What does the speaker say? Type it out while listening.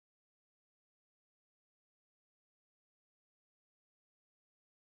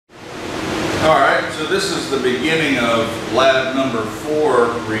All right, so this is the beginning of lab number 4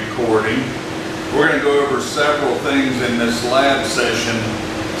 recording. We're going to go over several things in this lab session,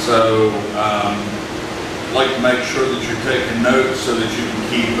 so I'd like to make sure that you're taking notes so that you can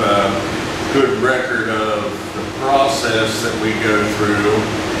keep a good record of the process that we go through.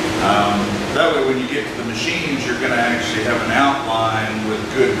 That way when you get to the machines, you're going to actually have an outline with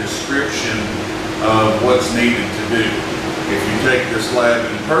good description of what's needed to do. If you take this lab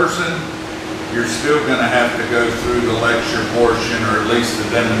in person, you're still going to have to go through the lecture portion, or at least the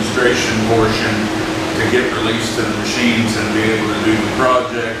demonstration portion, to get released to the machines and be able to do the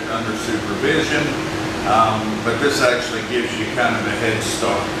project under supervision. But this actually gives you kind of a head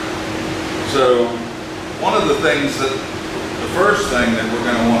start. So one of the things that, the first thing that we're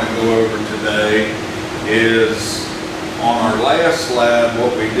going to want to go over today is, on our last lab,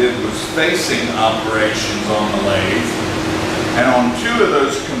 what we did was facing operations on the lathe. And on 2 of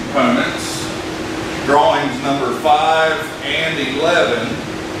those components, drawings number 5 and 11,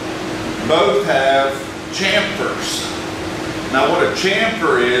 both have chamfers. Now what a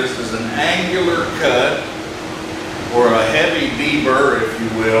chamfer is an angular cut, or a heavy deburr, if you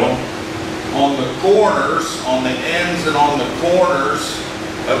will, on the corners, on the ends and on the corners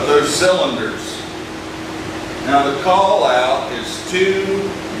of those cylinders. Now the call out is 2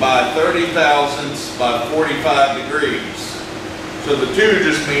 by 30 thousandths by 45 degrees. So the 2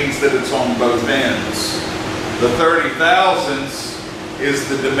 just means that it's on both ends. The 30 thousandths is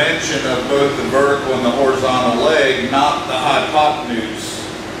the dimension of both the vertical and the horizontal leg, not the hypotenuse.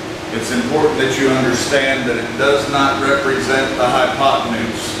 It's important that you understand that it does not represent the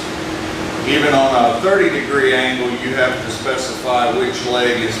hypotenuse. Even on a 30-degree angle, you have to specify which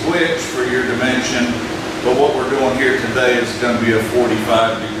leg is which for your dimension, but what we're doing here today is going to be a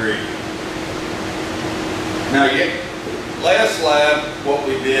 45 degree. Now, last lab, what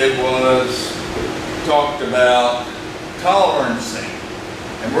we did was talked about tolerancing.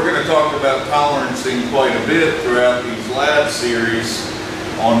 And we're going to talk about tolerancing quite a bit throughout these lab series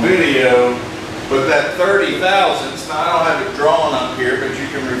on video. But that 30 thousandths, now I don't have it drawn up here, but you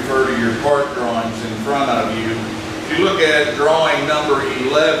can refer to your part drawings in front of you. If you look at drawing number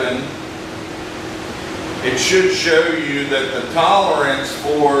 11, it should show you that the tolerance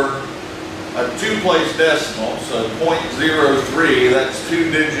for a 2-place decimal, so 0.03, that's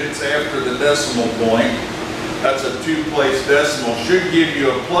 2 digits after the decimal point. That's a 2-place decimal. Should give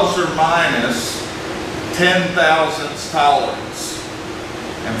you a plus or minus 10 thousandths tolerance.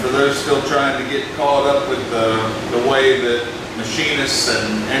 And for those still trying to get caught up with the way that machinists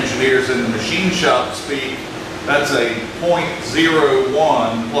and engineers in the machine shop speak, that's a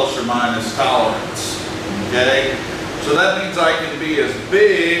 0.01 plus or minus tolerance. Okay? So that means I can be as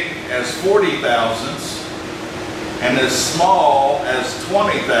big as 40 thousandths and as small as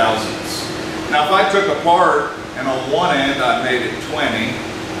 20 thousandths. Now if I took a part and on one end I made it 20,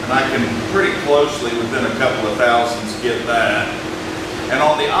 and I can pretty closely within a couple of thousandths get that, and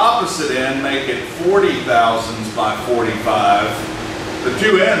on the opposite end make it 40 thousandths by 45, the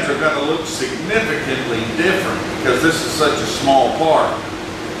 2 ends are going to look significantly different because this is such a small part.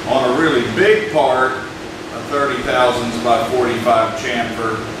 On a really big part, 30 thousandths by 45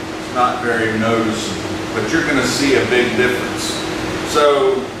 chamfer, it's not very noticeable, but you're going to see a big difference.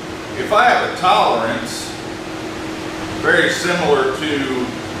 So if I have a tolerance, very similar to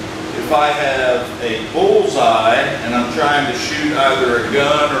if I have a bullseye and I'm trying to shoot either a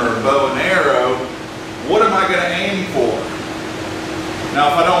gun or a bow and arrow, what am I going to aim for?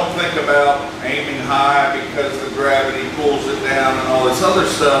 Now if I don't think about aiming high because the gravity pulls it down and all this other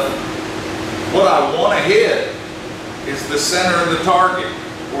stuff, what I want to hit is the center of the target,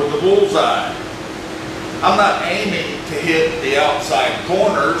 or the bullseye. I'm not aiming to hit the outside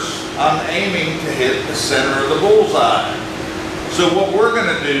corners, I'm aiming to hit the center of the bullseye. So what we're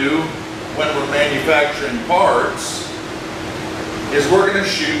going to do when we're manufacturing parts is we're going to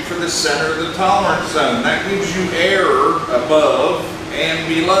shoot for the center of the tolerance zone. That gives you error above and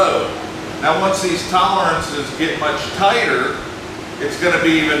below. Now once these tolerances get much tighter, it's going to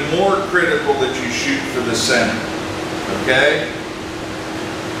be even more critical that you shoot for the center, okay?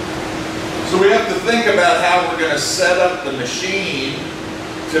 So we have to think about how we're going to set up the machine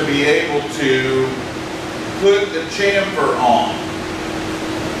to be able to put the chamfer on.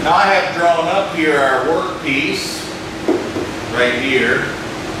 Now I have drawn up here our workpiece, right here.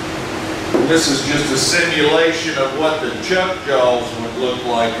 This is just a simulation of what the chuck jaws would look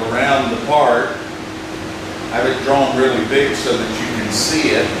like around the part. I have it drawn really big so that you can see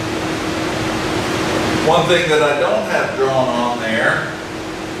it. One thing that I don't have drawn on there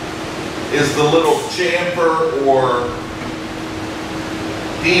is the little chamfer or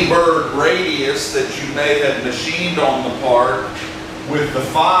deburred radius that you may have machined on the part with the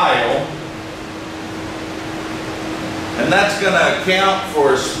file. And that's going to account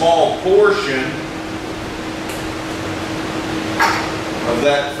for a small portion of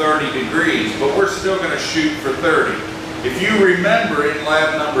that 30 degrees, but we're still going to shoot for 30. If you remember in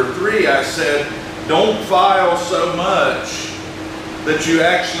lab number 3, I said, don't file so much that you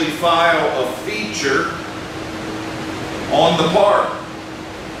actually file a feature on the part.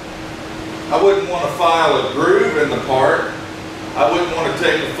 I wouldn't want to file a groove in the part. I wouldn't want to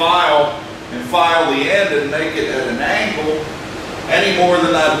take a file and file the end and make it at an angle any more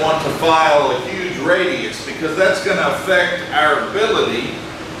than I'd want to file a huge radius, because that's going to affect our ability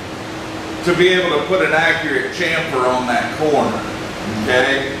to be able to put an accurate chamfer on that corner.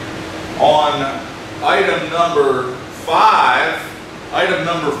 Okay? On item number 5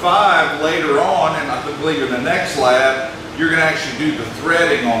 later on, and I believe in the next lab, you're going to actually do the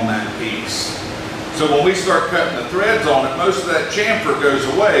threading on that piece. So when we start cutting the threads on it, most of that chamfer goes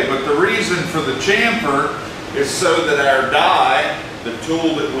away. But the reason for the chamfer is so that our die, the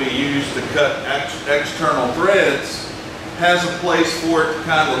tool that we use to cut external threads, has a place for it to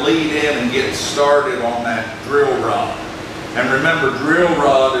kind of lead in and get started on that drill rod. And remember, drill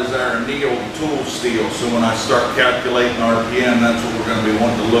rod is our annealed tool steel. So when I start calculating RPM, that's what we're going to be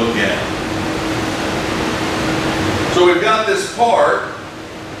wanting to look at. So we've got this part.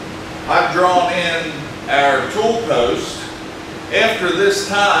 I've drawn in our tool post. After this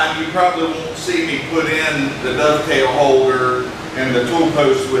time, you probably won't see me put in the dovetail holder and the tool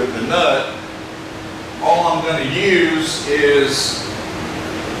post with the nut. All I'm going to use is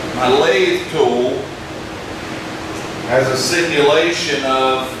my lathe tool as a simulation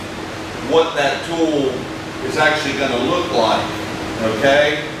of what that tool is actually going to look like.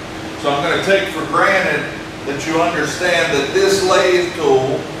 Okay? So I'm going to take for granted that you understand that this lathe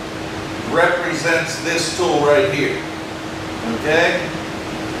tool represents this tool right here. Okay?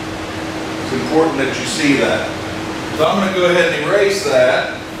 It's important that you see that. So I'm going to go ahead and erase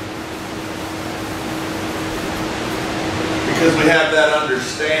that, because we have that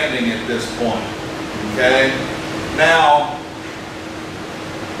understanding at this point. Okay? Now,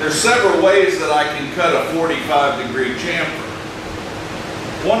 there's several ways that I can cut a 45-degree chamfer.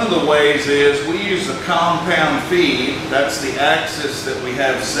 One of the ways is we use a compound feed. That's the axis that we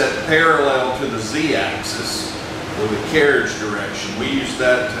have set parallel to the z-axis, or the carriage direction. We use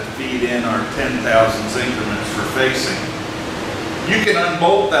that to feed in our 10,000ths increments for facing. You can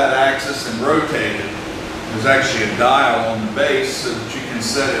unbolt that axis and rotate it. There's actually a dial on the base so that you can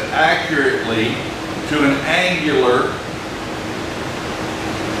set it accurately to an angular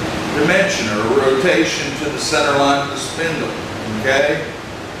dimension, or a rotation to the center line of the spindle. Okay?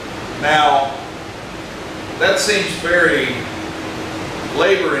 Now, that seems very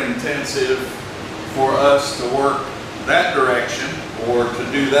labor intensive for us to work that direction, or to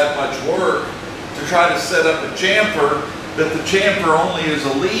do that much work to try to set up a chamfer that the chamfer only is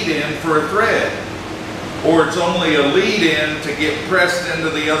a lead-in for a thread, or it's only a lead-in to get pressed into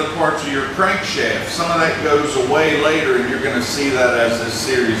the other parts of your crankshaft. Some of that goes away later, and you're going to see that as this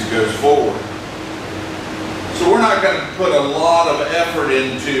series goes forward. So we're not going to put a lot of effort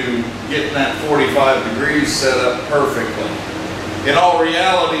into getting that 45 degrees set up perfectly. In all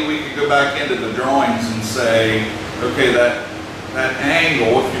reality, we could go back into the drawings and say, okay, that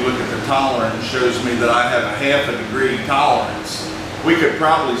angle, if you look at the tolerance, shows me that I have a ½ degree tolerance. We could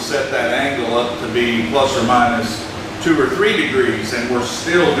probably set that angle up to be plus or minus 2 or 3 degrees, and we're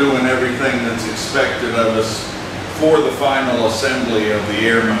still doing everything that's expected of us for the final assembly of the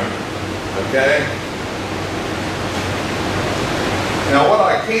air motor. Okay? Now what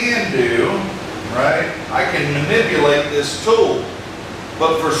I can do, right, I can manipulate this tool.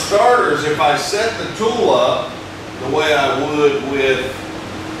 But for starters, if I set the tool up the way I would with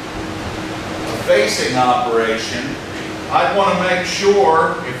a facing operation, I'd want to make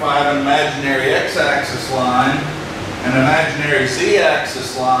sure, if I have an imaginary x-axis line and an imaginary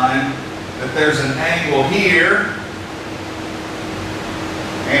z-axis line, that there's an angle here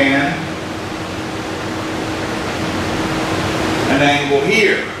and an angle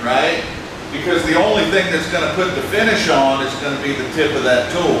here, right? Because the only thing that's going to put the finish on is going to be the tip of that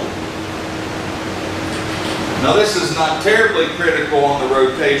tool. Now this is not terribly critical on the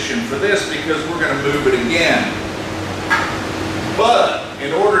rotation for this, because we're going to move it again. But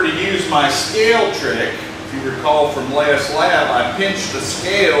in order to use my scale trick, if you recall from last lab, I pinched the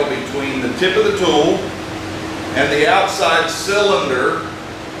scale between the tip of the tool and the outside cylinder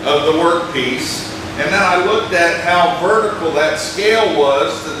of the workpiece. And then I looked at how vertical that scale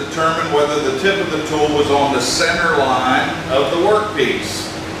was to determine whether the tip of the tool was on the center line of the workpiece.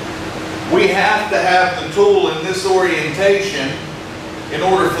 we have to have the tool in this orientation in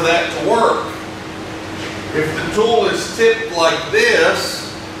order for that to work. If the tool is tipped like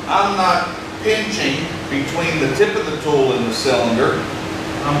this, I'm not pinching between the tip of the tool and the cylinder.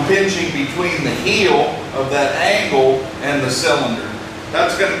 I'm pinching between the heel of that angle and the cylinder.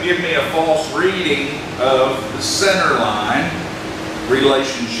 That's going to give me a false reading of the center line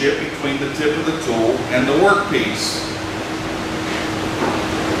relationship between the tip of the tool and the workpiece.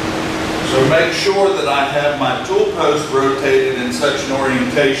 So make sure that I have my tool post rotated in such an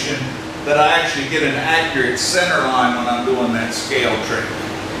orientation that I actually get an accurate center line when I'm doing that scale trick.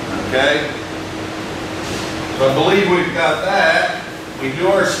 Okay? So I believe we've got that. We do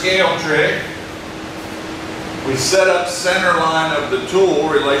our scale trick. We set up center line of the tool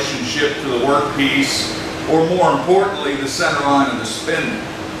relationship to the workpiece, or more importantly, the center line of the spindle,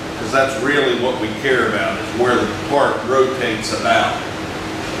 because that's really what we care about, is where the part rotates about.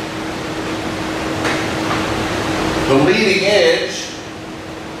 The leading edge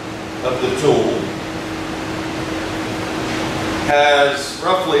of the tool has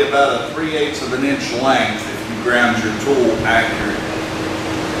roughly about a 3/8 of an inch length if you ground your tool accurately.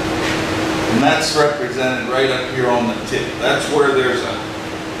 And that's represented right up here on the tip. That's where there's a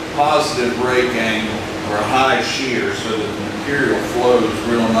positive rake angle or a high shear so that the material flows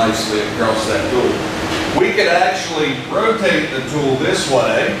real nicely across that tool. We could actually rotate the tool this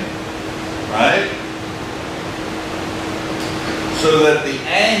way, right? So that the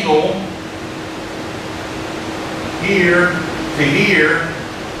angle here to here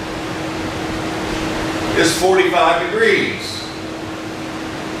is 45 degrees.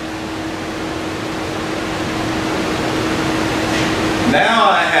 Now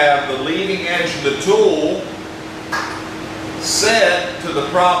I have the leading edge of the tool set to the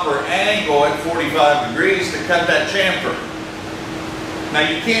proper angle at 45 degrees to cut that chamfer. Now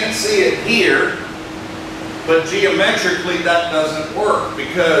you can't see it here, but geometrically that doesn't work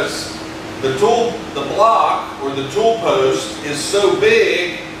because the block or the tool post is so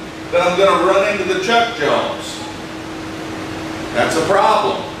big that I'm going to run into the chuck jaws. That's a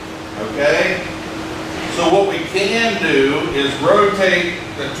problem, okay? So what we can do is rotate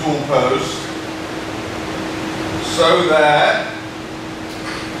the tool post so that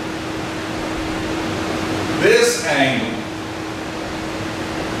this angle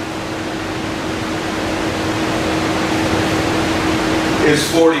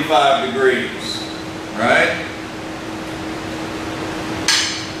is 45 degrees, right?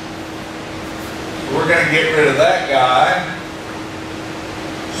 So we're going to get rid of that guy.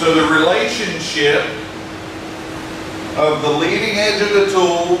 So the relationship of the leading edge of the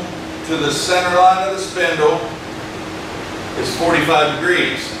tool to the center line of the spindle is 45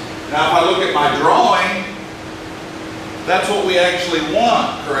 degrees. Now if I look at my drawing, that's what we actually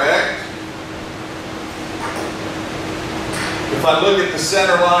want, correct? If I look at the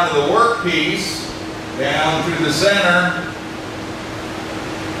center line of the workpiece, down through the center,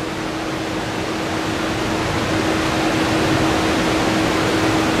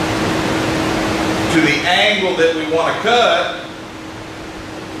 to the angle that we want to cut,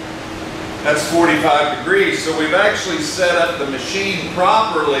 that's 45 degrees. So we've actually set up the machine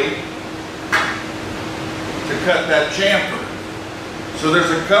properly to cut that chamfer. So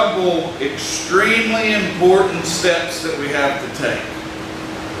there's a couple extremely important steps that we have to take.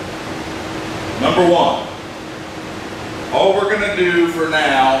 Number one, all we're going to do for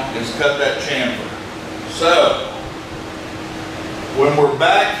now is cut that chamfer. So when we're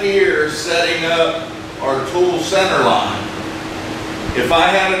back here setting up our tool center line, if I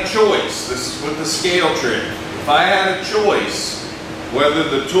had a choice, this is with the scale trick, if I had a choice whether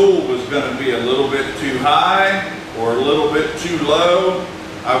the tool was going to be a little bit too high or a little bit too low,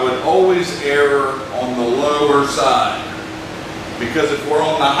 I would always err on the lower side. Because if we're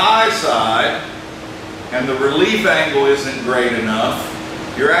on the high side and the relief angle isn't great enough,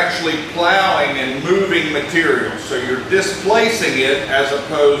 you're actually plowing and moving material. So you're displacing it as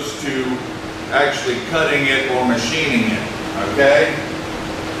opposed to actually cutting it or machining it, okay?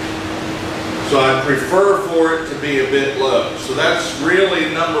 So I prefer for it to be a bit low. So that's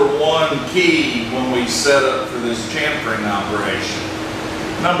really number one key when we set up for this chamfering operation.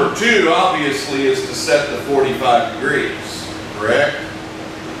 Number two, obviously, is to set the 45 degrees, correct?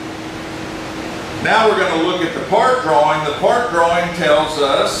 Now we're going to look at the part drawing. The part drawing tells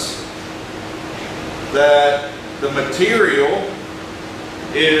us that the material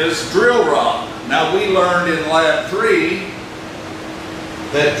is drill rod. Now we learned in Lab 3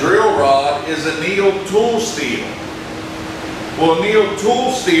 that drill rod is annealed tool steel. Well, annealed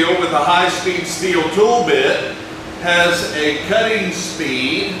tool steel with a high-speed steel tool bit has a cutting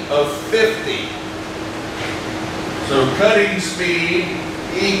speed of 50. So cutting speed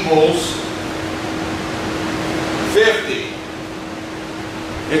equals 50.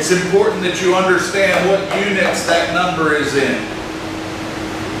 It's important that you understand what units that number is in.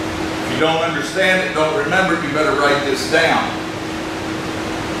 If you don't understand it, don't remember it, you better write this down.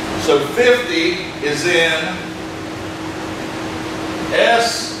 So 50 is in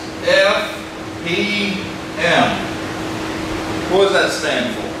SFPM. What does that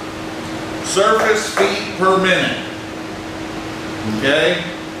stand for? Surface feet per minute. Okay?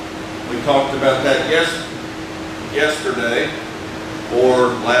 We talked about that yesterday,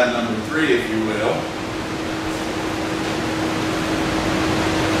 or lab number 3, if you will.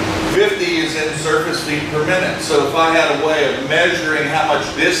 50 is in surface feet per minute. So if I had a way of measuring how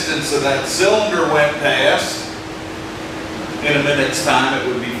much distance of that cylinder went past, in a minute's time it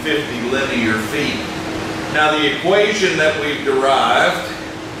would be 50 linear feet. Now the equation that we've derived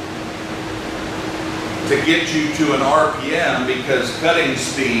to get you to an RPM, because cutting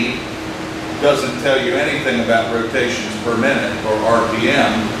speed doesn't tell you anything about rotations per minute, or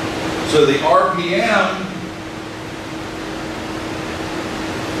RPM. So the RPM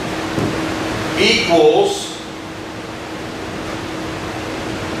equals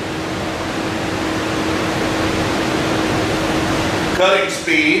cutting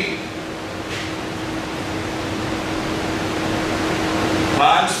speed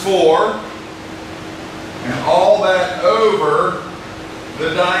times 4, and all that over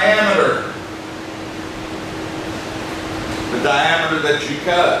the diameter. The diameter that you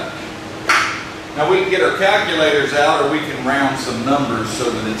cut. Now we can get our calculators out, or we can round some numbers so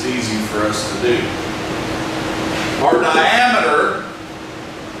that it's easy for us to do. Our diameter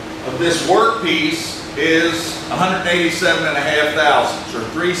of this workpiece is 187.5 thousandths, or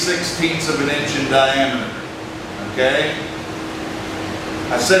 3/16 of an inch in diameter. Okay?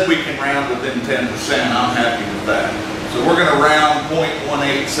 I said we can round within 10%. I'm happy with that. So we're going to round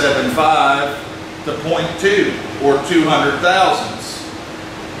 0.1875 to 0.2, or 200 thousandths.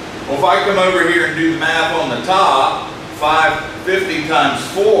 Well, if I come over here and do the math on the top, 550 times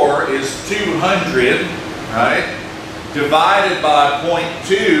 4 is 200, right? Divided by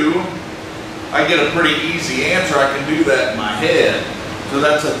 0.2, I get a pretty easy answer. I can do that in my head. So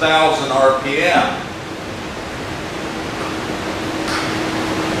that's 1,000 RPM.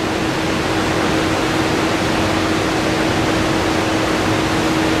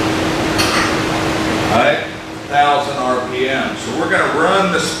 Right? 1,000 RPM. So we're going to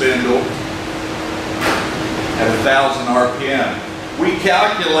run the spindle at 1,000 RPM. We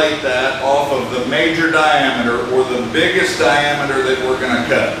calculate that off of the major diameter, or the biggest diameter that we're going to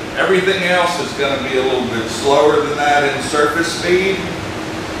cut. Everything else is going to be a little bit slower than that in surface speed,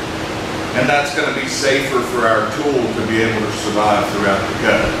 and that's going to be safer for our tool to be able to survive throughout the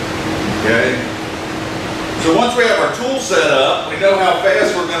cut. Okay? So once we have our tool set up, we know how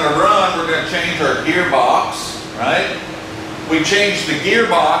fast we're going to run. We're going to change our gearbox, right? We change the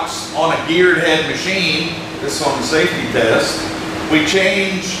gearbox on a geared head machine. This is on the safety test. We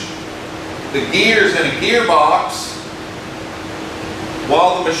change the gears in a gearbox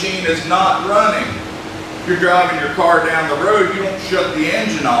while the machine is not running. If you're driving your car down the road, you don't shut the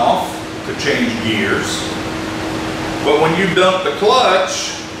engine off to change gears. But when you dump the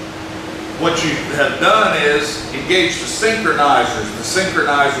clutch, what you have done is engage the synchronizers. The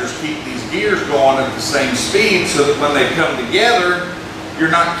synchronizers keep these gears going at the same speed so that when they come together,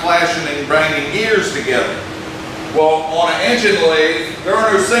 you're not clashing and banging gears together. Well, on an engine lathe, there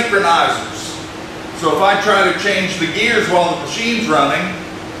are no synchronizers. So if I try to change the gears while the machine's running,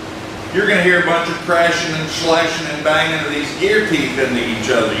 you're going to hear a bunch of crashing and slashing and banging of these gear teeth into each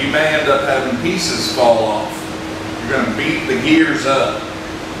other. You may end up having pieces fall off. You're going to beat the gears up.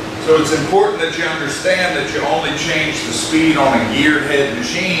 So it's important that you understand that you only change the speed on a geared head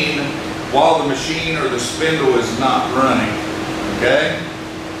machine while the machine or the spindle is not running. Okay?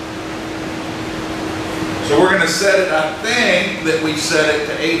 So we're going to set it, I think that we set it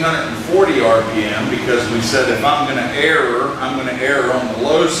to 840 RPM, because we said if I'm going to err, I'm going to err on the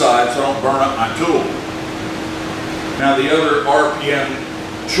low side so I don't burn up my tool. Now the other RPM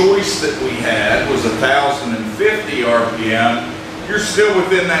choice that we had was 1,050 RPM. You're still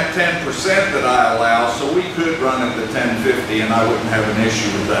within that 10% that I allow, so we could run it to 1050 and I wouldn't have an issue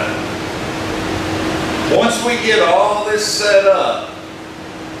with that. Once we get all this set up,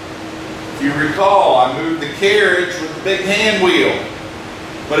 if you recall, I moved the carriage with the big hand wheel,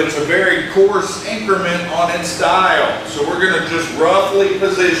 but it's a very coarse increment on its dial. So we're going to just roughly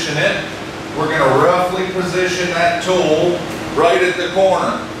position it. We're going to roughly position that tool right at the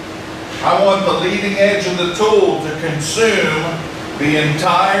corner. I want the leading edge of the tool to consume the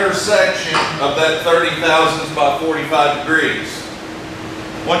entire section of that 30 thousandths by 45 degrees.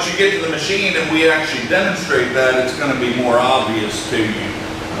 Once you get to the machine and we actually demonstrate that, it's going to be more obvious to you,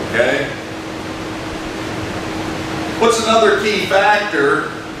 okay? What's another key factor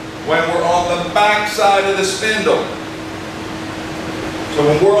when we're on the back side of the spindle? So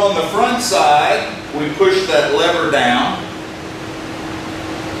when we're on the front side, we push that lever down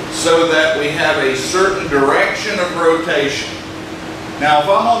so that we have a certain direction of rotation. Now, if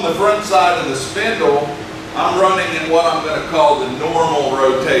I'm on the front side of the spindle, I'm running in what I'm going to call the normal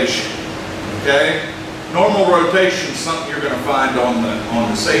rotation, okay? Normal rotation is something you're going to find on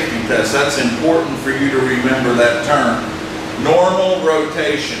the safety test. That's important for you to remember that term, normal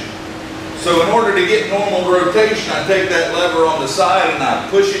rotation. So in order to get normal rotation, I take that lever on the side and I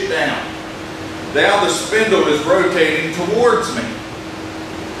push it down. Now the spindle is rotating towards me.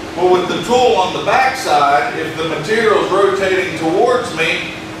 Well, with the tool on the back side, if the material is rotating towards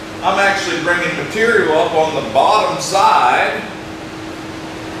me, I'm actually bringing material up on the bottom side,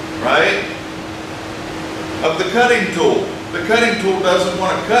 right, of the cutting tool. The cutting tool doesn't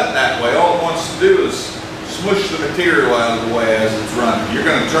want to cut that way. All it wants to do is smush the material out of the way as it's running. You're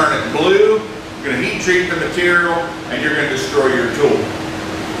going to turn it blue, you're going to heat treat the material, and you're going to destroy your tool.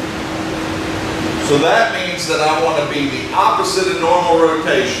 So that means that I want to be the opposite of normal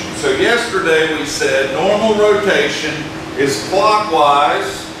rotation. So yesterday we said normal rotation is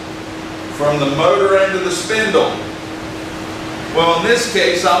clockwise from the motor end of the spindle. Well, in this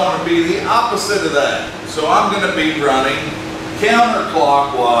case, I want to be the opposite of that. So I'm going to be running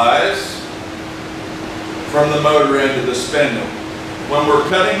counterclockwise from the motor end of the spindle. When we're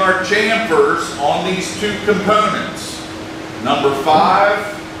cutting our chamfers on these two components, number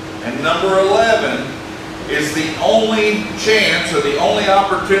 5 and number 11 is the only chance or the only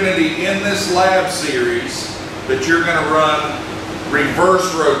opportunity in this lab series that you're going to run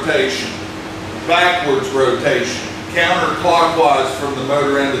reverse rotation, backwards rotation, counterclockwise from the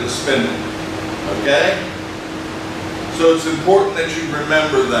motor end of the spindle. Okay? So it's important that you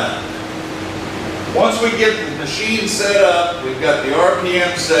remember that. Once we get the machine set up, we've got the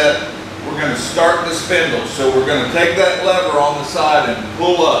RPM set, we're going to start the spindle. So we're going to take that lever on the side and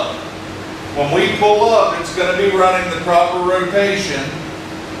pull up. When we pull up, it's going to be running the proper rotation.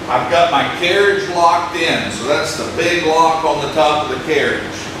 I've got my carriage locked in, so that's the big lock on the top of the carriage.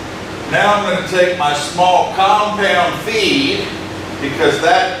 Now I'm going to take my small compound feed, because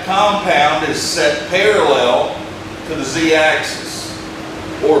that compound is set parallel to the Z-axis,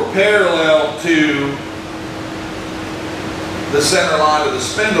 or parallel to the center line of the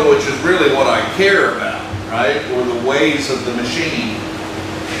spindle, which is really what I care about, right? Or the ways of the machine.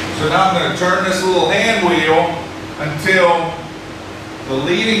 So now I'm going to turn this little hand wheel until the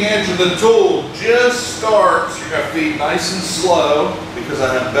leading edge of the tool just starts. You're going to feed nice and slow because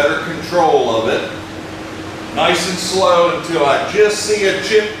I have better control of it. Nice and slow until I just see a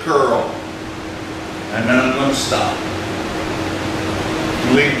chip curl. And then I'm going to stop.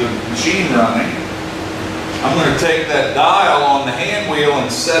 Leave the machine running. I'm going to take that dial on the hand wheel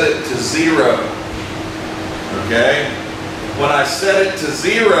and set it to 0. Okay? When I set it to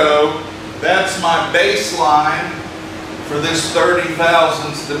 0, that's my baseline for this 30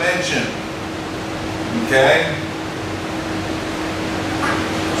 thousandths dimension. Okay?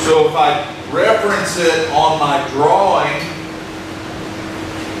 So if I reference it on my drawing,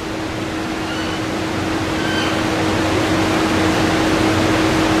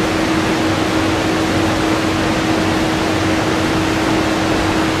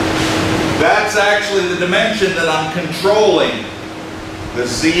 that's actually the dimension that I'm controlling, the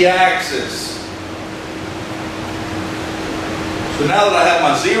Z-axis. So now that I have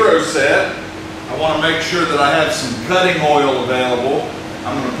my 0 set, I want to make sure that I have some cutting oil available.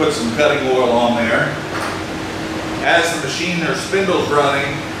 I'm going to put some cutting oil on there. As the machine or spindle's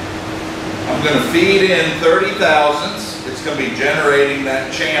running, I'm going to feed in 30 thousandths. It's going to be generating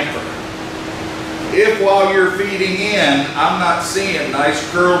that chamfer. If while you're feeding in, I'm not seeing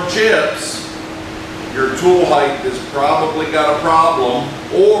nice curled chips, your tool height has probably got a problem,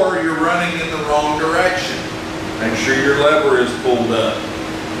 or you're running in the wrong direction. Make sure your lever is pulled up.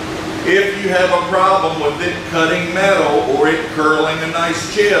 If you have a problem with it cutting metal or it curling a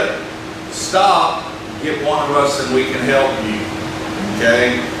nice chip, stop, get one of us and we can help you.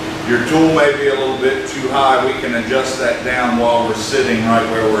 Okay? Your tool may be a little bit too high. We can adjust that down while we're sitting right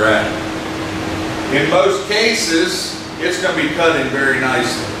where we're at. In most cases, it's going to be cutting very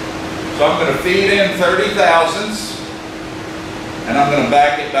nicely. So I'm going to feed in 30 thousandths and I'm going to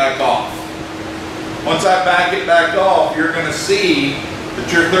back it back off. Once I back it back off, you're going to see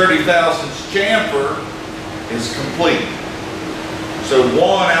that your 30 thousandths chamfer is complete. So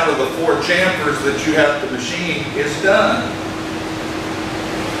 1 out of the 4 chamfers that you have to machine is done.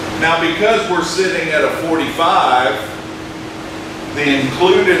 Now because we're sitting at a 45, the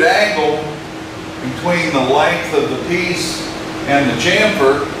included angle between the length of the piece and the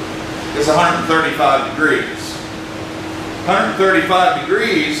chamfer is 135 degrees. 135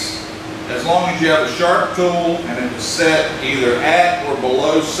 degrees, as long as you have a sharp tool and it is set either at or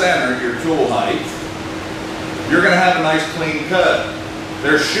below center, your tool height, you're going to have a nice clean cut.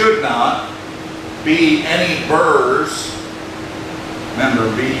 There should not be any burrs,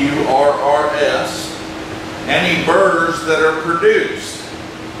 remember B-U-R-R-S, any burrs that are produced.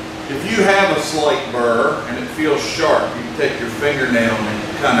 If you have a slight burr and it feels sharp, you can take your fingernail and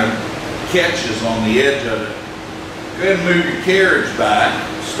it kind of catches on the edge of it. Go ahead and move your carriage back,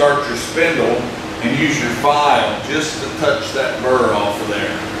 start your spindle, and use your file just to touch that burr off of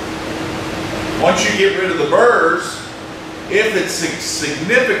there. Once you get rid of the burrs, if it's a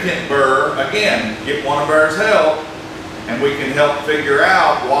significant burr, again, get one of ours help, and we can help figure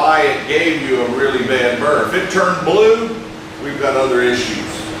out why it gave you a really bad burr. If it turned blue, we've got other issues.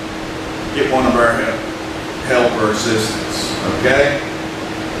 Get one of our help or assistance, okay?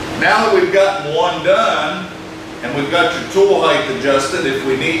 Now that we've gotten one done, and we've got your tool height adjusted if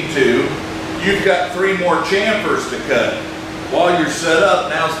we need to, you've got 3 more chamfers to cut. While you're set up,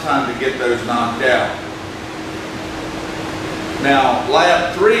 now it's time to get those knocked out. Now,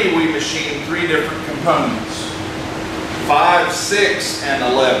 lab 3, we machined 3 different components. 5, 6, and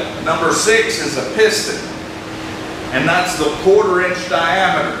 11. Number 6 is a piston, and that's the 1/4 inch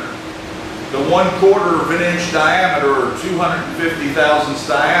diameter. The 1/4 inch diameter, or 250 thousandths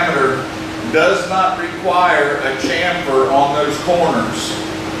diameter, does not require a chamfer on those corners.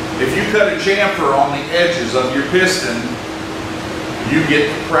 If you cut a chamfer on the edges of your piston, you get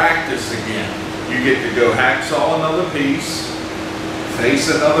to practice again. You get to go hacksaw another piece, face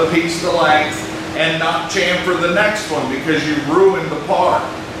another piece to length, and not chamfer the next one because you've ruined the part.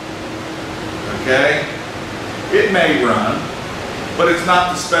 Okay? It may run, but it's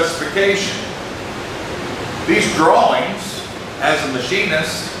not the specification. These drawings, as a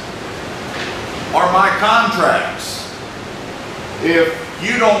machinist, are my contracts. If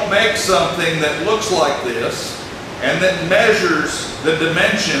you don't make something that looks like this and that measures the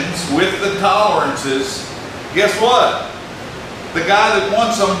dimensions with the tolerances, guess what? The guy that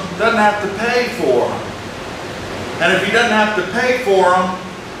wants them doesn't have to pay for them. And if he doesn't have to pay for them,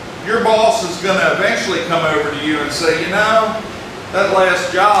 your boss is going to eventually come over to you and say, you know, that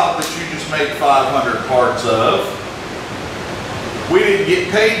last job that you just made 500 parts of, we didn't get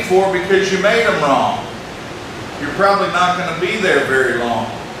paid for because you made them wrong. You're probably not going to be there very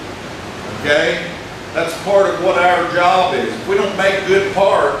long. Okay? That's part of what our job is. If we don't make good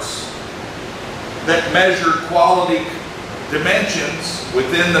parts that measure quality dimensions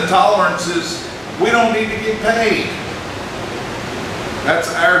within the tolerances, we don't need to get paid.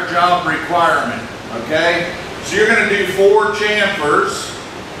 That's our job requirement. Okay? So you're going to do 4 chamfers.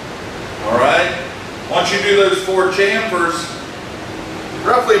 Alright? Once you do those 4 chamfers,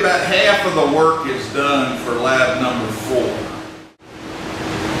 roughly about half of the work is done for lab number 4.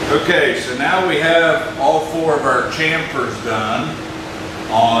 Okay, so now we have all 4 of our chamfers done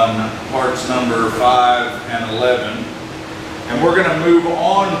on parts number 5 and 11. And we're going to move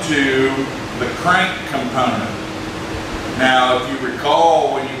on to the crank component. Now, if you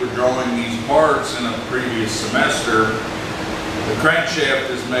recall when you were drawing these parts in a previous semester, the crankshaft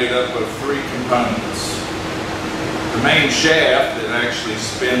is made up of 3 components. The main shaft that actually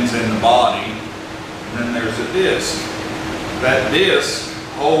spins in the body, and then there's a disc. That disc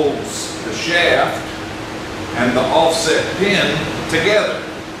holds the shaft and the offset pin together.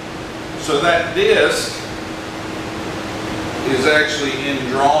 So that disc is actually in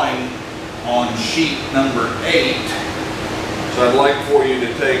drawing on sheet number 8. So I'd like for you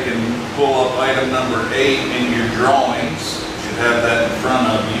to take and pull up item number 8 in your drawings. You should have that in front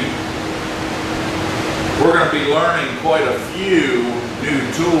of you. We're going to be learning quite a few new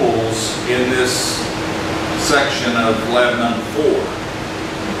tools in this section of lab number 4.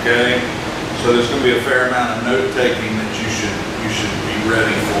 Okay? So there's going to be a fair amount of note taking that you should be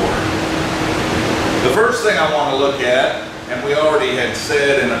ready for. The first thing I want to look at, and we already had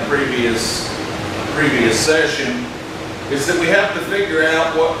said in a previous session, is that we have to figure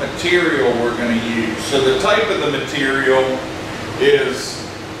out what material we're going to use. So the type of the material is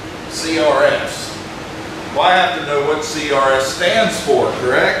CRS. Well, I have to know what CRS stands for,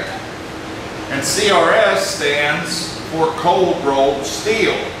 correct? And CRS stands for cold rolled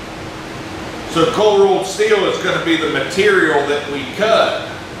steel. So cold rolled steel is going to be the material that we cut.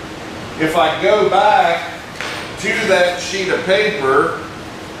 If I go back to that sheet of paper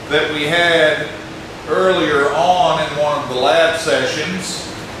that we had earlier on in one of the lab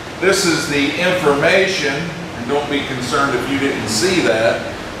sessions, this is the information, and don't be concerned if you didn't see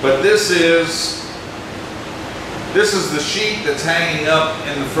that, but this is the sheet that's hanging up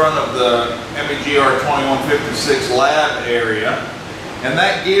in the front of the MEGR 2156 lab area, and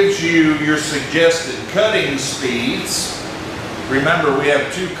that gives you your suggested cutting speeds. Remember, we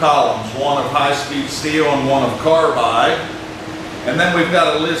have two columns, one of high-speed steel and one of carbide, and then we've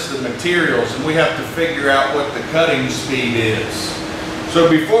got a list of materials, and we have to figure out what the cutting speed is. So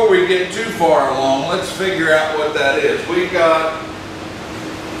before we get too far along, let's figure out what that is. We've got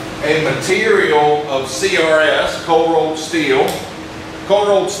a material of CRS, cold rolled steel. Cold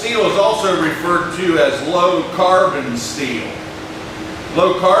rolled steel is also referred to as low carbon steel.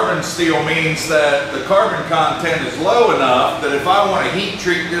 Low carbon steel means that the carbon content is low enough that if I want to heat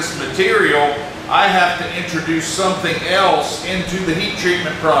treat this material, I have to introduce something else into the heat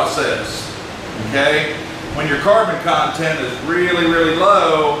treatment process. Okay? When your carbon content is really, really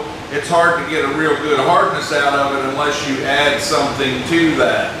low, it's hard to get a real good hardness out of it unless you add something to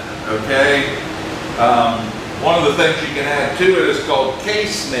that. Okay? One of the things you can add to it is called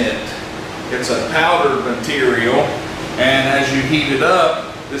case knit. It's a powdered material, and as you heat it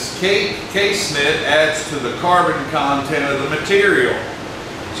up, this case knit adds to the carbon content of the material.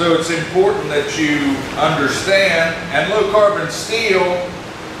 So it's important that you understand, and low carbon steel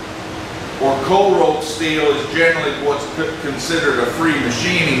or cold rolled steel is generally what's considered a free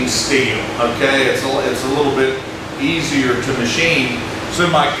machining steel. Okay, it's a little bit easier to machine. So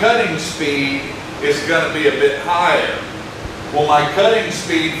my cutting speed is going to be a bit higher. Well, my cutting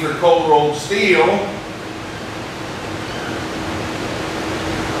speed for cold rolled steel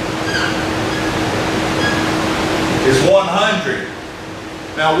is 100.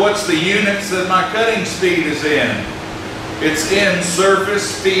 Now, what's the units that my cutting speed is in? It's in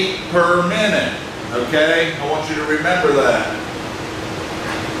surface feet per minute. Okay, I want you to remember that.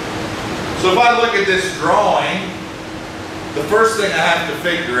 So if I look at this drawing, the first thing I have to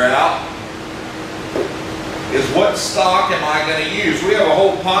figure out is what stock am I going to use. We have a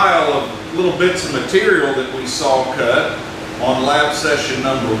whole pile of little bits of material that we saw cut on lab session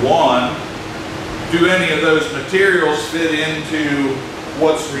number 1. Do any of those materials fit into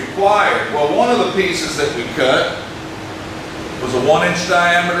what's required? Well, one of the pieces that we cut was a 1-inch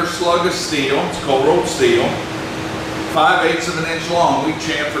diameter slug of steel. It's cold rolled steel, 5/8 of an inch long. We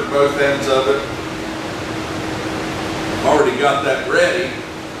chamfered both ends of it. Already got that ready,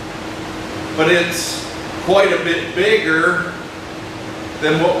 but it's quite a bit bigger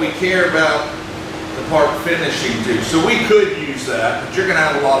than what we care about the part finishing to. So we could use that, but you're going to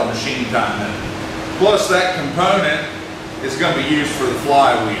have a lot of machine time in it. Plus that component is going to be used for the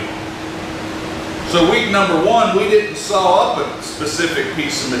flywheel. So week number 1, we didn't saw up a specific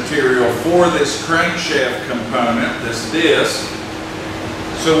piece of material for this crankshaft component, this disc.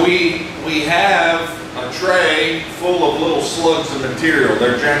 So we have a tray full of little slugs of material.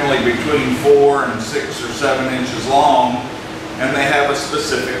 They're generally between 4 and 6 or 7 inches long, and they have a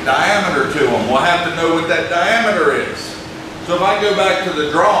specific diameter to them. We'll have to know what that diameter is. So if I go back to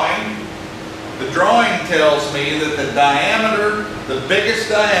the drawing tells me that the diameter, the biggest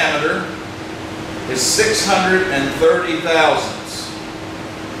diameter, is 630 thousandths.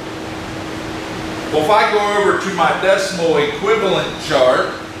 Well, if I go over to my decimal equivalent chart,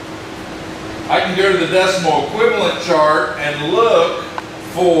 I can go to the decimal equivalent chart and look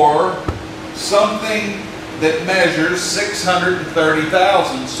for something that measures 630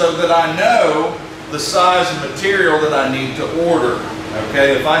 thousandths so that I know the size of material that I need to order.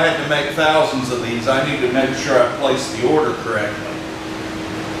 Okay, if I had to make thousands of these, I need to make sure I place the order correctly.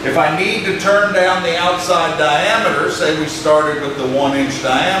 If I need to turn down the outside diameter, say we started with the 1-inch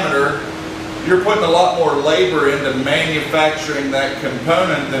diameter, you're putting a lot more labor into manufacturing that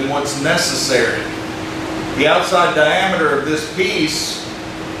component than what's necessary. The outside diameter of this piece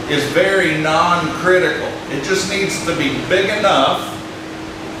is very non-critical. It just needs to be big enough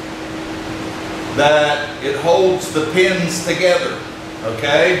that it holds the pins together,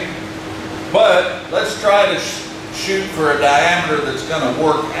 okay? But let's try to shoot for a diameter that's going to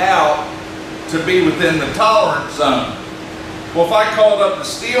work out to be within the tolerance zone. Well, if I called up the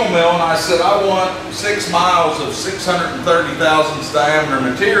steel mill and I said, I want 6 miles of 630 thousandths diameter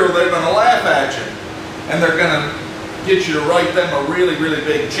material, they're going to laugh at you. And they're going to get you to write them a really, really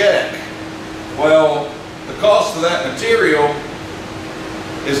big check. Well, the cost of that material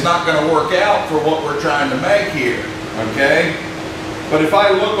is not going to work out for what we're trying to make here, okay? But if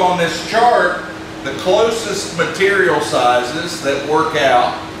I look on this chart, the closest material sizes that work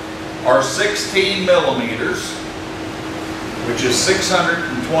out are 16 millimeters, which is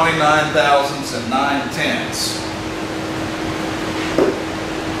 629 thousandths and 9 tenths.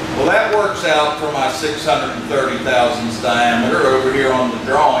 Well, that works out for my 630 thousandths diameter over here on the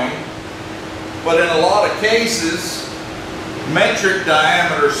drawing. But in a lot of cases, metric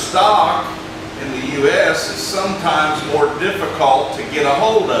diameter stock in the US is sometimes more difficult to get a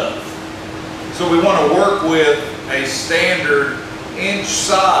hold of. So we want to work with a standard inch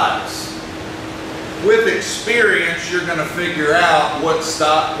size. With experience, you're going to figure out what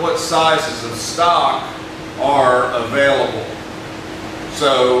sizes of stock are available.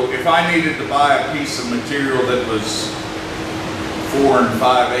 So if I needed to buy a piece of material that was 4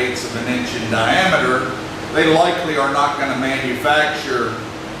 5/8 of an inch in diameter, they likely are not going to manufacture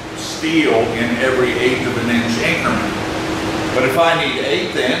steel in every 1/8 of an inch increment. But if I need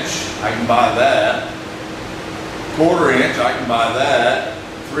 1/8 inch, I can buy that. 1/4 inch, I can buy that.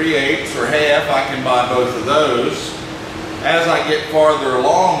 3/8 or half, I can buy both of those. As I get farther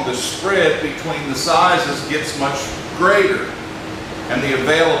along, the spread between the sizes gets much greater. And the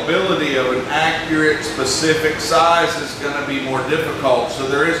availability of an accurate, specific size is going to be more difficult. So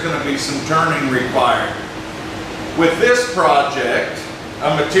there is going to be some turning required. With this project,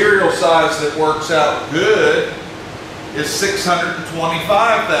 a material size that works out good is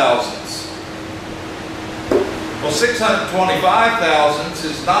 625 thousandths. Well, 625 thousandths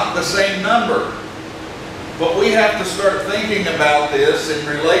is not the same number. But we have to start thinking about this in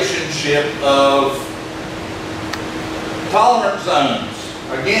relationship of tolerance zones.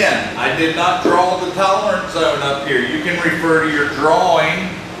 Again, I did not draw the tolerance zone up here. You can refer to your drawing.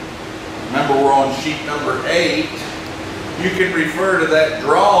 Remember, we're on sheet number 8. You can refer to that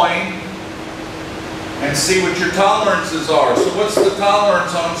drawing and see what your tolerances are. So what's the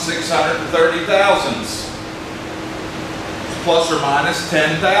tolerance on 630 thousandths? It's plus or minus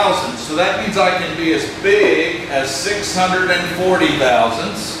 10 thousandths. So that means I can be as big as 640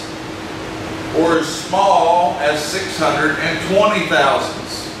 thousandths or as small as 620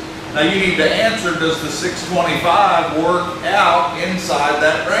 thousandths. Now you need to answer, does the 625 work out inside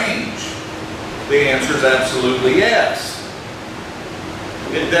that range? The answer is absolutely yes.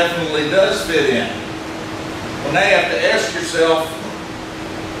 It definitely does fit in. Well, now you have to ask yourself,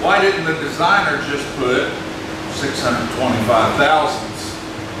 why didn't the designer just put 625 thousandths?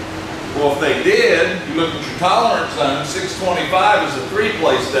 Well, if they did, you look at your tolerance zone, 625 is a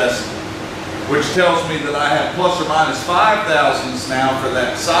 3-place decimal, which tells me that I have plus or minus 5 thousandths now for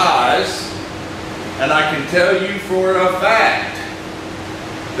that size. And I can tell you for a fact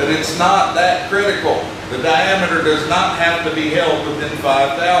that it's not that critical. The diameter does not have to be held within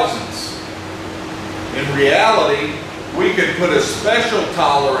 5 thousandths. In reality, we could put a special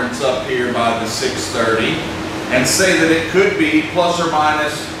tolerance up here by the 630 and say that it could be plus or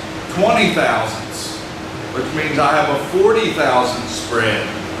minus 20 thousandths, which means I have a 40 thousandth spread.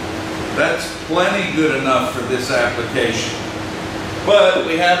 That's plenty good enough for this application. But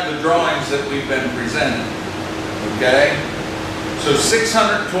we have the drawings that we've been presented. Okay? So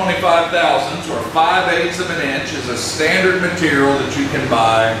 625 thousandths or 5/8 of an inch is a standard material that you can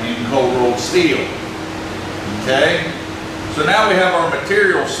buy in cold rolled steel. Okay? So now we have our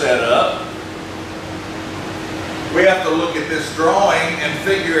material set up. We have to look at this drawing and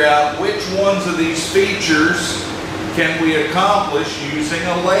figure out which ones of these features can we accomplish using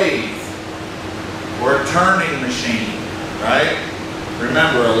a lathe or a turning machine, right?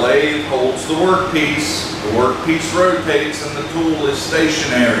 Remember, a lathe holds the workpiece rotates, and the tool is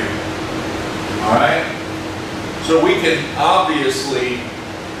stationary. All right? So we can obviously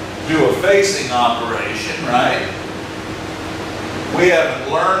do a facing operation, right? We haven't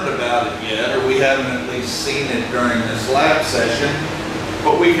learned about it yet, or we haven't at least seen it during this lab session,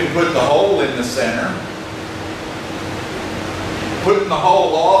 but we can put the hole in the center. Putting the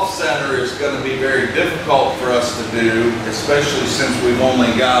hole off center is going to be very difficult for us to do, especially since we've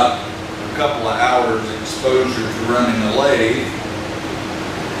only got a couple of hours exposure to running a lathe.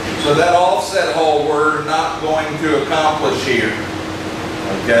 So that offset hole we're not going to accomplish here.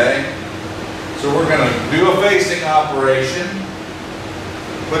 Okay? So we're going to do a facing operation,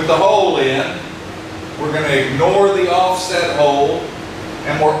 put the hole in, we're going to ignore the offset hole,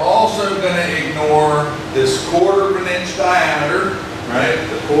 and we're also going to ignore this 1/4 of an inch diameter, right?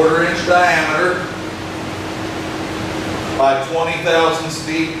 The 1/4 inch diameter by 20 thousandths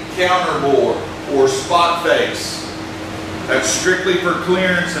deep counterbore or spot face. That's strictly for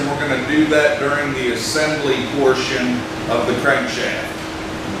clearance, and we're going to do that during the assembly portion of the crankshaft.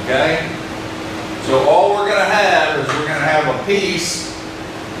 Okay? So all we're going to have is we're going to have a piece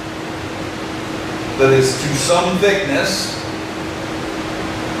that is to some thickness,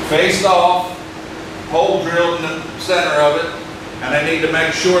 faced off, hole drilled in the center of it, and I need to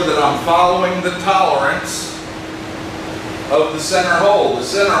make sure that I'm following the tolerance of the center hole. The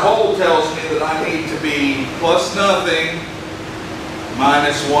center hole tells me that I need to be plus nothing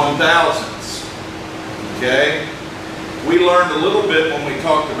minus 1/1000ths. Okay? We learned a little bit when we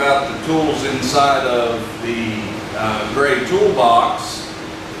talked about the tools inside of the gray toolbox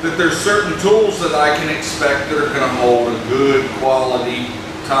that there's certain tools that I can expect that are going to hold a good quality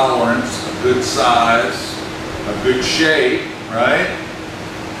tolerance, a good size, a good shape, right?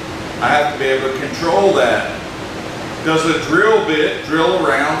 I have to be able to control that. Does a drill bit drill a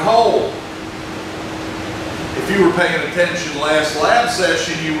round hole? If you were paying attention last lab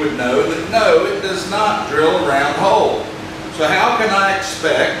session, you would know that no, it does not drill a round hole. So how can I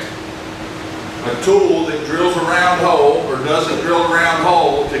expect a tool that drills a round hole or doesn't drill a round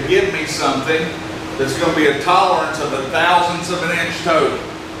hole to give me something that's going to be a tolerance of 1/1000th of an inch total?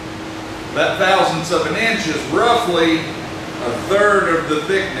 That 1/1000th of an inch is roughly 1/3 of the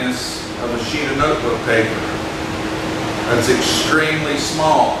thickness of a sheet of notebook paper. That's extremely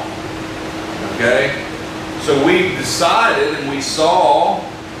small. Okay? So we decided and we saw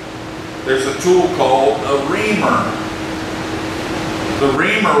there's a tool called a reamer. The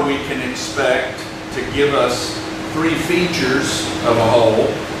reamer we can expect to give us 3 features of a hole,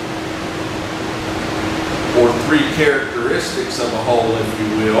 or 3 characteristics of a hole, if you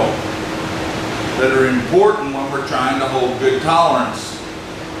will, that are important when we're trying to hold good tolerance.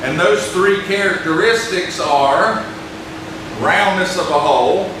 And those 3 characteristics are roundness of a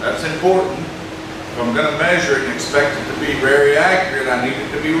hole. That's important. If I'm going to measure it and expect it to be very accurate, I need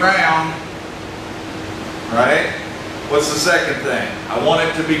it to be round, right? What's the second thing? I want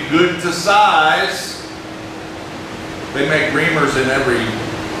it to be good to size. They make reamers in every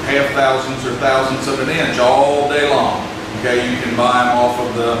 1/2,000ths or 1,000ths of an inch all day long. Okay, you can buy them off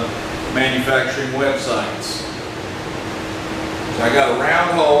of the manufacturing websites. So I got a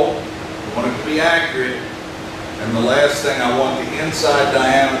round hole. I want it to be accurate. And the last thing, I want the inside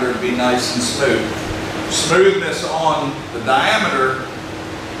diameter to be nice and smooth. Smoothness on the diameter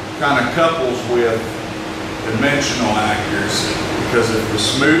kind of couples with dimensional accuracy, because if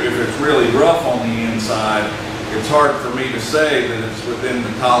it's really rough on the inside, it's hard for me to say that it's within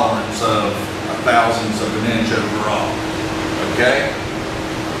the tolerance of 1/1000th of an inch overall. Okay?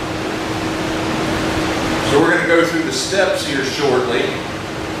 So we're going to go through the steps here shortly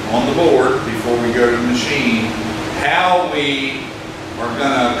on the board before we go to the machine, how we are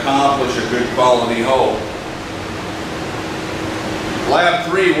going to accomplish a good quality hole. Lab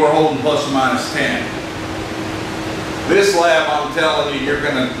 3, we're holding plus or minus 10. This lab, I'm telling you, you're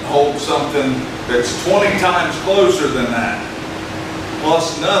going to hold something that's 20 times closer than that.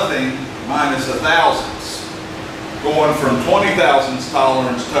 Plus nothing minus 1/1000ths. Going from 20,000ths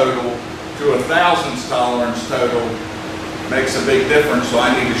tolerance total to 1/1000ths tolerance total makes a big difference, so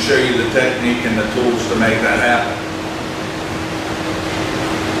I need to show you the technique and the tools to make that happen.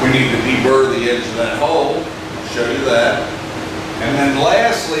 We need to deburr the edge of that hole. I'll show you that. And then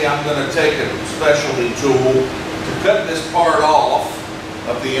lastly, I'm going to take a specialty tool to cut this part off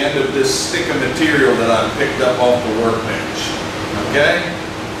of the end of this stick of material that I've picked up off the workbench. Okay?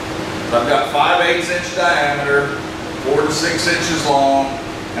 So I've got 5/8 inch diameter, 4 to 6 inches long,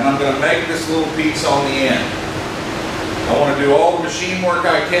 and I'm going to make this little piece on the end. I want to do all the machine work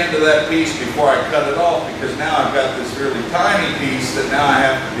I can to that piece before I cut it off, because now I've got this really tiny piece that now I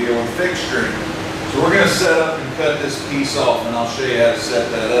have to deal with fixturing. So we're going to set up and cut this piece off, and I'll show you how to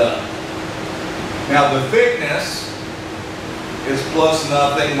set that up. Now the thickness is plus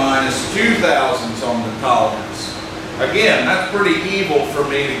nothing minus 2/1000ths on the tolerance. Again, that's pretty evil for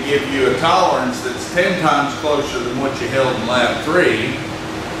me to give you a tolerance that's 10 times closer than what you held in lab 3.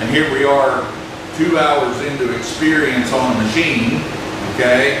 And here we are 2 hours into experience on a machine,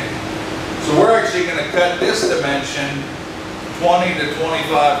 okay? So we're actually going to cut this dimension 20 to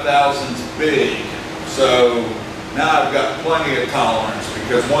 25,000ths big. So now I've got plenty of tolerance,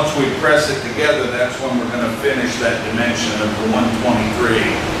 because once we press it together, that's when we're going to finish that dimension of the 123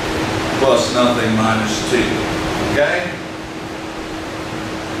 plus nothing minus 2. Okay?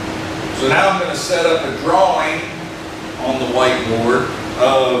 So now I'm going to set up a drawing on the whiteboard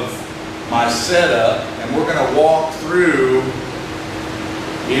of my setup, and we're going to walk through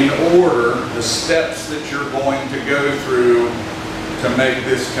in order the steps that you're going to go through to make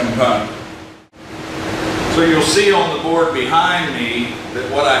this component. So you'll see on the board behind me that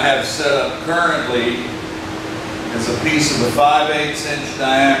what I have set up currently is a piece of the 5/8 inch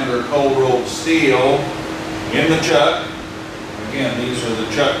diameter cold rolled steel in the chuck. Again, these are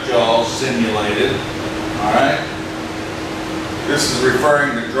the chuck jaws simulated. All right. This is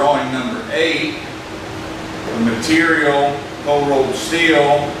referring to drawing number 8. The material, cold rolled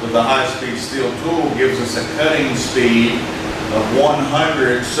steel with the high-speed steel tool, gives us a cutting speed of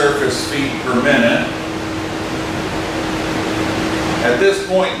 100 surface feet per minute. At this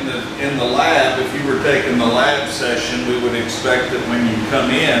point in the lab, if you were taking the lab session, we would expect that when you come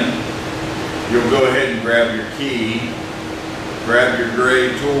in, you'll go ahead and grab your key, grab your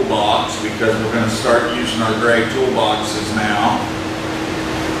gray toolbox, because we're going to start using our gray toolboxes now.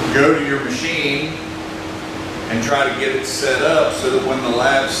 Go to your machine and try to get it set up so that when the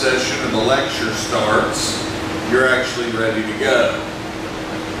lab session or the lecture starts, you're actually ready to go.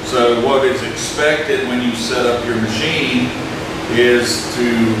 So what is expected when you set up your machine is to,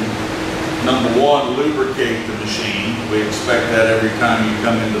 number one, lubricate the machine. We expect that every time you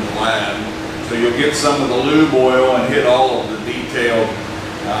come into the lab. So you'll get some of the lube oil and hit all of the detailed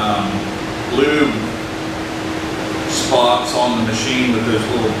lube spots on the machine with those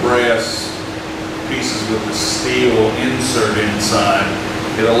little brass pieces with the steel insert inside.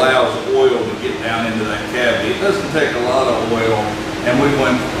 It allows oil to get down into that cavity. It doesn't take a lot of oil, and we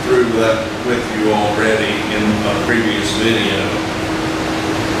went through that with you already in a previous video.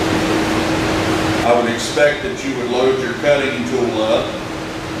 I would expect that you would load your cutting tool up,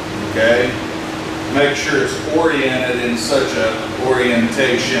 okay? Make sure it's oriented in such an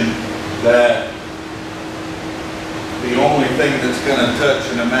orientation that the only thing that's going to touch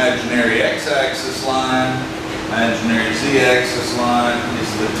an imaginary x-axis line, imaginary z-axis line,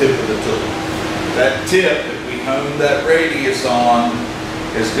 is the tip of the tool. That tip that we honed that radius on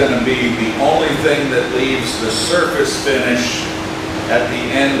is going to be the only thing that leaves the surface finish at the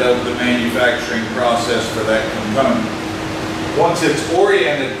end of the manufacturing process for that component. Once it's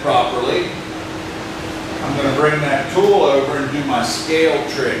oriented properly, I'm going to bring that tool over and do my scale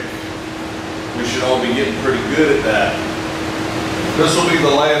trick. We should all be getting pretty good at that. This will be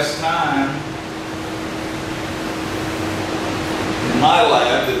the last time in my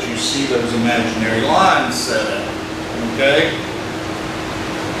lab that you see those imaginary lines set up, okay?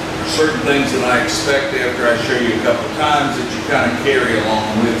 There are certain things that I expect after I show you a couple times that you kind of carry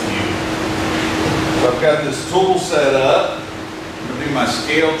along with you. So I've got this tool set up. I'm going to do my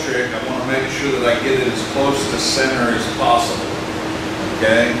scale trick. I want to make sure that I get it as close to center as possible,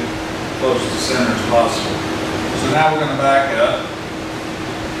 okay? Close to center as possible. So now we're going to back up.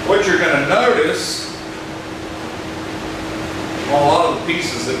 What you're going to notice on a lot of the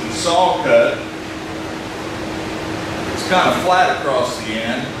pieces that we saw cut, it's kind of flat across the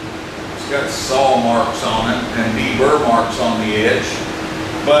end. It's got saw marks on it and deburr marks on the edge,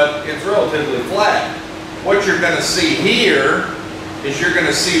 but it's relatively flat. What you're going to see here is you're going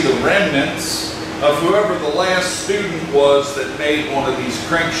to see the remnants of whoever the last student was that made one of these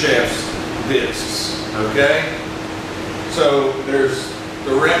crankshafts discs, okay? So there's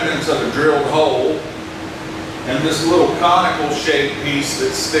the remnants of a drilled hole, and this little conical shaped piece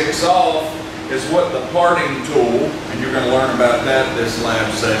that sticks off is what the parting tool, and you're going to learn about that this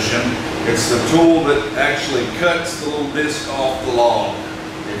lab session. It's the tool that actually cuts the little disc off the log,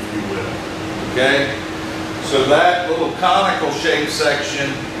 if you will, okay? So that little conical shaped section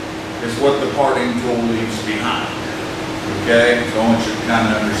is what the parting tool leaves behind. Okay, so I want you to kind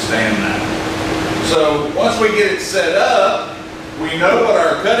of understand that. So once we get it set up, we know what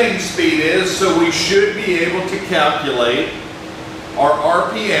our cutting speed is, so we should be able to calculate our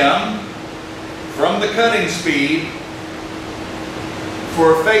RPM from the cutting speed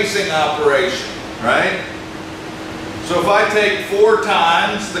for a facing operation, right? So if I take 4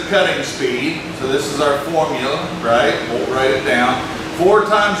 times the cutting speed, so this is our formula, right? We'll write it down. 4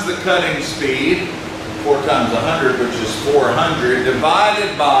 times the cutting speed, 4 times 100, which is 400,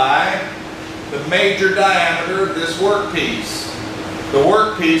 divided by the major diameter of this workpiece. The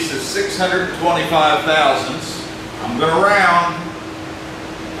workpiece is 625 thousandths. I'm going to round,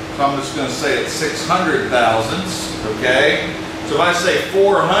 so I'm just going to say it's 600 thousandths, okay? So if I say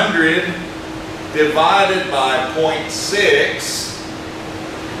 400 divided by 0.6,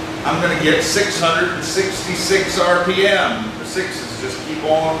 I'm going to get 666 RPM. The 6's just keep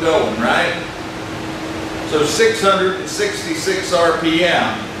on going, right? So 666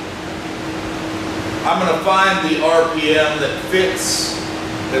 RPM. I'm going to find the RPM that fits,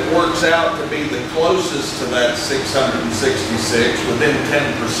 that works out to be the closest to that 666, within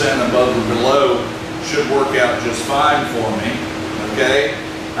 10% above or below should work out just fine for me, okay?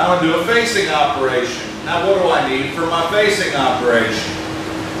 Now I'm going to do a facing operation. Now what do I need for my facing operation?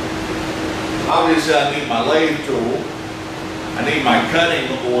 Obviously I need my lathe tool, I need my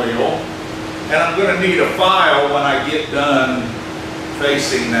cutting oil, and I'm going to need a file when I get done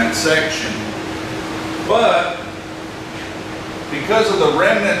facing that section. But because of the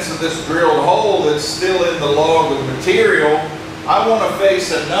remnants of this drilled hole that's still in the log of material, I want to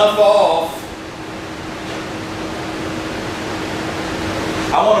face enough off.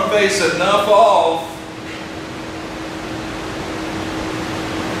 I want to face enough off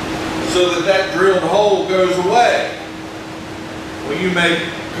so that that drilled hole goes away. Well, you may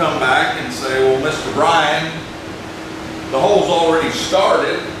come back and say, well, Mr. Brian, the hole's already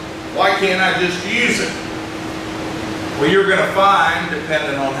started. Why can't I just use it? Well, you're going to find,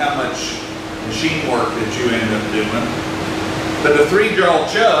 depending on how much machine work that you end up doing, that a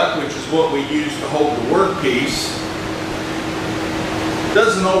 3-jaw chuck, which is what we use to hold the workpiece,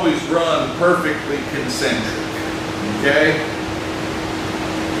 doesn't always run perfectly concentric, okay?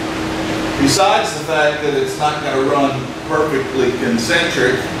 Besides the fact that it's not going to run perfectly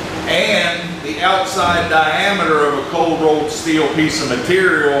concentric, and the outside diameter of a cold rolled steel piece of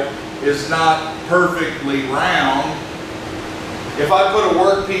material is not perfectly round. If I put a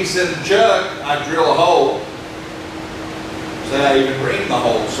workpiece in the chuck, I drill a hole. Say I even ream the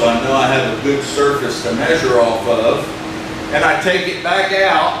hole so I know I have a good surface to measure off of. And I take it back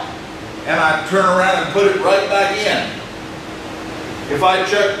out and I turn around and put it right back in. If I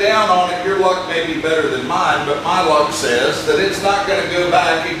chuck down on it, your luck may be better than mine, but my luck says that it's not going to go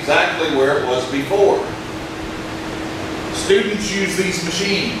back exactly where it was before. Students use these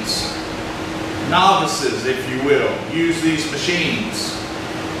machines. Novices, if you will, use these machines.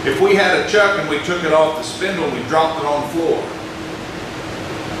 If we had a chuck and we took it off the spindle and we dropped it on the floor,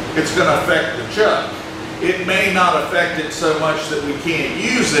 it's going to affect the chuck. It may not affect it so much that we can't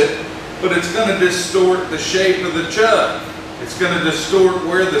use it, but it's going to distort the shape of the chuck. It's going to distort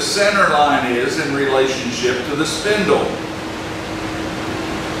where the center line is in relationship to the spindle.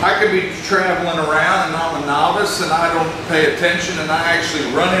 I could be traveling around and I'm a novice and I don't pay attention and I actually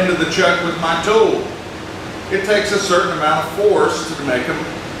run into the chuck with my tool. It takes a certain amount of force to make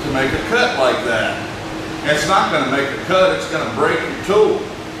a cut like that. And it's not going to make a cut, it's going to break your tool.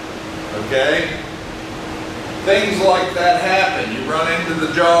 Okay? Things like that happen. You run into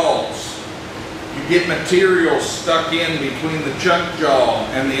the jaws. You get material stuck in between the chuck jaw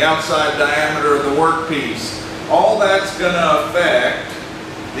and the outside diameter of the workpiece. All that's going to affect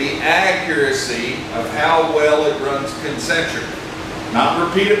the accuracy of how well it runs concentric. Not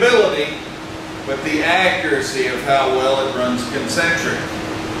repeatability, but the accuracy of how well it runs concentric.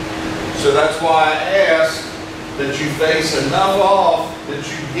 So that's why I ask that you face enough off that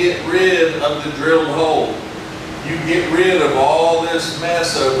you get rid of the drilled hole. You get rid of all this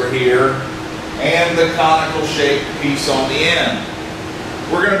mess over here and the conical shaped piece on the end.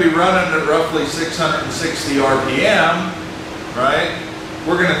 We're going to be running at roughly 660 RPM, right?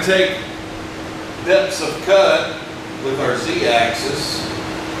 We're going to take depths of cut with our Z-axis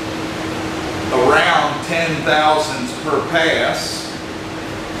around 10 thousandths per pass.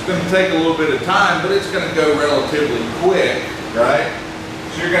 It's going to take a little bit of time, but it's going to go relatively quick, right?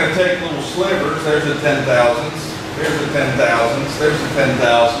 So you're going to take little slivers. There's a 10 thousandths, there's a 10 thousandths, there's a 10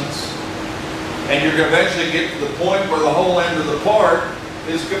 thousandths. And you're going to eventually get to the point where the whole end of the part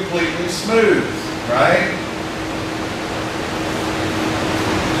is completely smooth, right?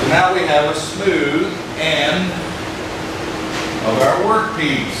 So now we have a smooth end of our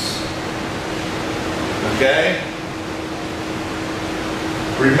workpiece. Okay?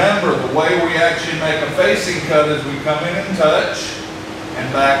 Remember, the way we actually make a facing cut is we come in and touch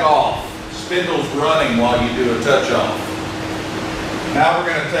and back off. Spindle's running while you do a touch off. Now we're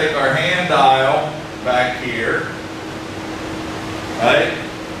going to take our hand dial back here, right?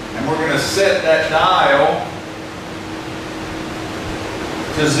 And we're going to set that dial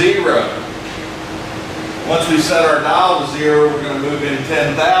to 0. Once we set our dial to 0, we're going to move in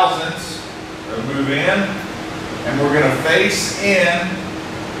 10 thousandths. So move in, and we're going to face in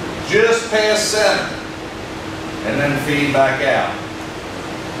just past center, and then feed back out.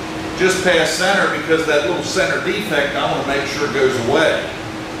 Just past center, because that little center defect I want to make sure goes away.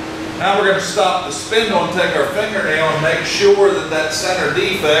 Now we're going to stop the spindle and take our fingernail and make sure that that center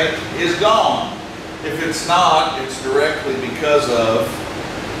defect is gone. If it's not, it's directly because of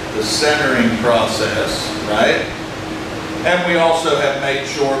the centering process, right? And we also have made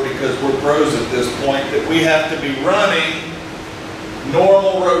sure, because we're pros at this point, that we have to be running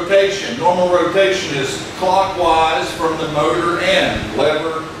normal rotation. Normal rotation is clockwise from the motor end,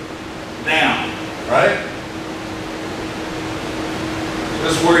 lever down, right?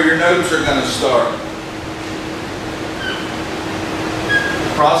 This is where your notes are going to start.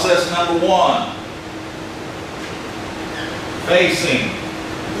 Process number 1, facing.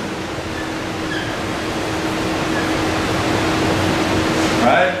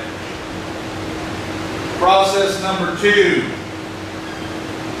 Right? Process number 2,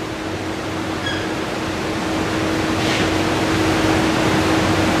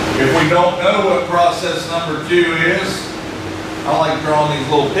 if we don't know what process number 2 is, I like drawing these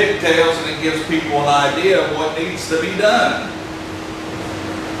little pigtails, and it gives people an idea of what needs to be done.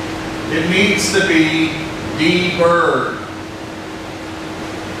 It needs to be deburred.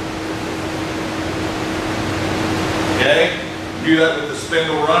 Okay? Do that with the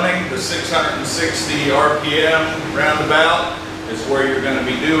spindle running, the 660 RPM roundabout is where you're going to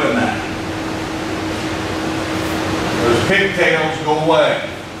be doing that. Those pigtails go away.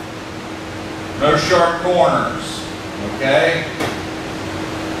 No sharp corners. Okay?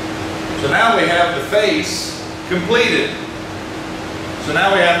 So now we have the face completed. So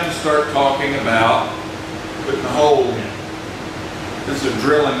now we have to start talking about putting the hole in. This is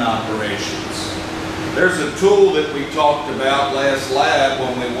drilling operations. There's a tool that we talked about last lab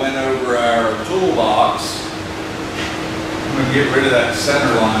when we went over our toolbox. I'm going to get rid of that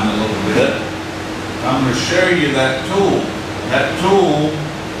center line a little bit. I'm going to show you that tool. That tool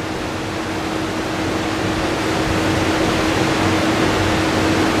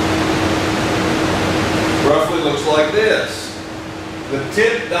roughly looks like this. The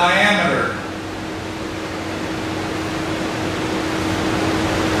tip diameter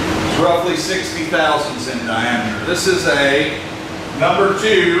is roughly 60 thousandths in diameter. This is a number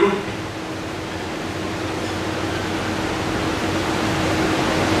 2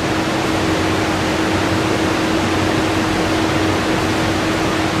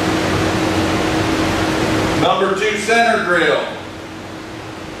 center drill.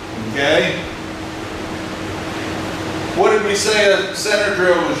 Okay? What did we say a center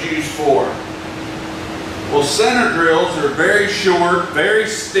drill was used for? Well, center drills are very short, very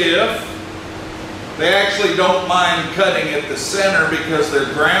stiff. They actually don't mind cutting at the center because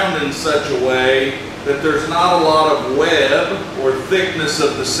they're ground in such a way that there's not a lot of web or thickness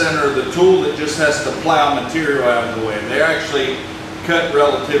of the center of the tool that just has to plow material out of the way. They actually cut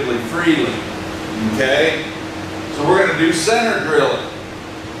relatively freely. Okay? So we're going to do center drilling.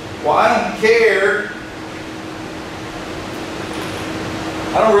 Well, I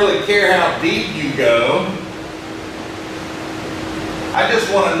don't really care how deep you go. I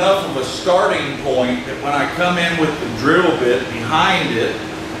just want enough of a starting point that when I come in with the drill bit behind it,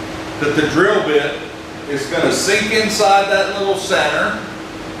 that the drill bit is going to sink inside that little center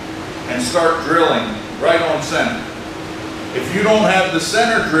and start drilling right on center. If you don't have the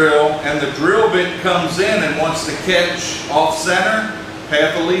center drill and the drill bit comes in and wants to catch off center,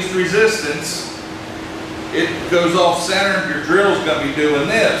 path of least resistance, it goes off center, your drill's going to be doing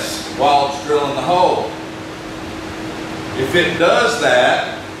this while it's drilling the hole. If it does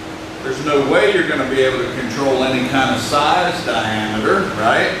that, there's no way you're going to be able to control any kind of size diameter,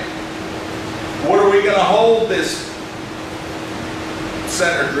 right? What are we going to hold this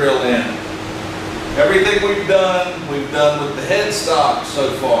center drill in? Everything we've done with the headstock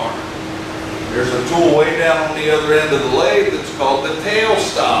so far. There's a tool way down on the other end of the lathe that's called the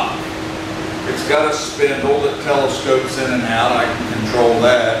tailstock. It's got a spindle that telescopes in and out. I can control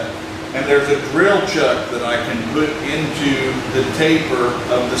that. And there's a drill chuck that I can put into the taper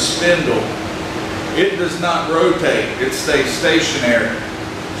of the spindle. It does not rotate. It stays stationary.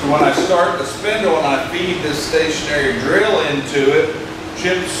 So when I start the spindle and I feed this stationary drill into it,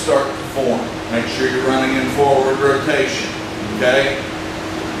 chips start to form. Make sure you're running in forward rotation. Okay?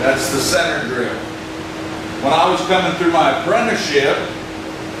 That's the center drill. When I was coming through my apprenticeship,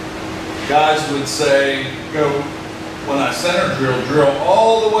 guys would say, when I center drill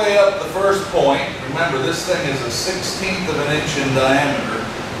all the way up the first point. Remember, this thing is a 1/16 of an inch in diameter,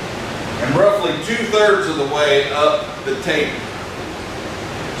 and roughly 2/3 of the way up the taper.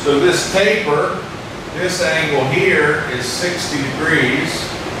 So this taper, this angle here is 60 degrees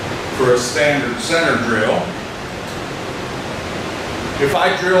for a standard center drill. If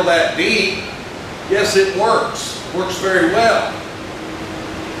I drill that deep, yes, it works. Works very well.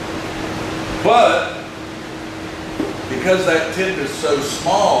 But because that tip is so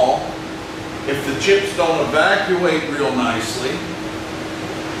small, if the chips don't evacuate real nicely,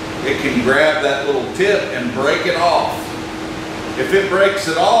 it can grab that little tip and break it off. If it breaks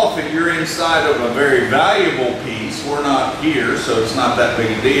it off and you're inside of a very valuable piece, we're not here, so it's not that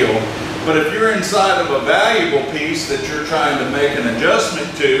big a deal, but if you're inside of a valuable piece that you're trying to make an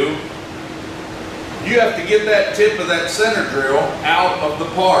adjustment to, you have to get that tip of that center drill out of the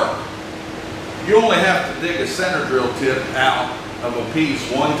part. You only have to dig a center drill tip out of a piece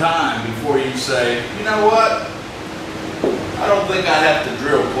one time before you say, you know what? I don't think I have to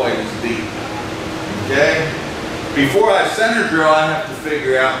drill quite as deep. Okay? Before I center drill, I have to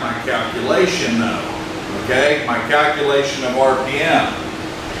figure out my calculation though. Okay? My calculation of RPM.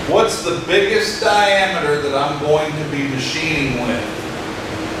 What's the biggest diameter that I'm going to be machining with?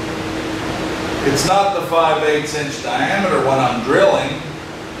 It's not the 5/8 inch diameter when I'm drilling.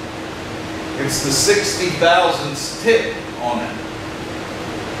 It's the 60 thousandths tip on it.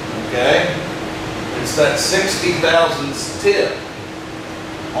 Okay? It's that 60 thousandths tip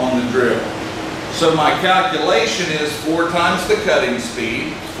on the drill. So my calculation is 4 times the cutting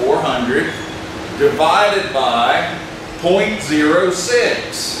speed, 400, divided by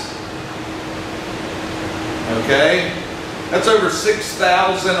 0.06. Okay? That's over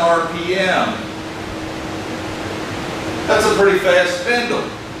 6,000 RPM. That's a pretty fast spindle.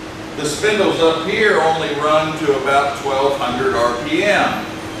 The spindles up here only run to about 1,200 RPM.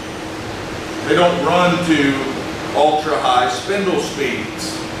 They don't run to ultra high spindle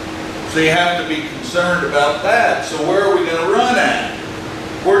speeds. So you have to be concerned about that. So where are we going to run at?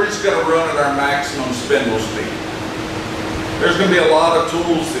 We're just going to run at our maximum spindle speed. There's going to be a lot of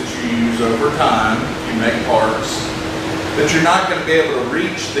tools that you use over time, if you make parts, that you're not going to be able to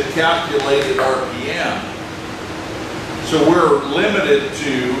reach the calculated RPM. So we're limited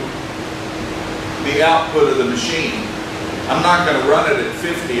to the output of the machine. I'm not going to run it at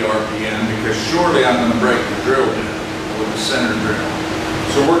 50 RPM because surely I'm going to break the drill bit with the center drill.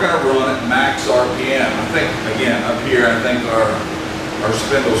 So we're going to run at max RPM. I think, again, up here, I think our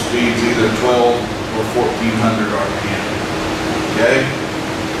spindle speed's either 12 or 1,400 RPM. Okay?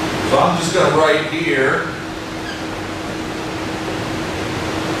 So I'm just going to write here,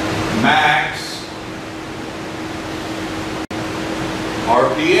 max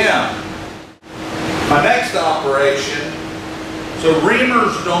RPM. My next operation, so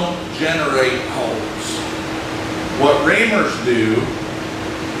reamers don't generate holes. What reamers do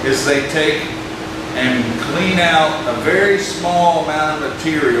is they take and clean out a very small amount of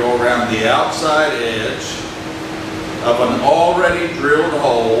material around the outside edge of an already drilled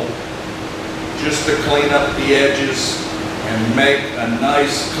hole just to clean up the edges and make a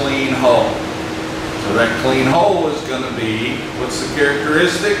nice clean hole. So that clean hole is going to be, what's the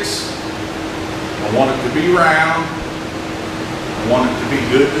characteristics? I want it to be round, I want it to be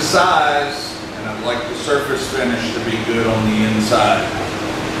good to size, and I'd like the surface finish to be good on the inside.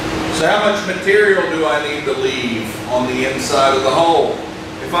 So how much material do I need to leave on the inside of the hole?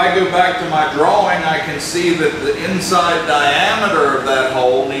 If I go back to my drawing, I can see that the inside diameter of that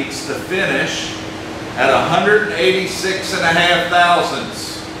hole needs to finish at 186.5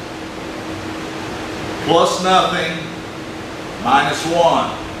 thousandths. Plus nothing, minus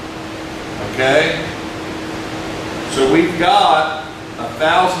 1. Okay? So we've got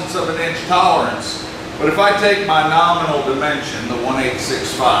 1/1000th of an inch tolerance. But if I take my nominal dimension, the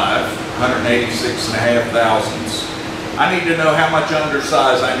 1865, 186.5 thousandths, I need to know how much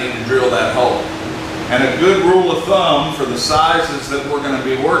undersize I need to drill that hole. And a good rule of thumb for the sizes that we're going to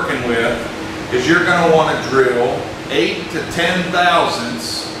be working with is you're going to want to drill 8 to 10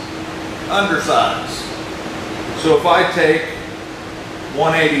 thousandths undersize. So if I take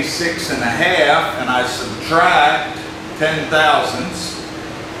 186.5 and I subtract 10 thousandths,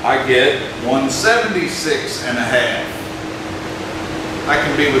 I get 176.5. I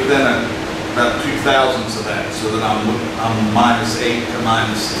can be within about 2 thousandths of that, so that I'm minus 8 to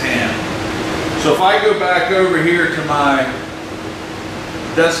minus 10. So if I go back over here to my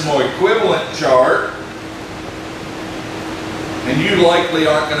decimal equivalent chart, and you likely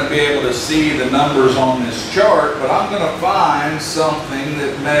aren't going to be able to see the numbers on this chart, but I'm going to find something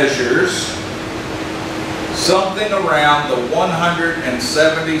that measures something around the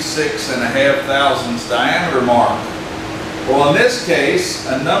 176.5 thousandths diameter mark. Well, in this case,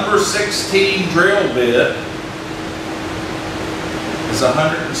 a number 16 drill bit is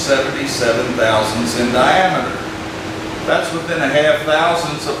 177 thousandths in diameter. That's within 1/2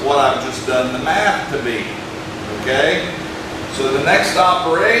 thousandths of what I've just done the math to be. Okay? So the next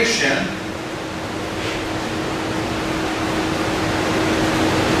operation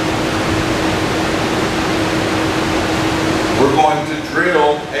we're going to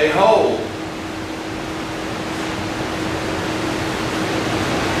drill a hole.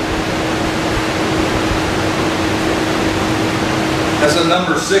 That's a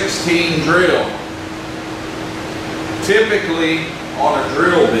number 16 drill. Typically on a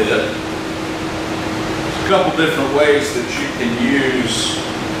drill bit, there's a couple different ways that you can use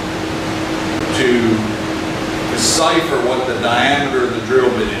to decipher what the diameter of the drill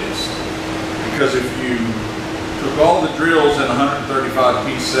bit is. Because if you took all the drills in a 135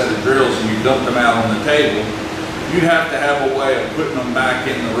 piece set of drills and you dumped them out on the table, you'd have to have a way of putting them back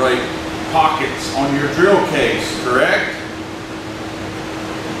in the right pockets on your drill case, correct?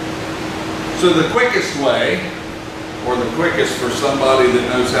 So the quickest way, or the quickest for somebody that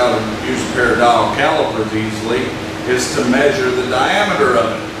knows how to use a pair of dial calipers easily, is to measure the diameter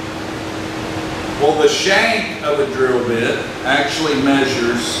of it. Well, the shank of a drill bit actually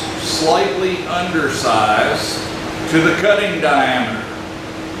measures slightly undersized to the cutting diameter.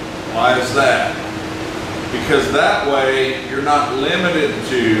 Why is that? Because that way you're not limited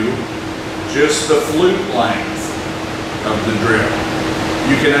to just the flute length of the drill.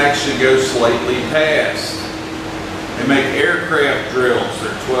 You can actually go slightly past. They make aircraft drills,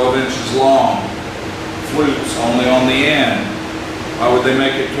 they're 12 inches long, flutes only on the end. Why would they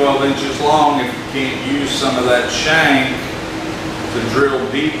make it 12 inches long if you can't use some of that shank to drill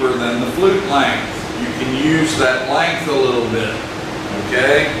deeper than the flute length? You can use that length a little bit,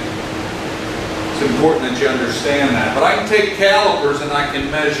 okay? It's important that you understand that. But I can take calipers and I can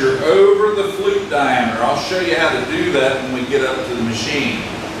measure over the flute diameter. I'll show you how to do that when we get up to the machine.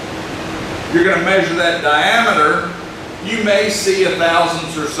 You're going to measure that diameter. You may see a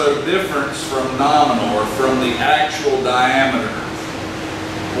thousandths or so difference from nominal or from the actual diameter.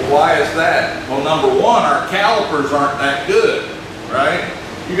 Well, why is that? Well, number one, our calipers aren't that good, right?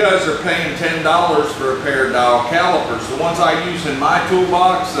 You guys are paying $10 for a pair of dial calipers. The ones I use in my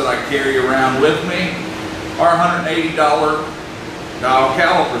toolbox that I carry around with me are $180 dial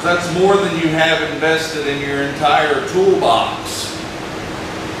calipers. That's more than you have invested in your entire toolbox,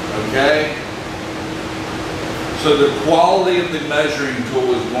 okay? So the quality of the measuring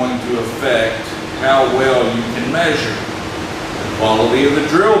tool is going to affect how well you can measure. The quality of the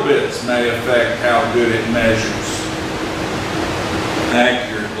drill bits may affect how good it measures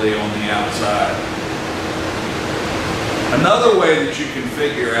accurately on the outside. Another way that you can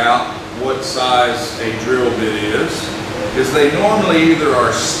figure out what size a drill bit is they normally either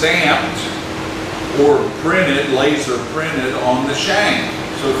are stamped or printed, laser printed on the shank.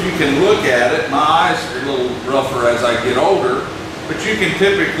 So if you can look at it, my eyes are a little rougher as I get older, but you can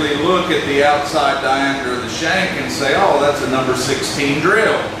typically look at the outside diameter of the shank and say, oh, that's a number 16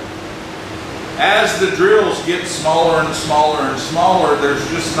 drill. As the drills get smaller and smaller and smaller, there's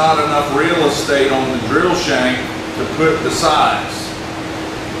just not enough real estate on the drill shank to put the size.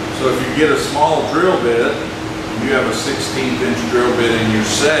 So if you get a small drill bit, and you have a 16th inch drill bit in your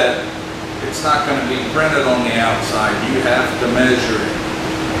set, it's not going to be printed on the outside. You have to measure it.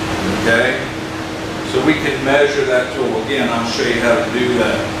 Okay? So we can measure that tool. Again, I'll show you how to do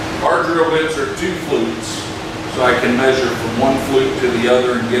that. Our drill bits are 2 flutes, so I can measure from one flute to the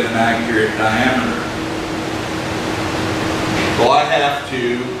other and get an accurate diameter. Well, I have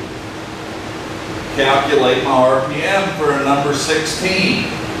to calculate my RPM for a number 16.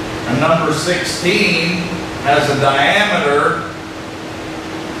 A number 16 has a diameter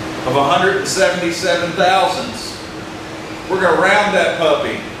of 177 thousandths. We're going to round that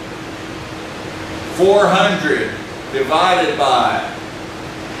puppy. 400 divided by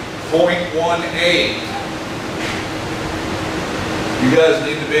 0.18. You guys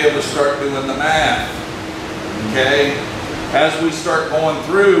need to be able to start doing the math, okay? As we start going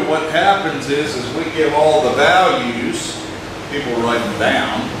through, what happens is we give all the values, people write them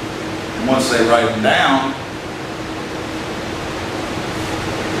down, and once they write them down,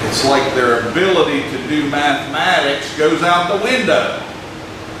 it's like their ability to do mathematics goes out the window.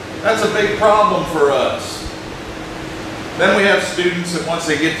 That's a big problem for us. Then we have students that once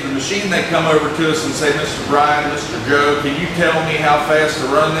they get to the machine, they come over to us and say, Mr. Brian, Mr. Joe, can you tell me how fast to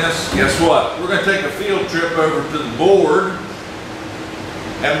run this? Guess what? We're going to take a field trip over to the board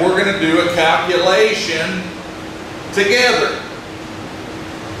and we're going to do a calculation together.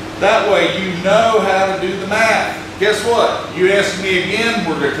 That way you know how to do the math. Guess what? You ask me again,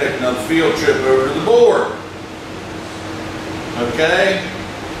 we're going to take another field trip over to the board. Okay?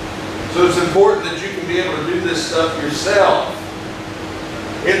 So it's important that you can be able to do this stuff yourself.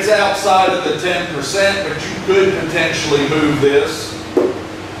 It's outside of the 10%, but you could potentially move this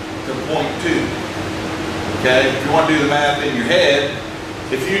to 0.2. Okay? If you want to do the math in your head,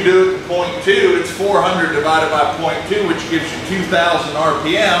 if you do it to 0.2, it's 400 divided by 0.2, which gives you 2,000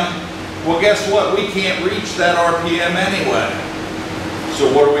 RPM. Well, guess what? We can't reach that RPM anyway. So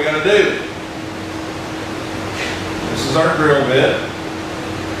what are we going to do? This is our drill bit.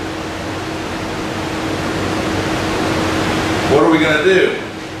 What are we going to do?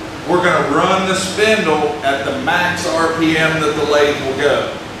 We're going to run the spindle at the max RPM that the lathe will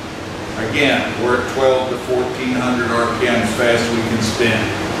go. Again, we're at 12 to 1400 RPM as fast as we can spin.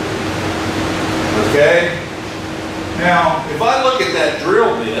 Okay? Now, if I look at that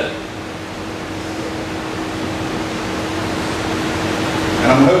drill bit,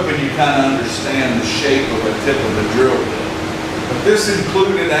 and I'm hoping you kind of understand the shape of a tip of a drill bit. But this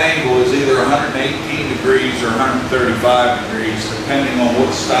included angle is either 118 degrees or 135 degrees, depending on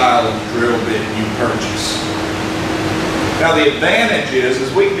what style of drill bit you purchase. Now the advantage is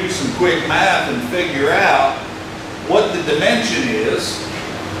we can do some quick math and figure out what the dimension is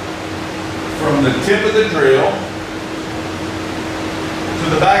from the tip of the drill to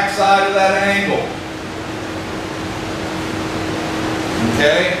the back side of that angle.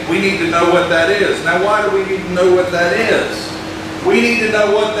 Okay, we need to know what that is. Now why do we need to know what that is? We need to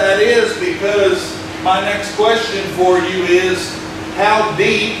know what that is because my next question for you is, how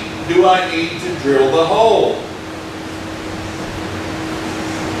deep do I need to drill the hole?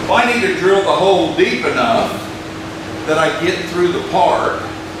 Well, I need to drill the hole deep enough that I get through the part.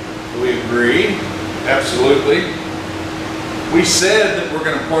 Do we agree? Absolutely. We said that we're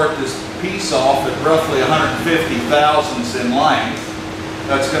going to part this piece off at roughly 150 thousandths in length.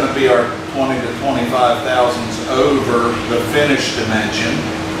 That's going to be our 20 to 25 thousandths over the finished dimension.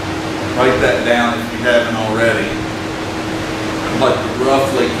 Write that down if you haven't already. I'd like to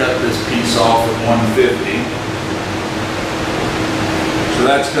roughly cut this piece off at 150. So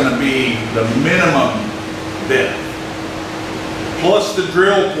that's going to be the minimum depth. Plus the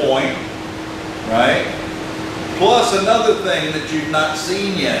drill point, right? Plus another thing that you've not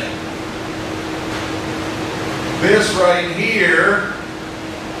seen yet. This right here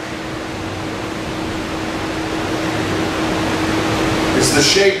is the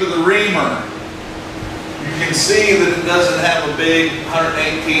shape of the reamer. You can see that it doesn't have a big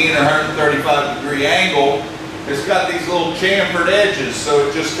 118 or 135 degree angle. It's got these little chamfered edges, so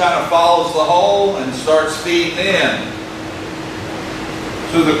it just kind of follows the hole and starts feeding in.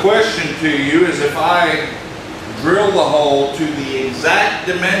 So the question to you is, if I drill the hole to the exact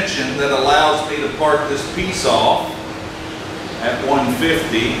dimension that allows me to part this piece off at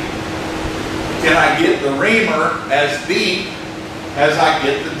 150, can I get the reamer as deep as I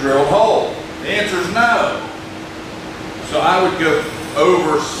get the drilled hole? The answer is no. So I would go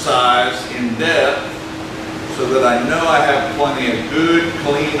oversize in depth so that I know I have plenty of good,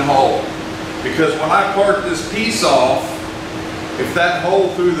 clean hole. Because when I part this piece off, if that hole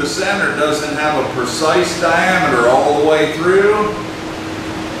through the center doesn't have a precise diameter all the way through,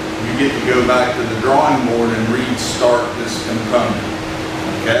 you get to go back to the drawing board and restart this component.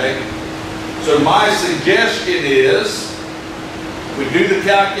 Okay? So my suggestion is, we do the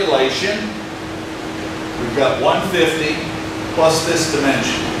calculation. We've got 150 plus this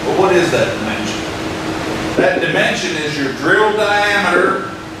dimension. Well, what is that dimension? That dimension is your drill diameter,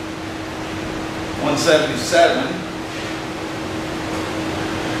 177,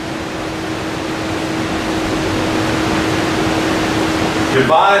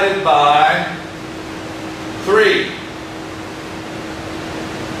 divided by 3.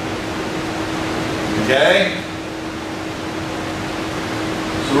 Okay?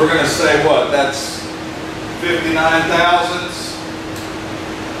 So we're going to say what? That's 59 thousandths.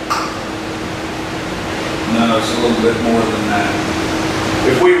 No, it's a little bit more than that.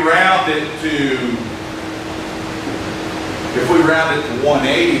 If we round it to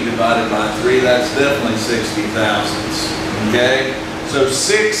 180 divided by 3, that's definitely 60 thousandths. Okay? So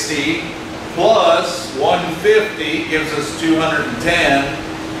 60 plus 150 gives us 210.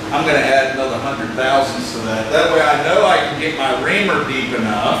 I'm going to add another 100 thousandths to that. That way I know I can get my reamer deep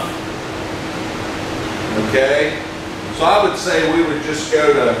enough. Okay? So I would say we would just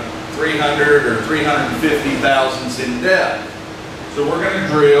go to 300 or 350 thousandths in depth. So we're going to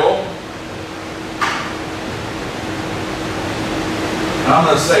drill. I'm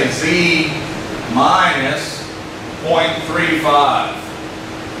going to say Z minus 0.35.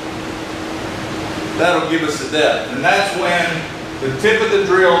 That'll give us the depth. And that's when the tip of the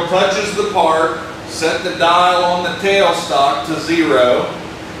drill touches the part, set the dial on the tailstock to 0.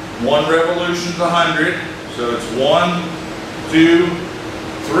 1 revolution's 100. So it's 1, 2,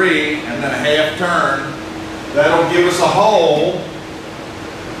 3, and then a half turn. That'll give us a hole.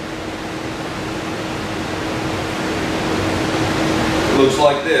 It looks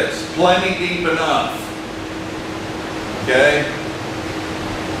like this. Plenty deep enough. Okay?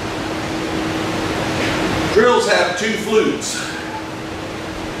 Drills have 2 flutes.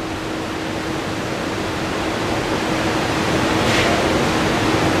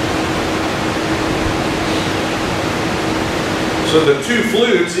 So the 2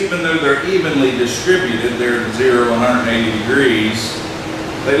 flutes, even though they're evenly distributed, they're at 0 and 180 degrees,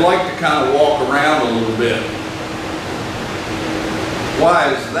 they like to kind of walk around a little bit.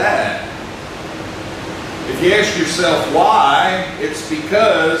 Why is that? If you ask yourself why, it's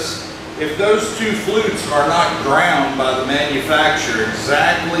because if those two flutes are not ground by the manufacturer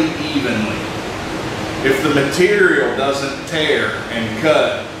exactly evenly, if the material doesn't tear and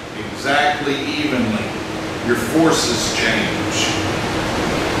cut exactly evenly, your forces change.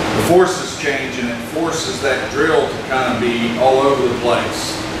 The forces change, and it forces that drill to kind of be all over the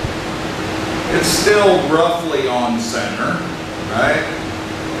place. It's still roughly on center, right?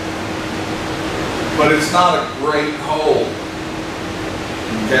 But it's not a great hole,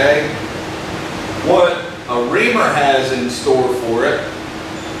 okay? What a reamer has in store for it,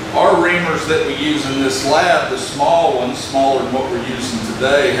 our reamers that we use in this lab, the small ones, smaller than what we're using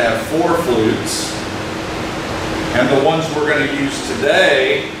today, have 4 flutes. And the ones we're going to use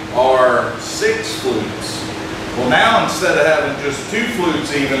today are 6 flutes. Well, now instead of having just 2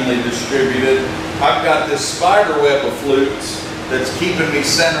 flutes evenly distributed, I've got this spider web of flutes that's keeping me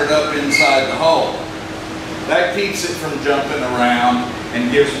centered up inside the hole. That keeps it from jumping around and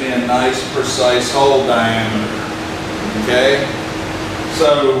gives me a nice precise hole diameter. Okay?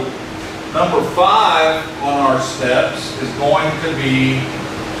 So number 5 on our steps is going to be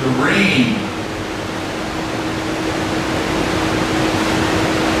to ream.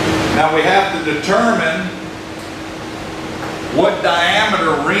 Now we have to determine what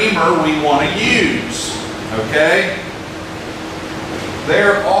diameter reamer we want to use. Okay?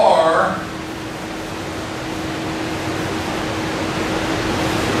 There are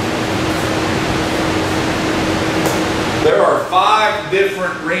There are 5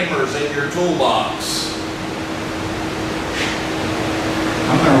 different reamers in your toolbox.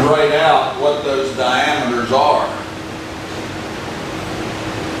 I'm going to write out what those diameters are.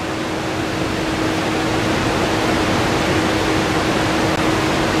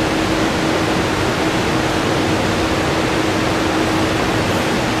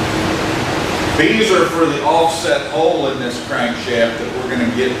 These are for the offset hole in this crankshaft that we're going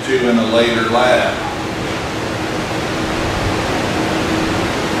to get to in a later lab.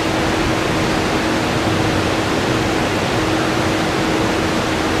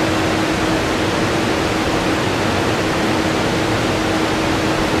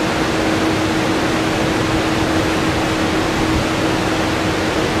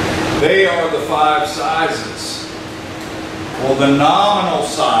 They are the 5 sizes. Well, the nominal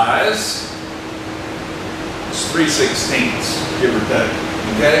size is 3/16, give or take.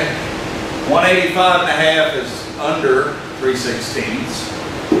 Okay? 185.5 is under 3/16.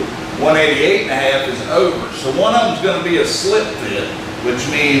 188.5 is over. So one of them is going to be a slip fit, which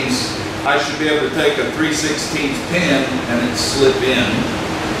means I should be able to take a 3/16 pin and it slip in.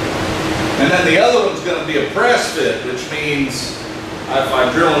 And then the other one's going to be a press fit, which means if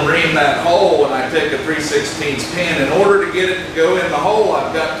I drill and ream that hole and I take a 3/16 pin, in order to get it to go in the hole,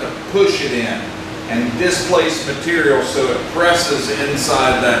 I've got to push it in and displace material so it presses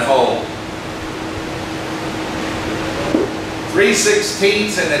inside that hole.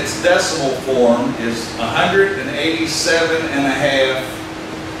 3/16 in its decimal form is 187.5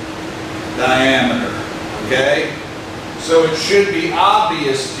 diameter, okay? So it should be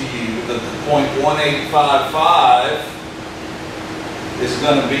obvious to you that the .1855 is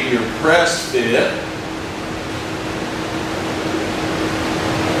going to be your press fit.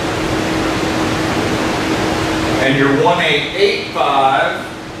 And your 1885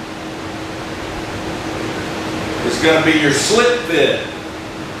 is going to be your slip fit.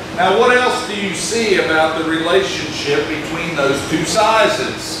 Now what else do you see about the relationship between those 2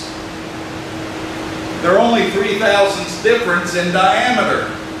 sizes? They're only 3/1000ths difference in diameter.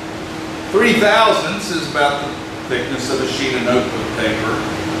 3/1000ths is about the thickness of a sheet of notebook paper.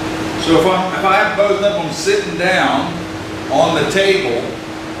 So if I have both of them sitting down on the table,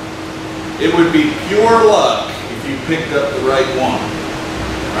 it would be pure luck if you picked up the right one,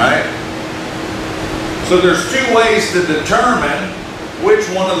 right? So there's 2 ways to determine which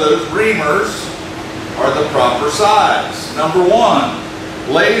one of those reamers are the proper size. Number 1,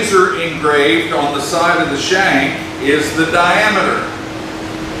 laser engraved on the side of the shank is the diameter.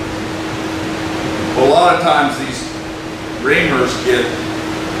 Well, a lot of times these reamers get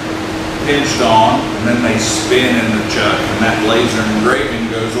pinched on and then they spin in the chuck and that laser engraving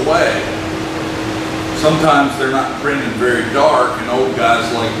goes away. Sometimes they're not printed very dark and old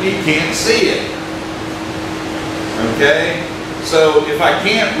guys like me can't see it. Okay? So if I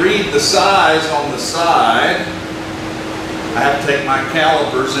can't read the size on the side, I have to take my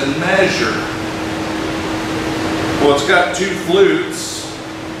calipers and measure. Well, it's got 2 flutes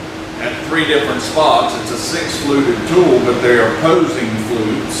at 3 different spots. It's a 6-fluted tool, but they are opposing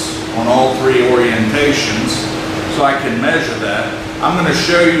flutes on all 3 orientations. so I can measure that. I'm going to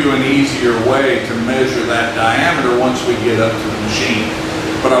show you an easier way to measure that diameter once we get up to the machine.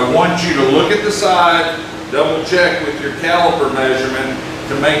 But I want you to look at the side, double check with your caliper measurement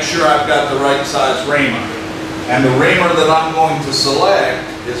to make sure I've got the right size reamer. And the reamer that I'm going to select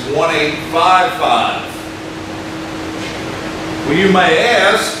is 1855. Well, you may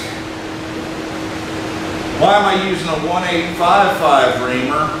ask, why am I using a 1855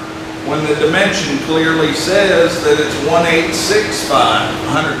 reamer when the dimension clearly says that it's 1865,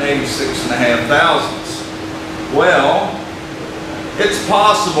 186.5 thousandths? Well, it's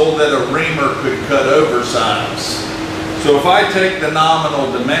possible that a reamer could cut oversize. So if I take the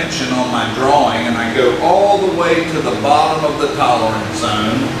nominal dimension on my drawing and I go all the way to the bottom of the tolerance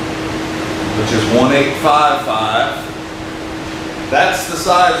zone, which is 1855, that's the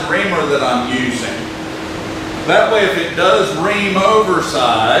size reamer that I'm using. That way, if it does ream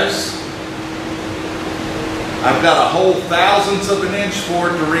oversize, I've got a whole thousandths of an inch for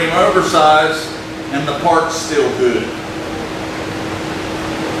it to ream oversize, and the part's still good.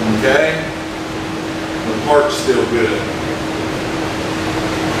 Okay? The part's still good.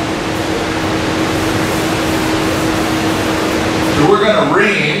 So we're going to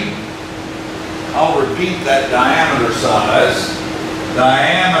ream. I'll repeat that diameter size.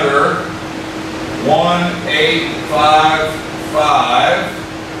 Diameter 1855.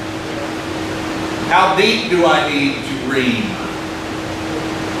 How deep do I need to ream?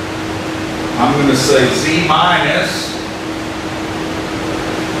 I'm going to say Z minus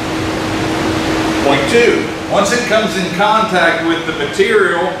 0.2. Once it comes in contact with the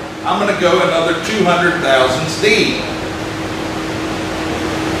material, I'm going to go another 200 thousandths deep.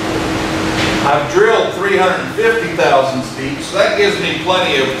 I've drilled 350 thousandths deep, so that gives me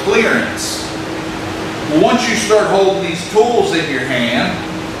plenty of clearance. Once you start holding these tools in your hand,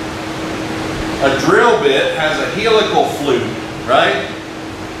 a drill bit has a helical flute, right?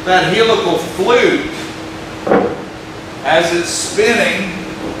 That helical flute, as it's spinning,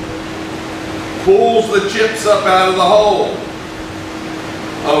 pulls the chips up out of the hole.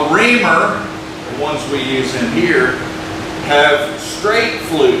 A reamer, the ones we use in here, have straight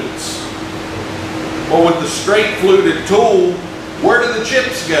flutes. Well, with the straight fluted tool, where do the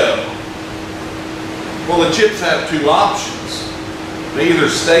chips go? Well, the chips have two options. They either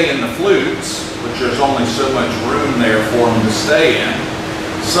stay in the flutes, which there's only so much room there for them to stay in.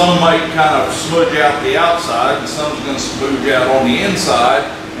 Some might kind of smudge out the outside, and some's going to smudge out on the inside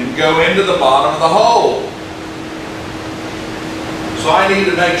and go into the bottom of the hole. So I need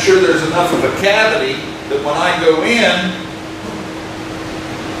to make sure there's enough of a cavity that when I go in,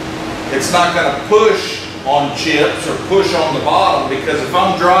 it's not going to push on chips or push on the bottom, because if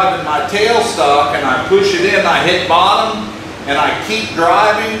I'm driving my tailstock and I push it in, I hit bottom and I keep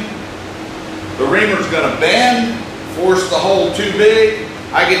driving, the reamer's going to bend, force the hole too big,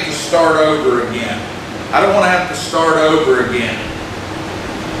 I get to start over again. I don't want to have to start over again.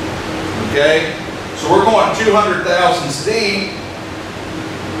 Okay? So we're going 200 thousandths deep.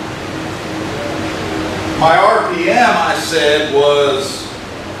 My RPM, I said, was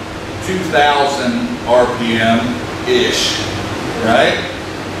 2,000 RPM-ish, right?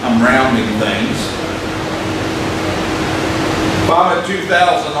 I'm rounding things. If I'm at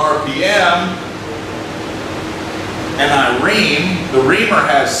 2,000 RPM and I ream, the reamer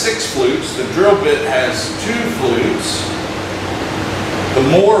has 6 flutes, the drill bit has 2 flutes. The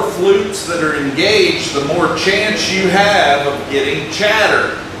more flutes that are engaged, the more chance you have of getting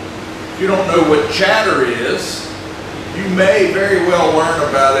chatter. If you don't know what chatter is, you may very well learn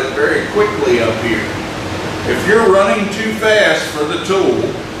about it very quickly up here. If you're running too fast for the tool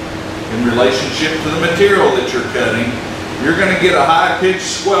in relationship to the material that you're cutting, you're going to get a high-pitched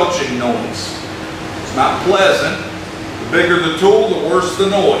squelching noise. It's not pleasant. The bigger the tool, the worse the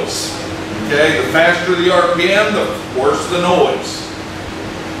noise. Okay, the faster the RPM, the worse the noise.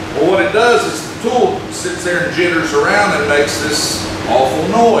 Well, what it does is the tool sits there and jitters around and makes this awful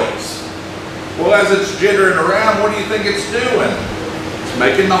noise. Well, as it's jittering around, what do you think it's doing? It's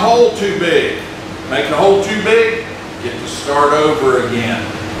making the hole too big. Make the hole too big, get to start over again.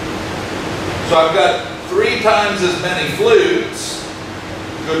 So I've got 3 times as many flutes.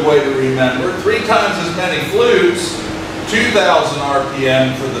 Good way to remember. 3 times as many flutes, 2,000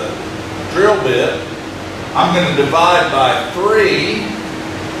 RPM for the drill bit. I'm going to divide by 3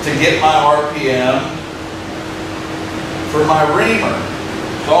 to get my RPM for my reamer.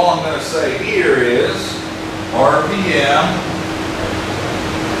 So all I'm going to say here is RPM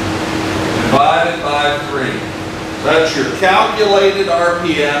divided by 3. So that's your calculated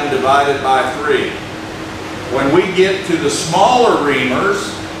RPM divided by 3. When we get to the smaller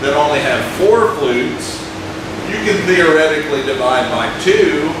reamers that only have 4 flutes, You can theoretically divide by 2,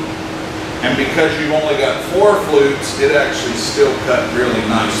 and because you've only got 4 flutes, it actually still cut really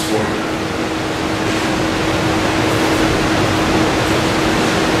nice for you.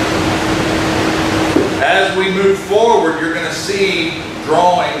 As we move forward, you're going to see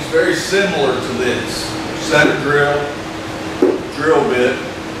drawings very similar to this. Set of drill, drill bit,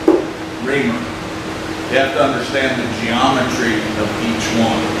 reamer. You have to understand the geometry of each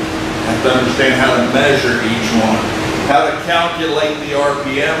one. You have to understand how to measure each one, how to calculate the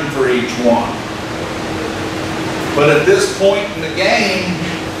RPM for each one. But at this point in the game,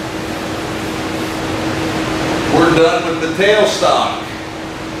 we're done with the tailstock.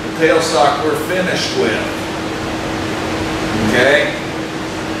 The tailstock we're finished with. Okay?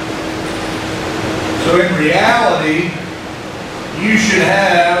 So in reality, you should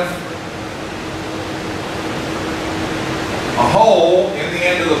have a hole in the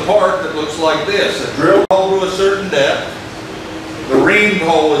end of the part that looks like this. A drill hole to a certain depth. The reamed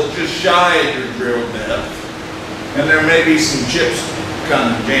hole is just shy of your drill depth. And there may be some chips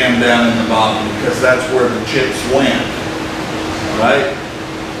kind of jammed down in the bottom because that's where the chips went. Right?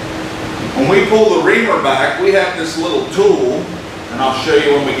 When we pull the reamer back, we have this little tool, and I'll show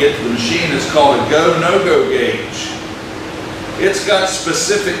you when we get to the machine. It's called a go-no-go gauge. It's got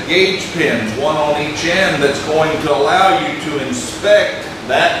specific gauge pins, one on each end, that's going to allow you to inspect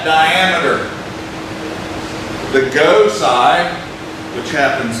that diameter. The go side, which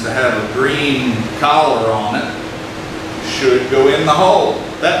happens to have a green collar on it, should go in the hole.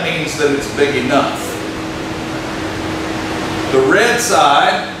 That means that it's big enough. The red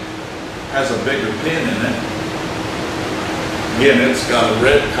side has a bigger pin in it. Again, it's got a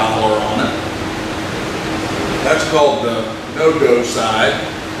red collar on it. That's called the no-go side.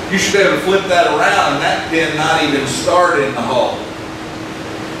 You should be able to flip that around and that pin not even start in the hole.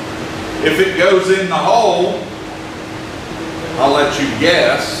 If it goes in the hole, I'll let you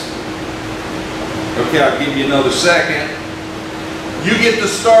guess. Okay, I'll give you another second. You get to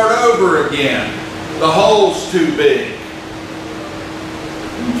start over again. The hole's too big.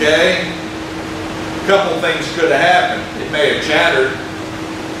 Okay? A couple things could have happened. It may have chattered,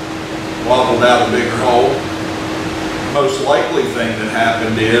 wobbled out a bigger hole. Most likely thing that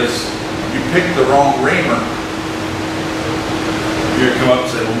happened is you picked the wrong reamer. You're gonna come up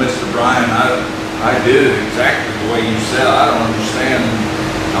and say, well, Mr. Bryan, I did it exactly the way you said. I don't understand.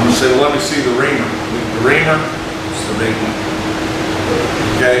 I'm gonna say, well, let me see the reamer. The reamer, it's the big one.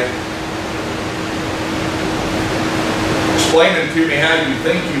 Okay? Explaining to me how you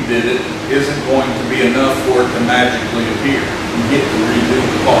think you did it isn't going to be enough for it to magically appear. You get to redo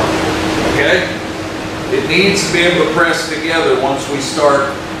the part. Okay? It needs to be able to press together once we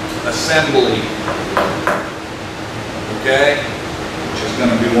start assembly. Okay? Which is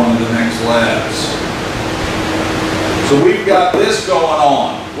going to be one of the next labs. So we've got this going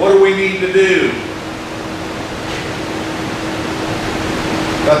on. What do we need to do?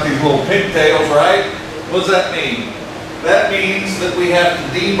 Got these little pigtails, right? What does that mean? That means that we have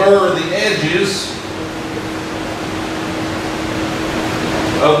to deburr the edges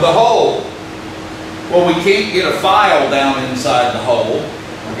of the hole. Well, we can't get a file down inside the hole.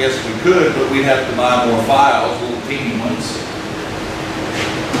 I guess we could, but we'd have to buy more files, little teeny ones.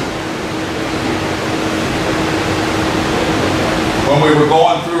 When we were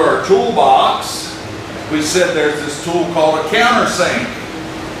going through our toolbox, we said there's this tool called a countersink.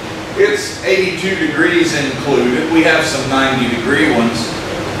 It's 82 degrees included. We have some 90-degree ones,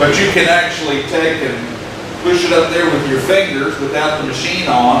 but you can actually take and push it up there with your fingers without the machine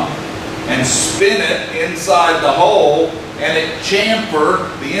on and spin it inside the hole, and it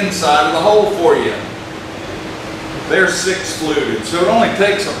chamfer the inside of the hole for you. They're 6-fluted, so it only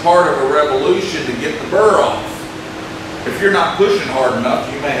takes a part of a revolution to get the burr off. If you're not pushing hard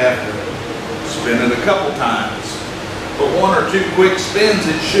enough, you may have to spin it a couple times. But 1 or 2 quick spins,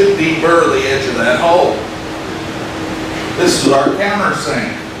 it should deburr the edge of that hole. This is our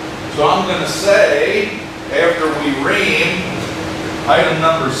countersink. So I'm going to say, after we ream, item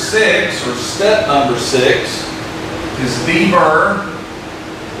number 6, or step number 6, is deburr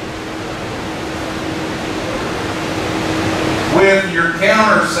with your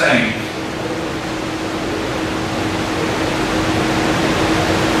countersink.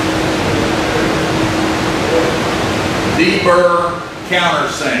 Deburr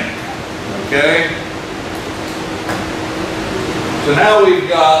countersink. Okay? So now we've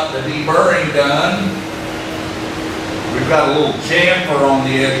got the deburring done. We've got a little chamfer on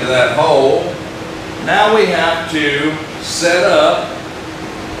the edge of that hole. Now we have to set up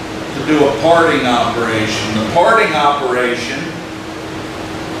to do a parting operation. The parting operation,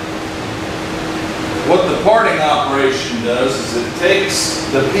 what the parting operation does is it takes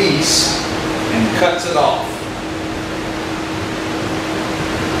the piece and cuts it off.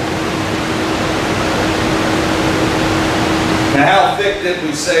 Now, how thick did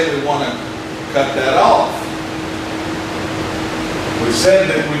we say we want to cut that off? We said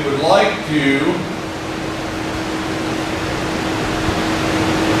that we would like to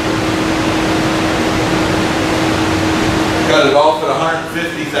cut it off at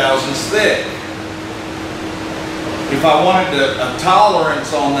 150 thousandths thick. If I wanted a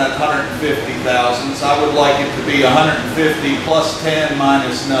tolerance on that 150 thousandths, I would like it to be 150 plus 10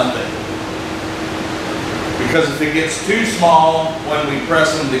 minus nothing. Because if it gets too small, when we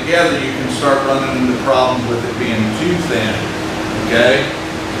press them together, you can start running into problems with it being too thin. Okay?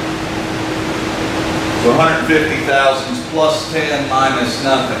 So 150 thousandths plus 10 minus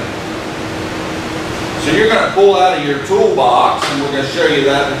nothing. So you're going to pull out of your toolbox, and we're going to show you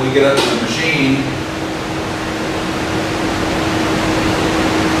that when we get up to the machine.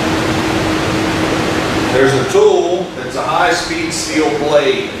 There's a tool that's a high-speed steel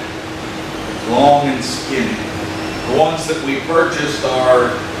blade, long and skinny. The ones that we purchased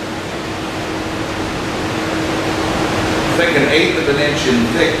are, I think, 1/8 of an inch in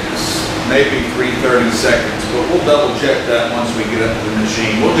thickness, maybe 3/32, but we'll double check that once we get up to the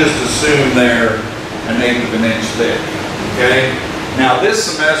machine. We'll just assume they're 1/8 of an inch thick. Okay? Now this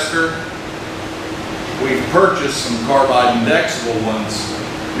semester, we've purchased some carbide indexable ones.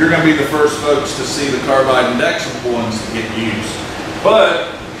 You're going to be the first folks to see the carbide indexable ones to get used.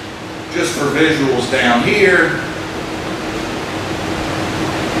 But just for visuals down here,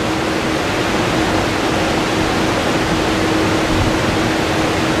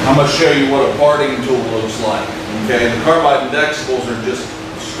 I'm going to show you what a parting tool looks like. Okay, the carbide indexables are just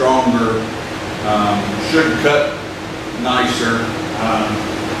stronger, should cut nicer.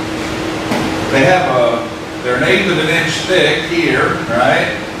 They're 1/8 of an inch thick here,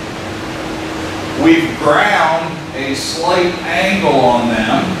 right? We've ground a slight angle on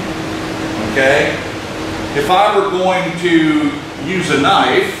them. Okay? If I were going to use a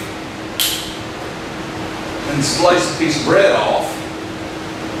knife and slice a piece of bread off,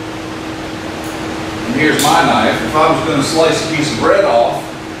 and here's my knife, if I was going to slice a piece of bread off,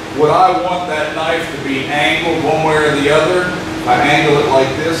 would I want that knife to be angled one way or the other? If I angle it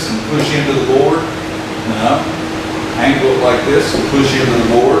like this and push into the board? No. Angle it like this and push into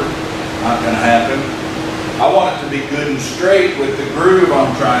the board? Not going to happen. I want it to be good and straight with the groove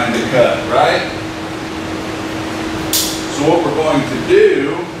I'm trying to cut, right? So what we're going to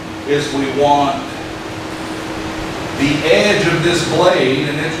do is we want the edge of this blade,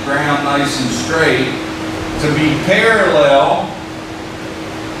 and it's ground nice and straight, to be parallel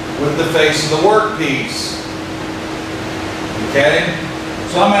with the face of the workpiece. Okay?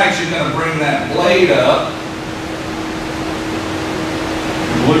 So I'm actually going to bring that blade up,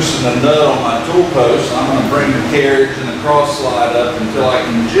 loosen the nut on my tool post. I'm going to bring the carriage and the cross slide up until I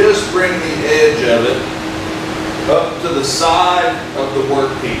can just bring the edge of it up to the side of the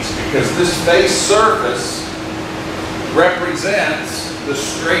workpiece, because this face surface represents the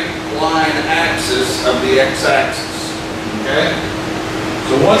straight line axis of the x-axis. Okay?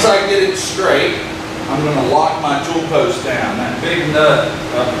 So once I get it straight, I'm going to lock my tool post down. That big nut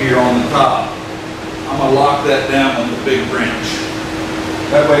up here on the top, I'm going to lock that down with a big wrench.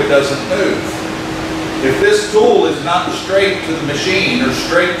 That way it doesn't move. If this tool is not straight to the machine or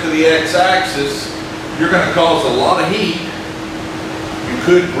straight to the x-axis, you're going to cause a lot of heat. You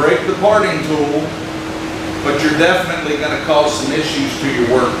could break the parting tool, but you're definitely going to cause some issues to your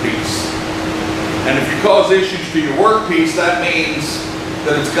workpiece. And if you cause issues to your workpiece, that means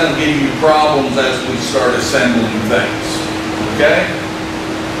that it's going to give you problems as we start assembling things. Okay?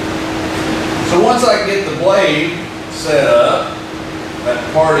 So once I get the blade set up, that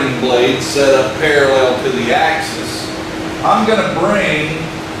parting blade set up parallel to the axis, I'm going to bring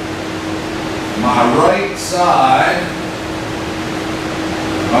my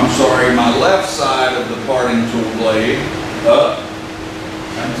my left side of the parting tool blade up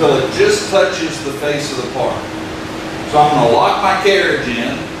until it just touches the face of the part. So I'm going to lock my carriage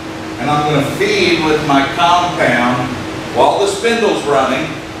in, and I'm going to feed with my compound while the spindle's running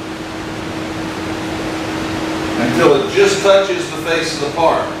until it just touches the face of the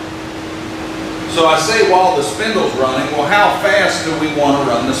part. So I say while the spindle's running, well, how fast do we want to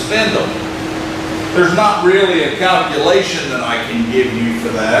run the spindle? There's not really a calculation that I can give you for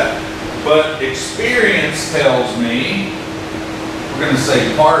that, but experience tells me, we're going to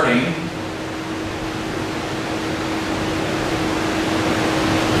say parting,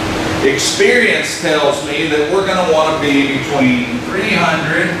 experience tells me that we're going to want to be between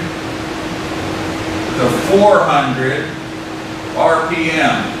 300 to 400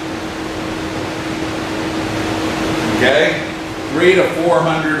 RPM. Okay? 3 to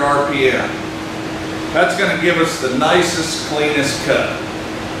 400 RPM. That's going to give us the nicest, cleanest cut.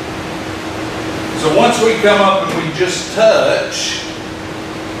 So once we come up and we just touch,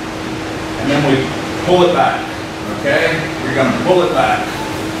 and then we pull it back, okay? You're going to pull it back.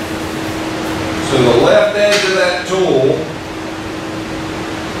 So the left edge of that tool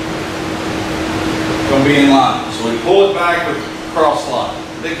is going to be in line. So we pull it back with cross slide.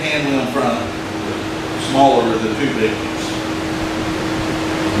 Big handle in front of it. Smaller are the two big ones.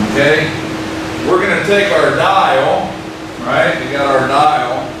 Okay? We're going to take our dial, right? We got our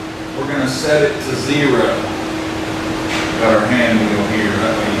dial. We're going to set it to 0. Got our hand wheel here,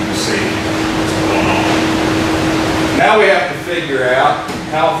 that way you can see what's going on. Now we have to figure out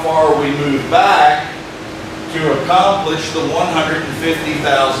how far we move back to accomplish the 150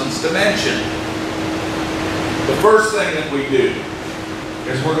 thousandths dimension. The first thing that we do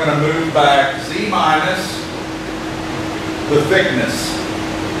is we're going to move back Z minus the thickness,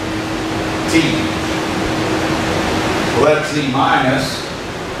 T. Well, that Z minus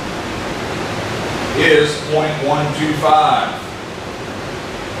is 0.125.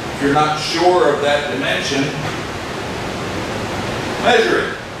 If you're not sure of that dimension, measure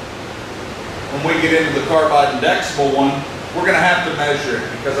it. When we get into the carbide and decimal one, we're going to have to measure it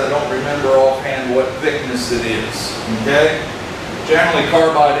because I don't remember offhand what thickness it is. Okay? Generally,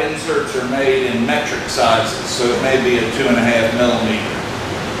 carbide inserts are made in metric sizes, so it may be a 2.5 millimeter.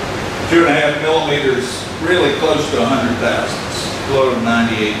 2.5 millimeters, really close to 100 thousandths, below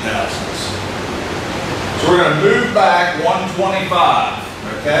 98 thousandths. So we're going to move back 125,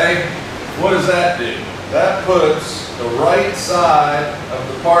 okay? What does that do? That puts the right side of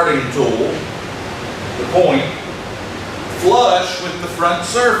the parting tool, the point, flush with the front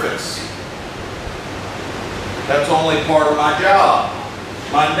surface. That's only part of my job.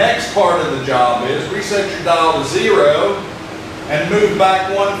 My next part of the job is reset your dial to 0 and move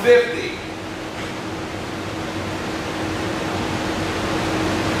back 150.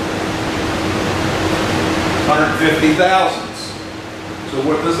 150 thousandths. So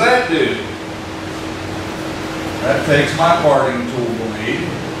what does that do? That takes my parting tool blade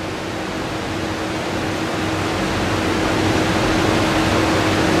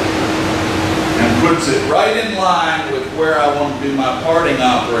and puts it right in line with where I want to do my parting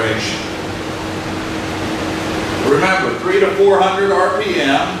operation. Remember, 3 to 400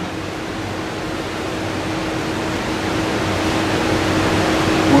 RPM.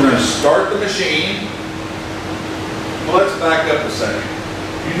 We're going to start the machine. Well, let's back up a second.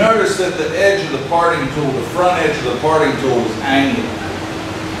 You notice that the edge of the parting tool, the front edge of the parting tool is angled.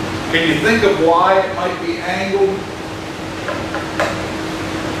 Can you think of why it might be angled?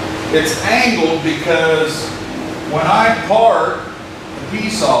 It's angled because when I part the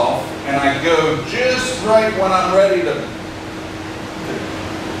piece off and I go just right when I'm ready to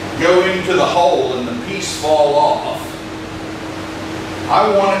go into the hole and the piece fall off, I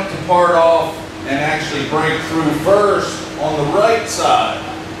want it to part off and actually break through first on the right side,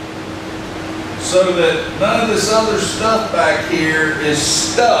 so that none of this other stuff back here is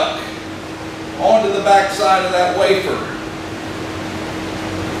stuck onto the back side of that wafer.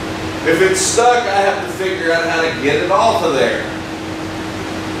 If it's stuck, I have to figure out how to get it off of there.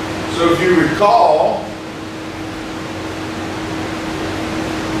 So if you recall,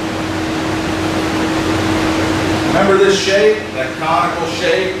 remember this shape, that conical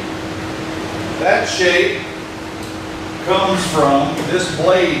shape? That shape comes from this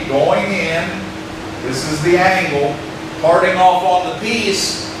blade going in, this is the angle, parting off on the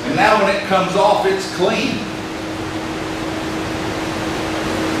piece, and now when it comes off, it's clean.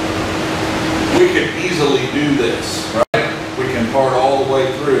 We could easily do this, right? We can part all the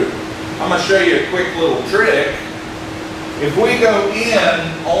way through. I'm going to show you a quick little trick. If we go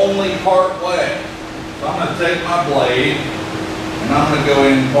in only part way, so I'm going to take my blade, and I'm going to go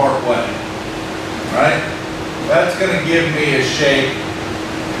in part way. Right? That's going to give me a shape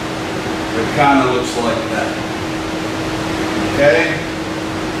that kind of looks like that. Okay?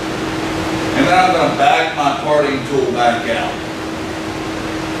 And then I'm going to back my parting tool back out.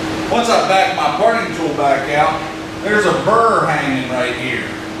 Once I back my parting tool back out, there's a burr hanging right here.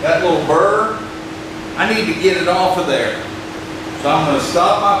 That little burr, I need to get it off of there. So I'm going to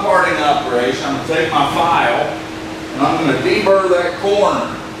stop my parting operation. I'm going to take my file, and I'm going to deburr that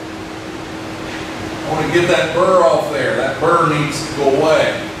corner. I want to get that burr off there. That burr needs to go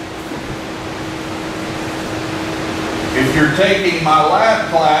away. If you're taking my lab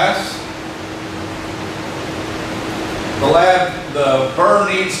class, the burr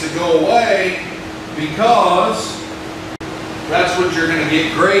needs to go away because that's what you're going to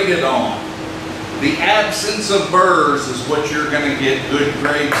get graded on. The absence of burrs is what you're going to get good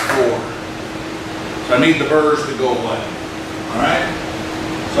grades for. So I need the burrs to go away. All right?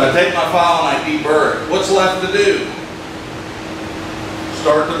 So I take my file and I deburr it. What's left to do?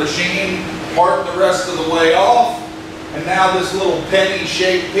 Start the machine, part the rest of the way off, and now this little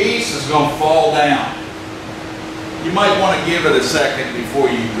penny-shaped piece is going to fall down. You might want to give it a second before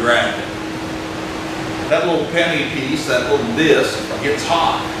you grab it. That little penny piece, that little disc, gets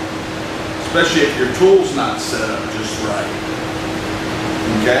hot, especially if your tool's not set up just right.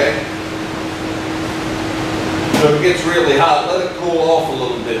 Okay? So if it gets really hot, let it cool off a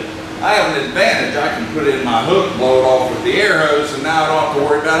little bit. I have an advantage. I can put it in my hook, blow it off with the air hose, and now I don't have to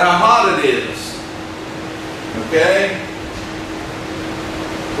worry about how hot it is. Okay?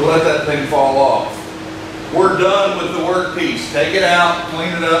 So let that thing fall off. We're done with the workpiece. Take it out,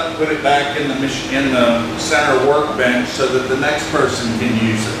 clean it up, put it back in the center workbench so that the next person can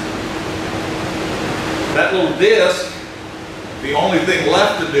use it. That little disc, the only thing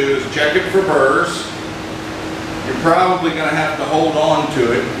left to do is check it for burrs. You're probably going to have to hold on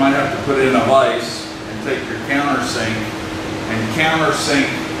to it. You might have to put it in a vise and take your countersink and countersink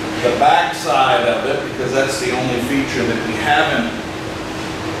the back side of it, because that's the only feature that we haven't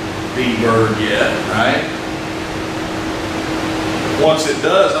deburred yet, right? Once it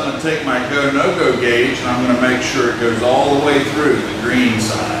does, I'm going to take my go-no-go gauge and I'm going to make sure it goes all the way through the green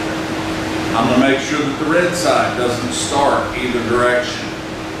side. I'm going to make sure that the red side doesn't start either direction.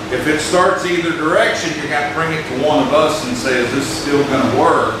 If it starts either direction, you got to bring it to one of us and say, is this still going to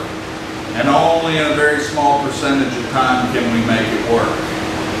work? And only in a very small percentage of time can we make it work.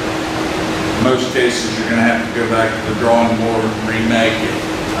 In most cases, you're going to have to go back to the drawing board and remake it,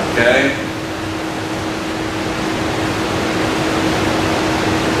 okay?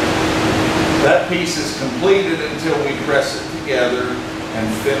 That piece is completed until we press it together and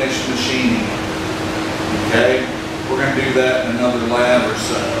finish machining it, okay? We're going to do that in another lab or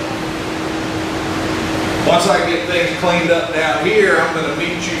so. Once I get things cleaned up down here, I'm going to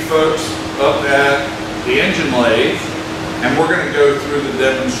meet you folks up at the engine lathe, and we're going to go through the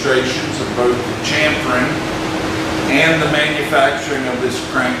demonstrations of both the chamfering and the manufacturing of this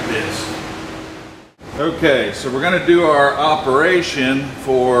crank disc. Okay, so we're going to do our operation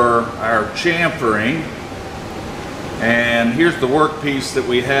for our chamfering. And here's the workpiece that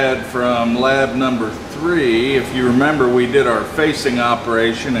we had from lab number 3. If you remember, we did our facing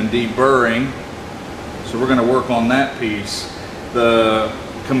operation and deburring. So we're going to work on that piece. The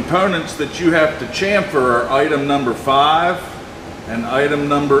components that you have to chamfer are item number 5 and item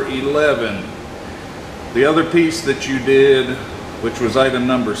number 11. The other piece that you did, which was item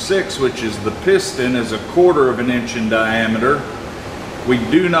number 6, which is the piston, is 1/4 of an inch in diameter. We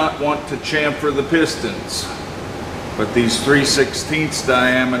do not want to chamfer the pistons, but these 3/16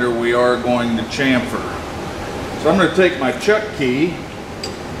 diameter we are going to chamfer. So I'm going to take my chuck key,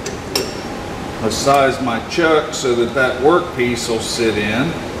 I'll size my chuck so that that workpiece will sit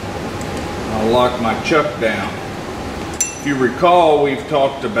in. I'll lock my chuck down. If you recall, we've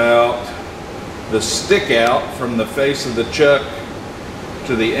talked about the stick out from the face of the chuck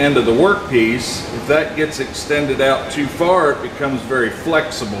to the end of the workpiece. If that gets extended out too far, it becomes very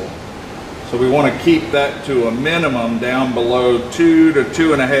flexible. So we want to keep that to a minimum down below 2 to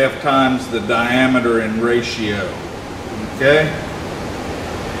 2.5 times the diameter in ratio. Okay?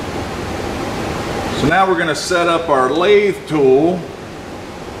 So now we're going to set up our lathe tool.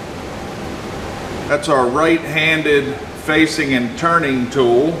 That's our right-handed facing and turning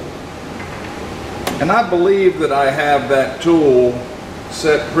tool. And I believe that I have that tool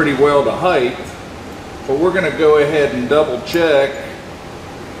set pretty well to height, but we're going to go ahead and double check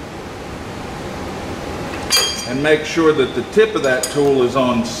and make sure that the tip of that tool is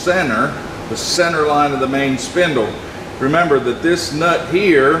on center, the center line of the main spindle. Remember that this nut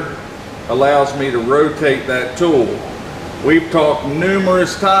here allows me to rotate that tool. We've talked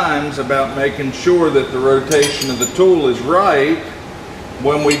numerous times about making sure that the rotation of the tool is right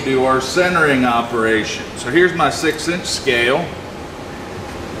when we do our centering operation. So here's my 6-inch scale.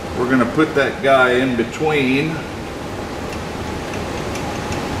 We're going to put that guy in between.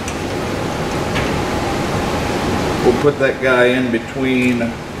 We'll put that guy in between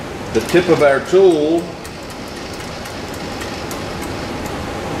the tip of our tool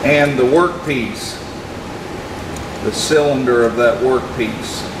and the workpiece, the cylinder of that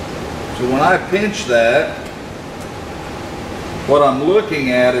workpiece. So when I pinch that, what I'm looking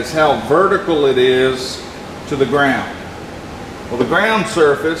at is how vertical it is to the ground. Well, the ground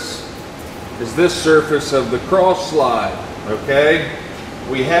surface is this surface of the cross slide, okay?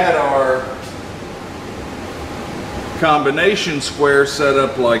 We had our combination square set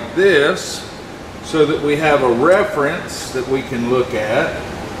up like this so that we have a reference that we can look at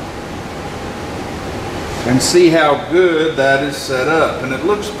and see how good that is set up. And it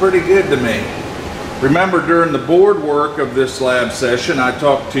looks pretty good to me. Remember, during the board work of this lab session, I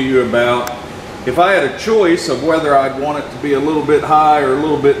talked to you about if I had a choice of whether I'd want it to be a little bit high or a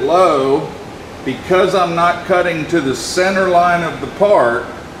little bit low, because I'm not cutting to the center line of the part,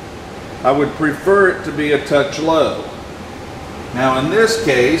 I would prefer it to be a touch low. Now in this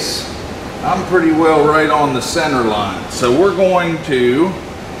case, I'm pretty well right on the center line. So we're going to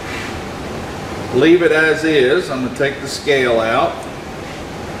leave it as is. I'm going to take the scale out.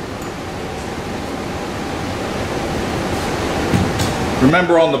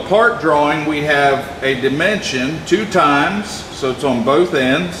 Remember, on the part drawing we have a dimension 2 times, so it's on both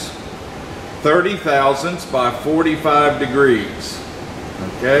ends, 30 thousandths by 45 degrees.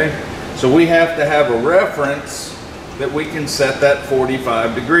 Okay, so we have to have a reference that we can set that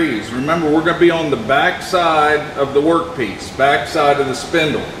 45 degrees. Remember, we're going to be on the back side of the workpiece, back side of the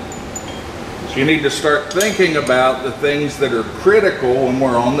spindle. So you need to start thinking about the things that are critical when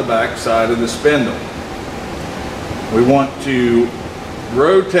we're on the back side of the spindle. We want to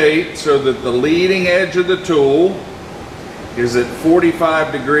rotate so that the leading edge of the tool is at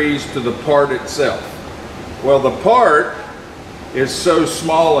 45 degrees to the part itself. Well, the part is so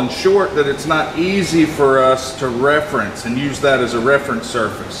small and short that it's not easy for us to reference and use that as a reference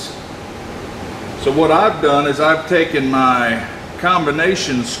surface. So what I've done is I've taken my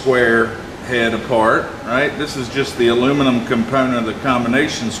combination square head apart, right? This is just the aluminum component of the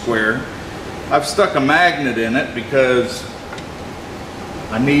combination square. I've stuck a magnet in it because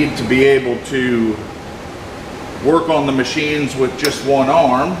I need to be able to work on the machines with just one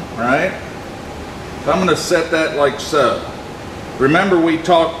arm, right? So I'm going to set that like so. Remember, we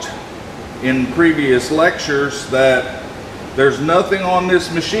talked in previous lectures that there's nothing on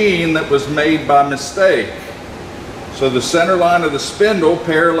this machine that was made by mistake. So the center line of the spindle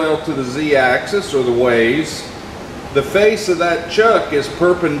parallel to the Z-axis or the ways, the face of that chuck is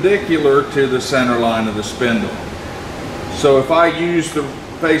perpendicular to the center line of the spindle. So if I use the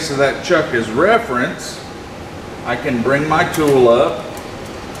face of that chuck as reference, I can bring my tool up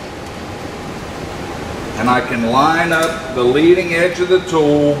and I can line up the leading edge of the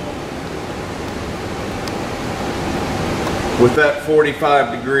tool with that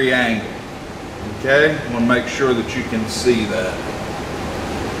 45 degree angle. Okay, I want to make sure that you can see that.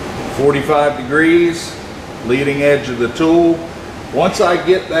 45 degrees, leading edge of the tool. Once I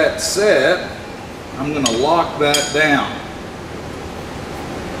get that set, I'm going to lock that down.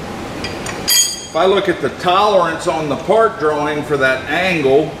 If I look at the tolerance on the part drawing for that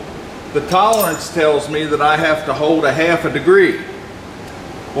angle, the tolerance tells me that I have to hold a ½ degree.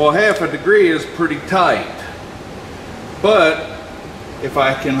 Well, ½ degree is pretty tight. But if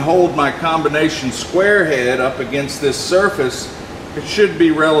I can hold my combination square head up against this surface, it should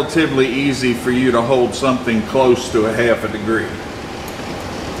be relatively easy for you to hold something close to a ½ degree.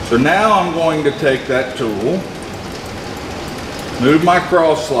 So now I'm going to take that tool, move my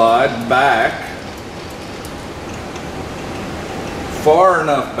cross slide back, far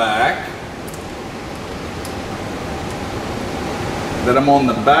enough back that I'm on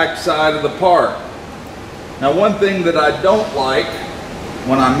the back side of the part. Now, one thing that I don't like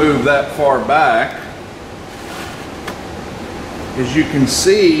when I move that far back is you can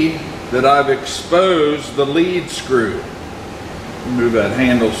see that I've exposed the lead screw. Move that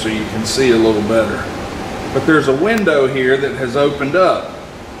handle so you can see a little better. But there's a window here that has opened up.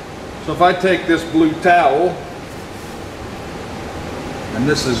 So if I take this blue towel, and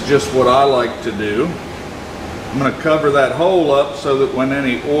this is just what I like to do, I'm going to cover that hole up so that when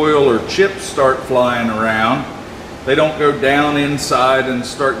any oil or chips start flying around, they don't go down inside and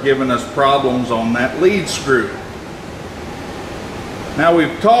start giving us problems on that lead screw. Now,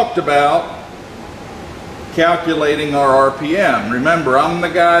 we've talked about calculating our RPM. Remember, I'm the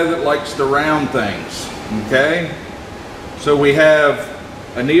guy that likes to round things, okay? So we have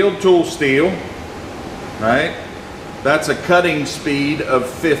annealed tool steel, right? That's a cutting speed of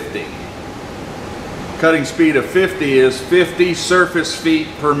 50. Cutting speed of 50 is 50 surface feet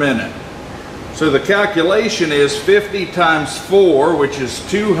per minute. So the calculation is 50 times 4, which is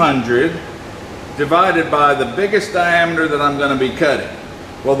 200, divided by the biggest diameter that I'm going to be cutting.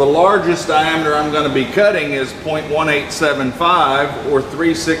 Well, the largest diameter I'm going to be cutting is 0.1875 or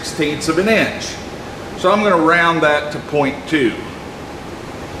 3/16 of an inch. So I'm going to round that to 0.2.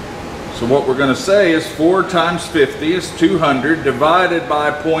 So what we're going to say is 4 times 50 is 200 divided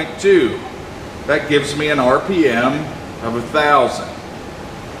by 0.2. That gives me an RPM of 1,000.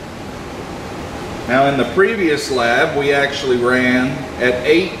 Now in the previous lab, we actually ran at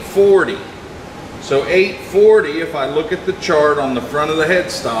 840. So 840, if I look at the chart on the front of the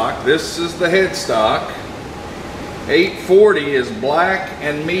headstock, this is the headstock. 840 is black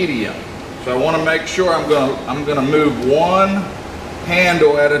and medium. So I want to make sure I'm gonna move one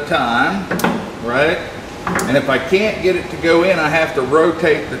handle at a time, right? And if I can't get it to go in, I have to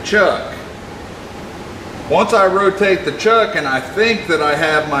rotate the chuck. Once I rotate the chuck and I think that I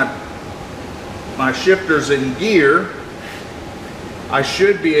have my shifters in gear, I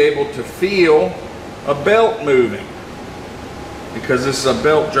should be able to feel a belt moving, because this is a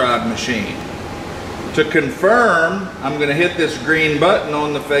belt drive machine. To confirm, I'm going to hit this green button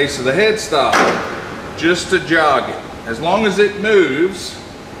on the face of the headstock just to jog it. As long as it moves,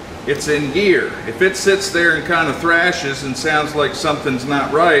 it's in gear. If it sits there and kind of thrashes and sounds like something's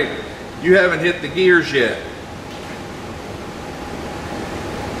not right, you haven't hit the gears yet.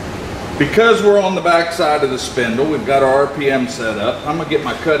 Because we're on the back side of the spindle, we've got our RPM set up. I'm going to get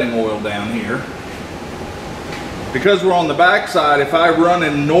my cutting oil down here. Because we're on the back side, if I run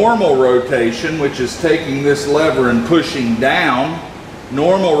in normal rotation, which is taking this lever and pushing down,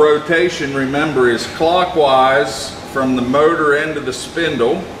 normal rotation, remember, is clockwise from the motor end of the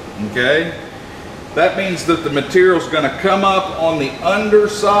spindle, okay? That means that the material is going to come up on the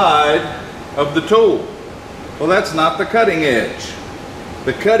underside of the tool. Well, that's not the cutting edge.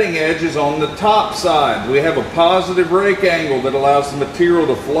 The cutting edge is on the top side. We have a positive rake angle that allows the material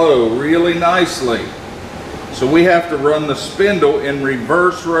to flow really nicely. So we have to run the spindle in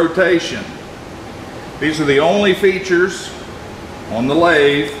reverse rotation. These are the only features on the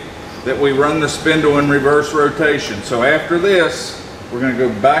lathe that we run the spindle in reverse rotation. So after this, we're going to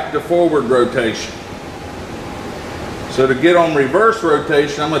go back to forward rotation. So to get on reverse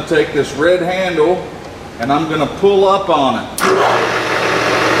rotation, I'm going to take this red handle and I'm going to pull up on it.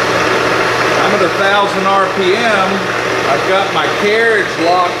 I'm at 1,000 RPM. I've got my carriage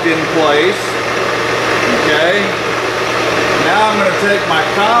locked in place. Okay. Now I'm going to take my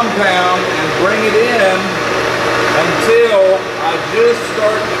compound and bring it in until I just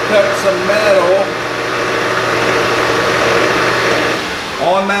start to cut some metal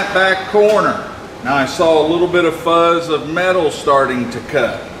on that back corner. Now I saw a little bit of fuzz of metal starting to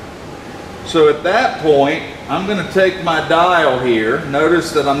cut. So at that point, I'm going to take my dial here.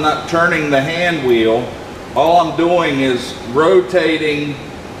 Notice that I'm not turning the hand wheel. All I'm doing is rotating,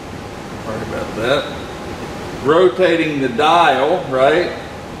 sorry about that, rotating the dial, right?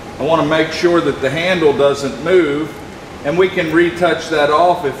 I want to make sure that the handle doesn't move, and we can retouch that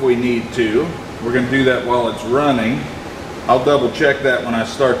off if we need to. We're going to do that while it's running. I'll double check that when I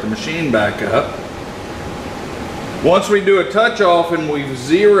start the machine back up. Once we do a touch off and we've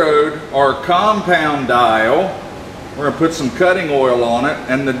zeroed our compound dial, we're going to put some cutting oil on it,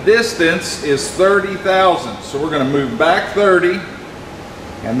 and the distance is 30 thousandths. So we're going to move back 30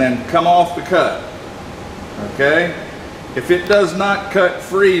 and then come off the cut. Okay? If it does not cut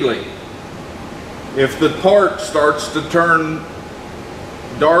freely, if the part starts to turn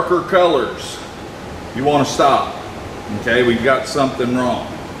darker colors, you want to stop. Okay, we've got something wrong.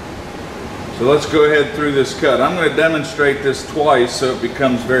 So let's go ahead through this cut. I'm going to demonstrate this twice so it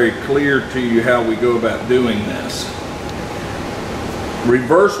becomes very clear to you how we go about doing this.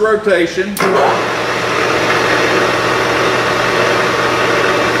 Reverse rotation.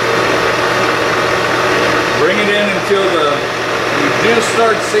 Bring it in until you just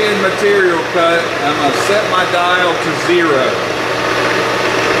start seeing material cut. I'm going to set my dial to 0.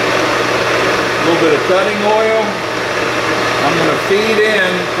 A little bit of cutting oil. I'm going to feed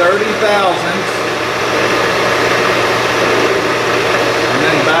in 30 thousandths and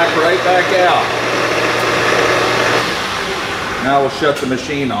then back right back out. Now we'll shut the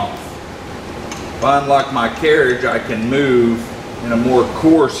machine off. If I unlock my carriage, I can move in a more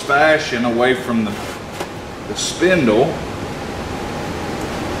coarse fashion away from the spindle.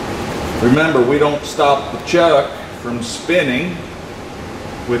 Remember, we don't stop the chuck from spinning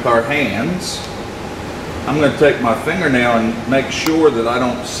with our hands. I'm going to take my fingernail and make sure that I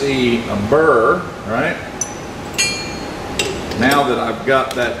don't see a burr, right? Now that I've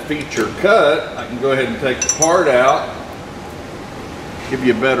got that feature cut, I can go ahead and take the part out, give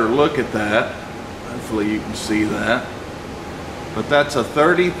you a better look at that. Hopefully you can see that. But that's a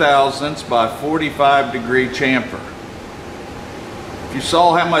 30 thousandths by 45 degree chamfer. If you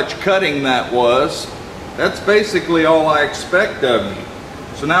saw how much cutting that was, that's basically all I expect of you.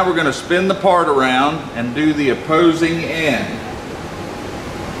 So now we're going to spin the part around and do the opposing end.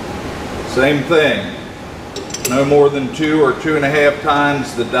 Same thing. No more than 2 or 2.5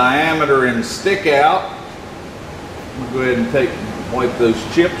 times the diameter and stick out. I'm going to go ahead and wipe those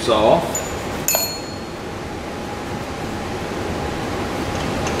chips off.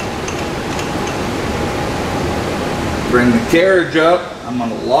 Bring the carriage up. I'm going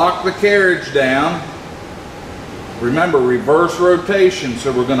to lock the carriage down. Remember, reverse rotation,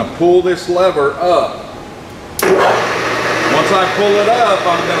 so we're going to pull this lever up. Once I pull it up,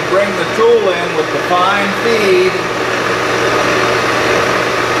 I'm going to bring the tool in with the fine feed.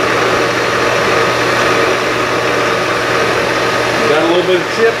 Got a little bit of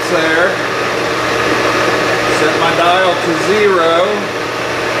chips there. Set my dial to 0.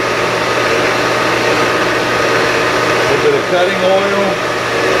 A little bit of cutting oil.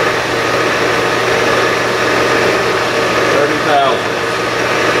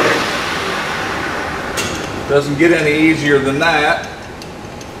 30,000. Doesn't get any easier than that.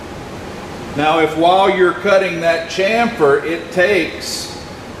 Now, if while you're cutting that chamfer, it takes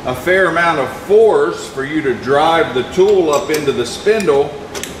a fair amount of force for you to drive the tool up into the spindle,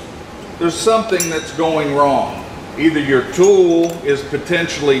 there's something that's going wrong. Either your tool is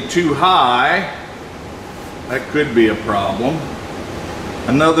potentially too high. That could be a problem.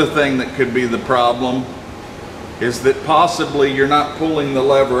 Another thing that could be the problem is that possibly you're not pulling the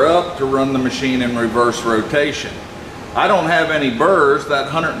lever up to run the machine in reverse rotation. I don't have any burrs.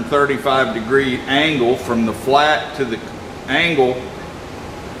 That 135-degree angle from the flat to the angle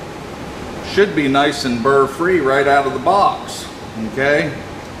should be nice and burr free right out of the box. Okay,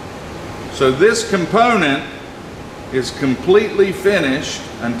 so this component is completely finished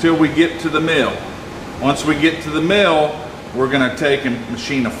until we get to the mill. Once we get to the mill, we're going to take and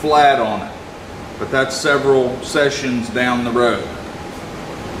machine a flat on it, but that's several sessions down the road.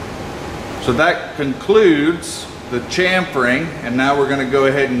 So that concludes the chamfering, and now we're going to go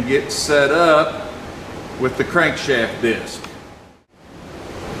ahead and get set up with the crankshaft disc.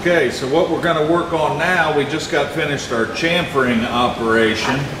 Okay, so what we're going to work on now, we just got finished our chamfering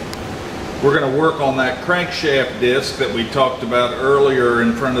operation. We're going to work on that crankshaft disc that we talked about earlier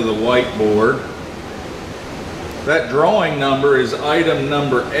in front of the whiteboard. That drawing number is item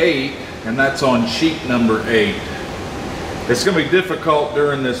number 8, and that's on sheet number 8. It's going to be difficult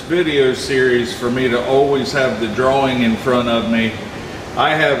during this video series for me to always have the drawing in front of me.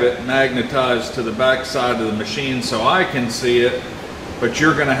 I have it magnetized to the back side of the machine so I can see it, but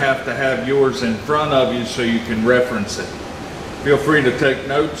you're going to have yours in front of you so you can reference it. Feel free to take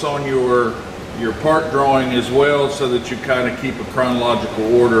notes on your part drawing as well, so that you kind of keep a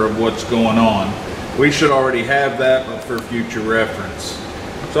chronological order of what's going on. We should already have that, but for future reference.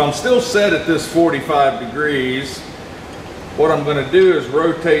 So I'm still set at this 45 degrees. What I'm going to do is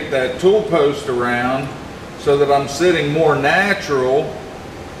rotate that tool post around so that I'm sitting more natural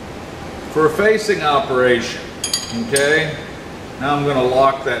for a facing operation. Okay? Now I'm going to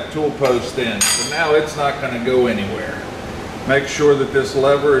lock that tool post in. So now it's not going to go anywhere. Make sure that this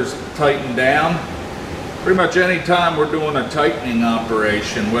lever is tightened down. Pretty much any time we're doing a tightening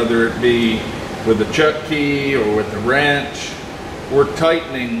operation, whether it be with a chuck key or with a wrench, we're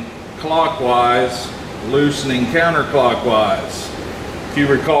tightening clockwise, loosening counterclockwise. If you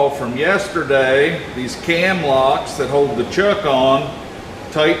recall from yesterday, these cam locks that hold the chuck on,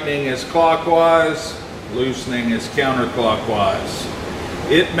 tightening is clockwise, loosening is counterclockwise.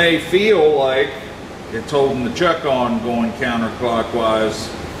 It may feel like it's holding the chuck on going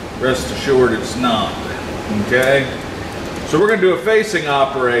counterclockwise. Rest assured it's not. Okay? So we're going to do a facing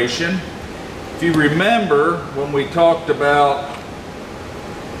operation. If you remember when we talked about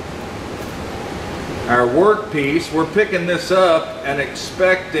our workpiece, we're picking this up and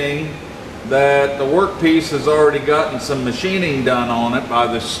expecting that the workpiece has already gotten some machining done on it by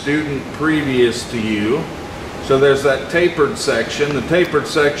the student previous to you. So there's that tapered section. The tapered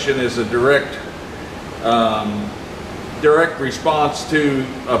section is a direct response to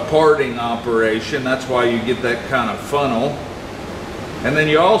a parting operation. That's why you get that kind of funnel. And then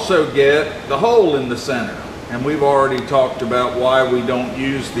you also get the hole in the center. And we've already talked about why we don't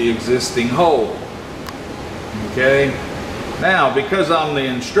use the existing hole. Okay? Now, because I'm the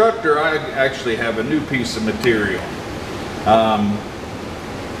instructor, I actually have a new piece of material.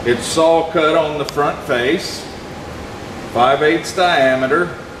 It's saw cut on the front face, 5/8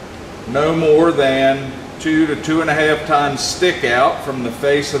 diameter, no more than 2 to 2.5 times stick out from the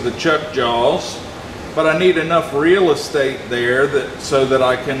face of the chuck jaws. But I need enough real estate there so that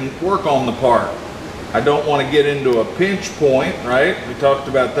I can work on the part. I don't want to get into a pinch point, right? We talked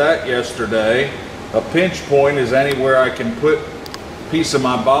about that yesterday. A pinch point is anywhere I can put a piece of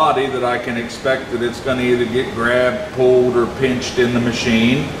my body that I can expect that it's going to either get grabbed, pulled, or pinched in the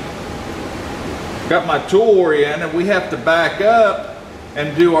machine. Got my tool oriented. We have to back up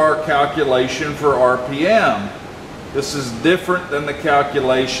and do our calculation for RPM. This is different than the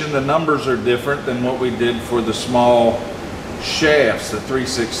calculation. The numbers are different than what we did for the small shafts, the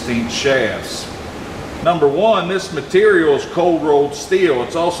 3/16 shafts. Number one, this material is cold rolled steel.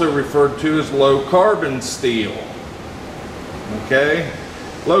 It's also referred to as low carbon steel. Okay?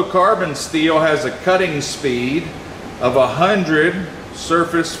 Low carbon steel has a cutting speed of 100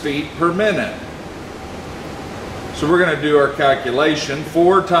 surface feet per minute. So we're going to do our calculation.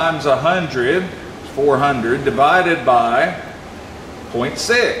 4 times 100 is 400 divided by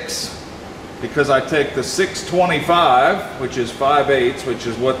 0.6. Because I take the 625, which is 5/8, which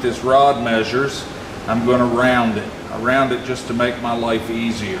is what this rod measures, I'm going to round it. I round it just to make my life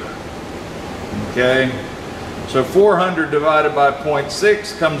easier. Okay? So 400 divided by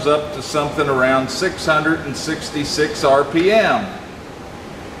 0.6 comes up to something around 666 RPM.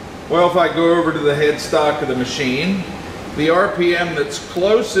 Well, if I go over to the headstock of the machine, the RPM that's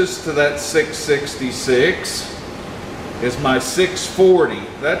closest to that 666 is my 640.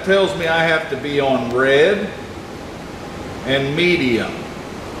 That tells me I have to be on red and medium.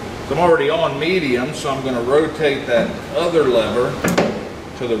 So I'm already on medium, so I'm going to rotate that other lever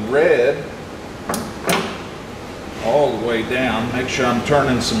to the red all the way down. Make sure I'm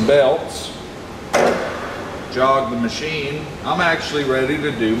turning some belts. Jog the machine. I'm actually ready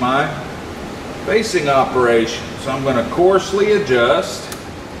to do my facing operation. So I'm going to coarsely adjust,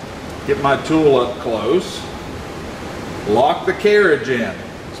 get my tool up close, lock the carriage in.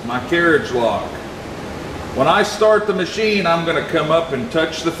 It's my carriage lock. When I start the machine, I'm going to come up and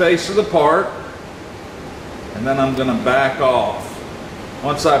touch the face of the part, and then I'm going to back off.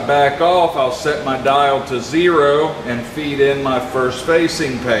 Once I back off, I'll set my dial to 0 and feed in my first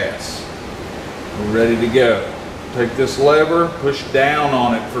facing pass. We're ready to go. Take this lever, push down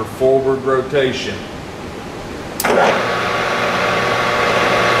on it for forward rotation.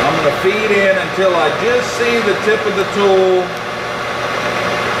 I'm going to feed in until I just see the tip of the tool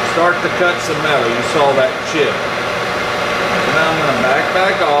start to cut some metal. You saw that chip. So now I'm going to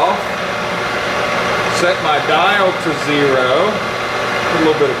back off, set my dial to 0, put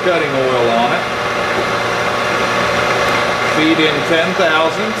a little bit of cutting oil on it, feed in 10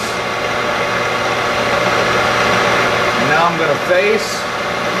 thousandths, and now I'm going to face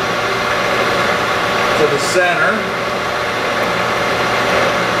to the center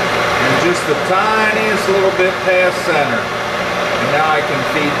and just the tiniest little bit past center. And now I can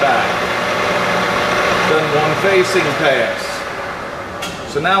feed back. Done one facing pass.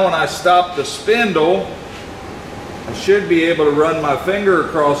 So now when I stop the spindle, I should be able to run my finger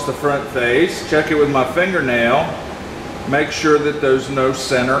across the front face, check it with my fingernail, make sure that there's no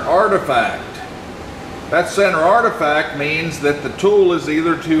center artifact. That center artifact means that the tool is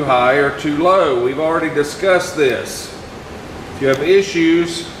either too high or too low. We've already discussed this. If you have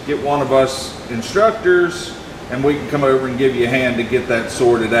issues, get one of us instructors and we can come over and give you a hand to get that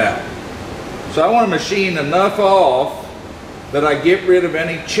sorted out. So I want to machine enough off that I get rid of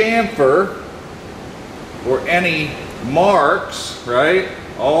any chamfer or any marks, right?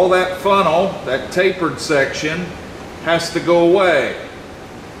 All that funnel, that tapered section, has to go away.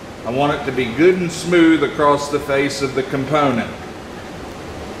 I want it to be good and smooth across the face of the component.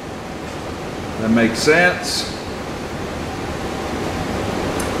 That makes sense?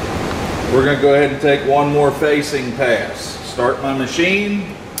 We're going to go ahead and take one more facing pass. Start my machine,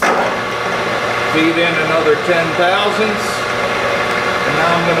 feed in another 10 thousandths, and now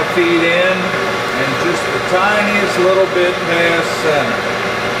I'm going to feed in and just the tiniest little bit past center.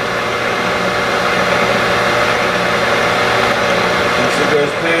 Once it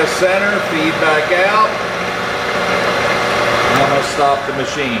goes past center, feed back out, and I'm going to stop the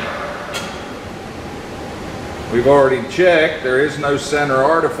machine. We've already checked, there is no center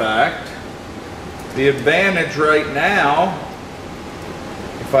artifact. The advantage right now,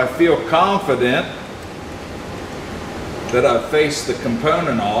 if I feel confident that I've faced the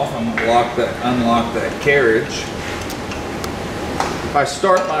component off, I'm going to unlock that carriage. If I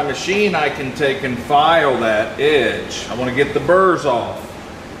start my machine, I can take and file that edge. I want to get the burrs off.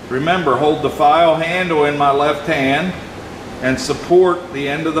 Remember, hold the file handle in my left hand and support the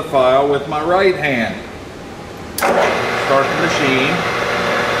end of the file with my right hand. Start the machine.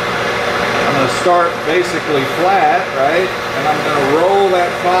 I'm going to start basically flat, right? And I'm going to roll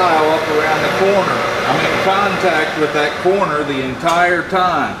that file up around the corner. I'm in contact with that corner the entire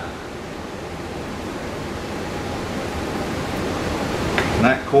time. And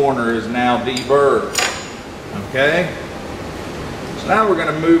that corner is now deburred. Okay? So now we're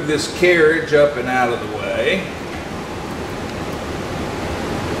going to move this carriage up and out of the way.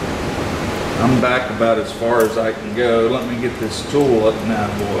 I'm back about as far as I can go. Let me get this tool up and out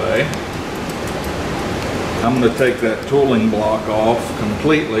of the way. I'm going to take that tooling block off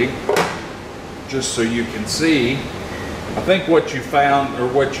completely, just so you can see. I think what you found, or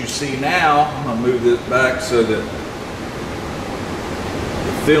what you see now, I'm gonna move this back so that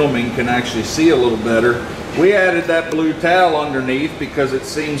the filming can actually see a little better. We added that blue towel underneath because it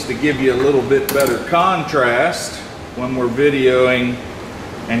seems to give you a little bit better contrast when we're videoing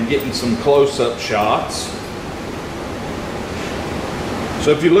and getting some close-up shots.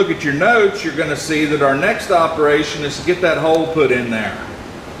 So if you look at your notes, you're going to see that our next operation is to get that hole put in there.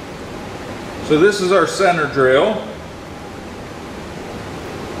 So this is our center drill.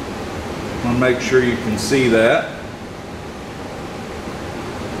 I want to make sure you can see that.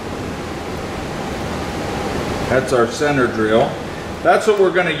 That's our center drill. That's what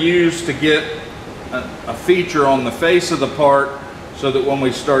we're going to use to get a feature on the face of the part, so that when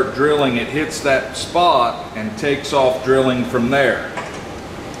we start drilling, it hits that spot and takes off drilling from there.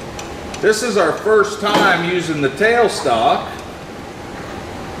 This is our first time using the tailstock,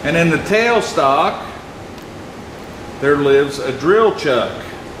 and in the tailstock there lives a drill chuck.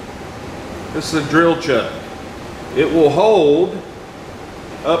 This is a drill chuck. It will hold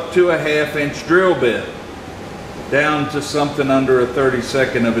up to a 1/2 inch drill bit, down to something under a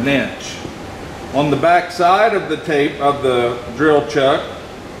 32nd of an inch. On the back side of the tape of the drill chuck,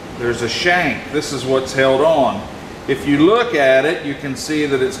 there's a shank. This is what's held on. If you look at it, you can see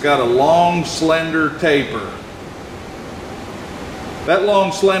that it's got a long, slender taper. That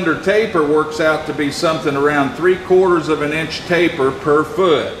long, slender taper works out to be something around 3/4 of an inch taper per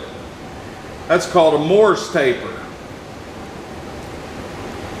foot. That's called a Morse taper.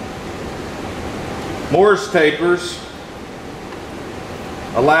 Morse tapers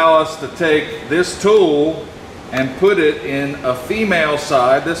allow us to take this tool and put it in a female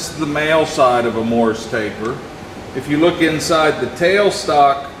side. This is the male side of a Morse taper. If you look inside the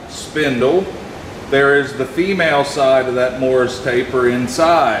tailstock spindle, there is the female side of that Morse taper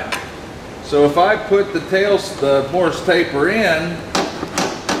inside. So if I put the Morse taper in,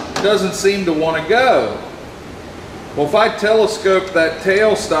 it doesn't seem to want to go. Well, if I telescope that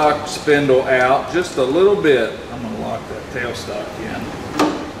tailstock spindle out just a little bit, I'm going to lock that tailstock in,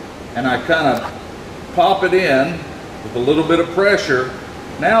 and I kind of pop it in with a little bit of pressure,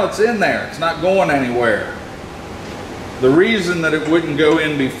 now it's in there. It's not going anywhere. The reason that it wouldn't go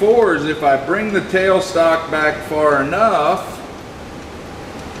in before is if I bring the tailstock back far enough,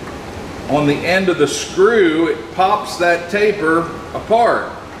 on the end of the screw, it pops that taper apart,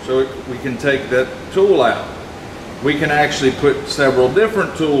 so we can take that tool out. We can actually put several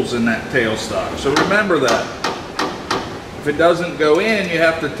different tools in that tailstock. So remember that. If it doesn't go in, you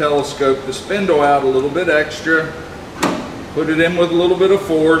have to telescope the spindle out a little bit extra, put it in with a little bit of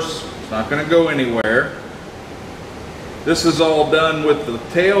force. It's not going to go anywhere. This is all done with the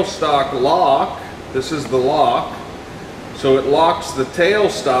tailstock lock. This is the lock. So it locks the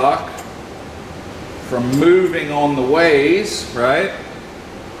tailstock from moving on the ways, right?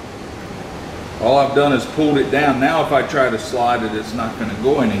 All I've done is pulled it down. Now if I try to slide it, it's not going to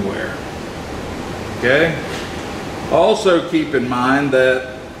go anywhere. Okay? Also keep in mind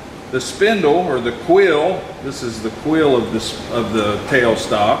that the spindle, or the quill, this is the quill of the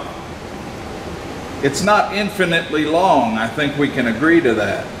tailstock, it's not infinitely long. I think we can agree to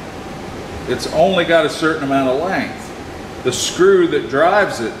that. It's only got a certain amount of length. The screw that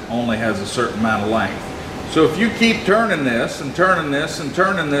drives it only has a certain amount of length. So if you keep turning this and turning this and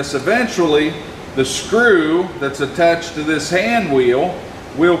turning this, eventually the screw that's attached to this hand wheel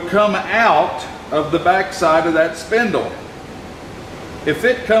will come out of the back side of that spindle. If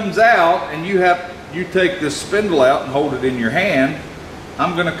it comes out and you take this spindle out and hold it in your hand,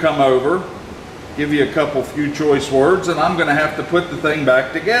 I'm going to come over, give you a few choice words, and I'm going to have to put the thing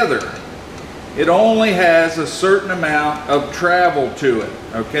back together. It only has a certain amount of travel to it,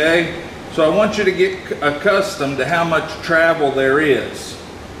 okay? So I want you to get accustomed to how much travel there is.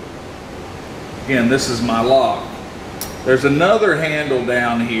 Again, this is my lock. There's another handle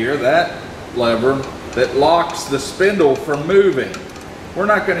down here, that lever, that locks the spindle from moving. We're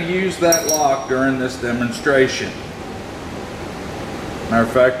not going to use that lock during this demonstration. Matter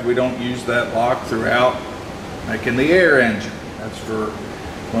of fact, we don't use that lock throughout making the air engine. That's for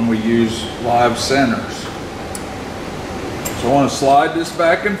when we use live centers. So I want to slide this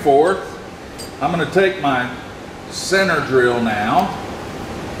back and forth. I'm going to take my center drill now.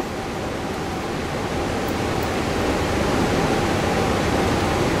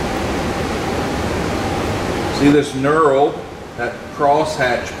 See this knurled, that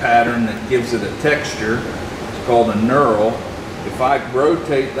crosshatch pattern that gives it a texture, it's called a knurl. If I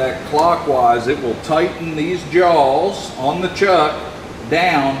rotate that clockwise, it will tighten these jaws on the chuck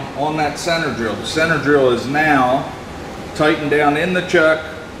down on that center drill. The center drill is now tightened down in the chuck,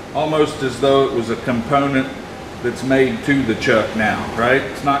 almost as though it was a component that's made to the chuck now, right?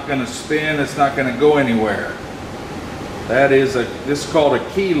 It's not going to spin, it's not going to go anywhere. This is called a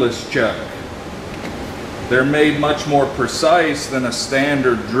keyless chuck. They're made much more precise than a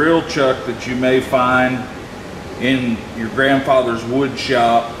standard drill chuck that you may find in your grandfather's wood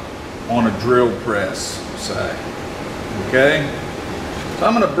shop on a drill press, say. Okay? So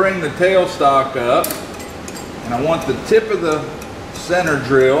I'm going to bring the tailstock up, and I want the tip of the center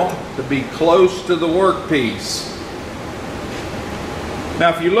drill to be close to the workpiece. Now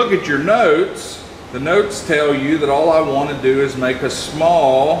if you look at your notes, the notes tell you that all I want to do is make a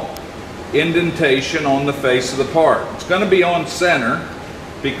small indentation on the face of the part. It's going to be on center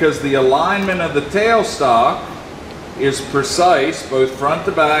because the alignment of the tailstock is precise both front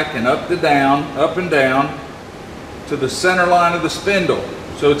to back and up and down to the center line of the spindle.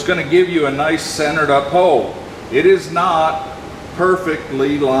 So it's going to give you a nice centered up hole. It is not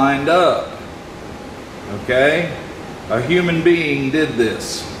perfectly lined up. Okay? A human being did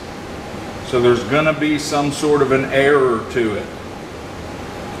this. So there's going to be some sort of an error to it.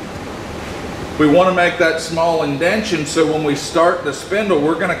 We want to make that small indentation so when we start the spindle,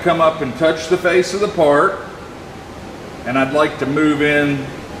 we're going to come up and touch the face of the part. And I'd like to move in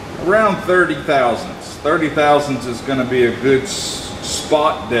around 30 thousandths. 30 thousandths is going to be a good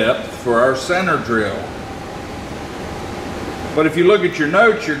spot depth for our center drill. But if you look at your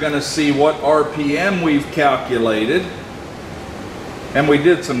notes, you're going to see what RPM we've calculated. And we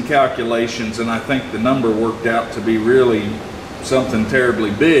did some calculations, and I think the number worked out to be really something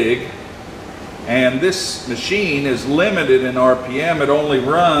terribly big. And this machine is limited in RPM. It only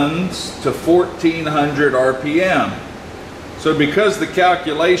runs to 1400 RPM. So because the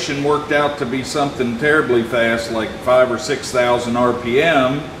calculation worked out to be something terribly fast, like 5,000 or 6,000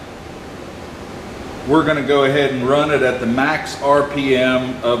 RPM, we're going to go ahead and run it at the max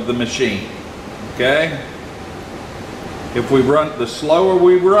RPM of the machine. Okay? If we run, the slower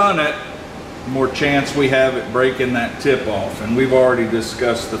we run it, the more chance we have at breaking that tip off. And we've already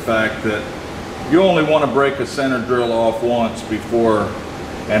discussed the fact that you only want to break a center drill off once before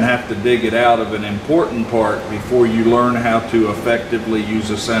and have to dig it out of an important part before you learn how to effectively use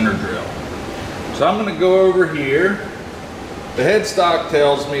a center drill. So I'm going to go over here. The headstock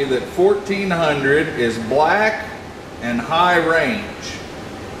tells me that 1400 is black and high range.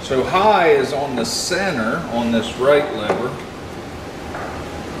 So high is on the center on this right lever.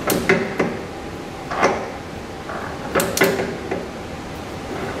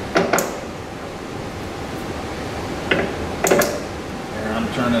 Here I'm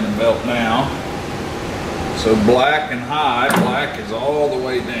turning the belt now. So black and high, black is all the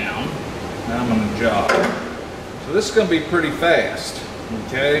way down. Now I'm going to jog. So this is going to be pretty fast,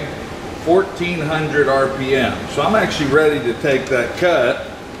 okay? 1400 RPM. So I'm actually ready to take that cut.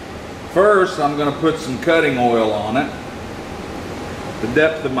 First, I'm going to put some cutting oil on it. The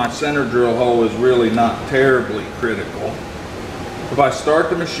depth of my center drill hole is really not terribly critical. If I start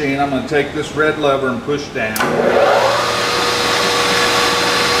the machine, I'm going to take this red lever and push down.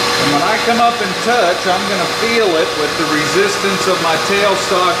 And when I come up and touch, I'm going to feel it with the resistance of my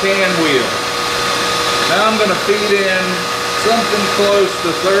tailstock hand wheel. Now I'm going to feed in something close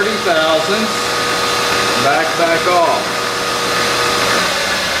to 30 thousandths. Back off.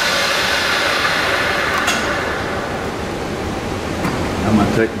 I'm going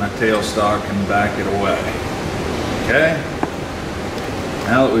to take my tailstock and back it away. Okay?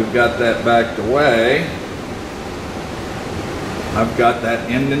 Now that we've got that backed away, I've got that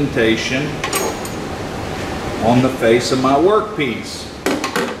indentation on the face of my workpiece.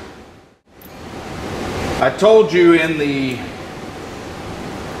 I told you in the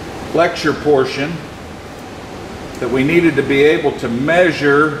lecture portion that we needed to be able to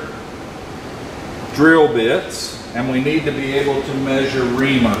measure drill bits, and we need to be able to measure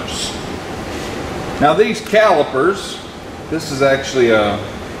reamers. Now these calipers, this is actually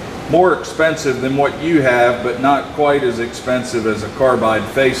more expensive than what you have, but not quite as expensive as a carbide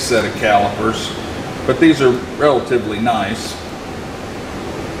face set of calipers, but these are relatively nice.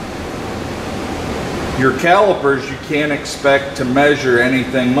 Your calipers, you can't expect to measure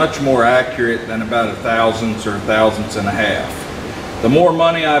anything much more accurate than about a thousandths or a thousandths and a half. The more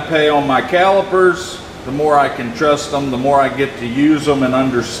money I pay on my calipers, the more I can trust them, the more I get to use them and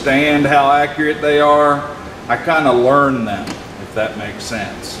understand how accurate they are. I kind of learn them, if that makes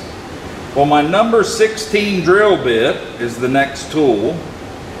sense. Well, my number 16 drill bit is the next tool.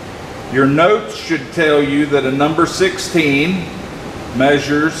 Your notes should tell you that a number 16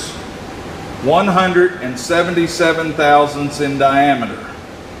 measures 177 thousandths in diameter.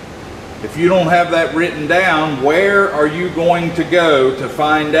 If you don't have that written down, where are you going to go to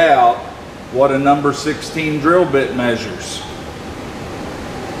find out what a number 16 drill bit measures.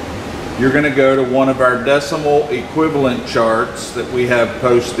 You're going to go to one of our decimal equivalent charts that we have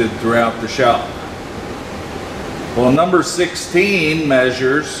posted throughout the shop. Well, number 16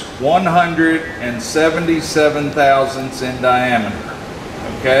 measures 177 thousandths in diameter.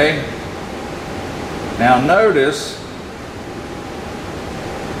 Okay? Now notice,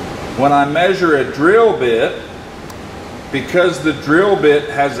 when I measure a drill bit, because the drill bit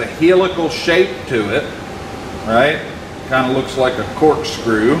has a helical shape to it, right? Kind of looks like a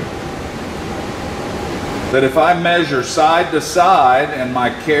corkscrew. That if I measure side to side and my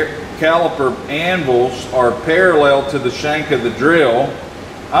caliper anvils are parallel to the shank of the drill,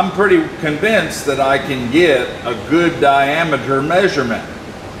 I'm pretty convinced that I can get a good diameter measurement,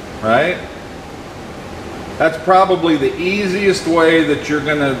 right? That's probably the easiest way that you're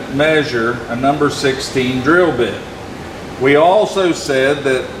going to measure a number 16 drill bit. We also said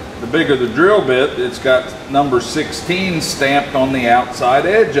that the bigger the drill bit, it's got number 16 stamped on the outside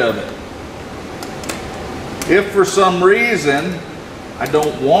edge of it. If for some reason I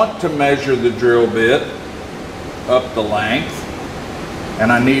don't want to measure the drill bit up the length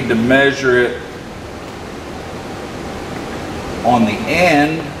and I need to measure it on the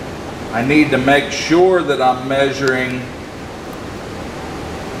end, I need to make sure that I'm measuring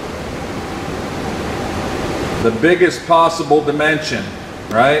the biggest possible dimension,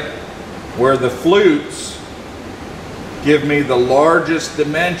 right? Where the flutes give me the largest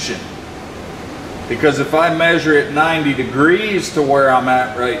dimension. Because if I measure it 90 degrees to where I'm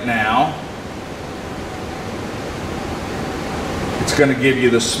at right now, it's going to give you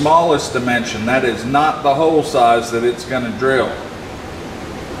the smallest dimension. That is not the hole size that it's going to drill.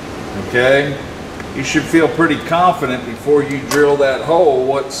 Okay? You should feel pretty confident before you drill that hole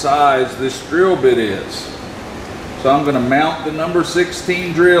what size this drill bit is. So I'm going to mount the number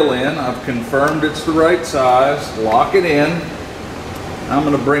 16 drill in. I've confirmed it's the right size. Lock it in. I'm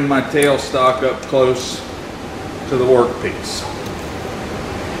going to bring my tailstock up close to the workpiece.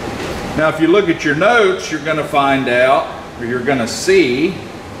 Now if you look at your notes, you're going to find out, or you're going to see,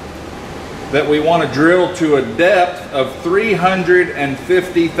 that we want to drill to a depth of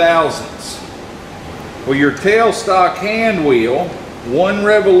 350 thousandths. Well, your tailstock hand wheel, one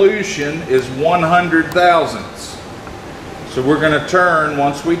revolution is 100 thousandths. So we're going to turn,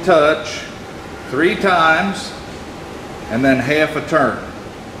 once we touch, 3 times and then half a turn.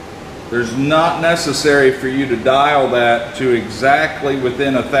 There's not necessary for you to dial that to exactly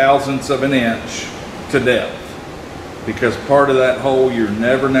within a thousandth of an inch to depth, because part of that hole you're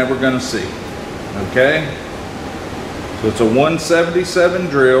never going to see. Okay? So it's a 177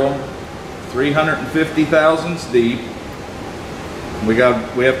 drill, 350 thousandths deep. We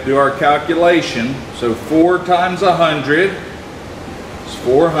have to do our calculation. So 4 times 100 is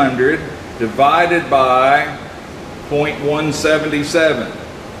 400 divided by 0.177.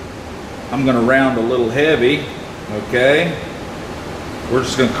 I'm going to round a little heavy, okay? We're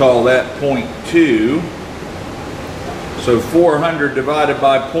just going to call that 0.2. So 400 divided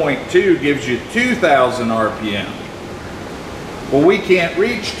by 0.2 gives you 2,000 RPM. Well, we can't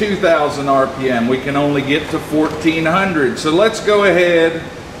reach 2,000 RPM. We can only get to 1,400. So let's go ahead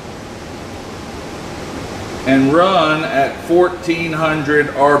and run at 1,400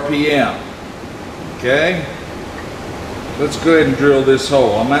 RPM. Okay? Let's go ahead and drill this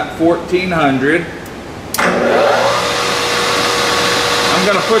hole. I'm at 1,400. I'm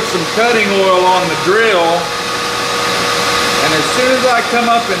going to put some cutting oil on the drill. And as soon as I come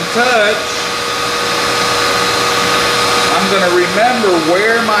up and touch, I'm going to remember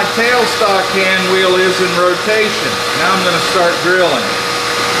where my tailstock hand wheel is in rotation. Now I'm going to start drilling.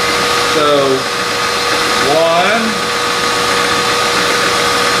 So 1,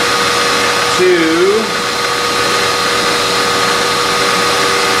 2,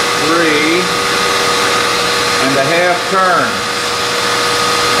 3 and a half turns.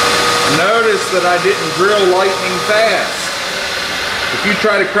 Notice that I didn't drill lightning fast. If you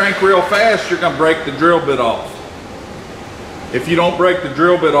try to crank real fast, you're going to break the drill bit off. If you don't break the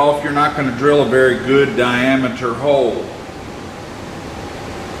drill bit off, you're not going to drill a very good diameter hole.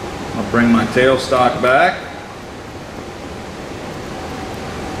 I'll bring my tailstock back.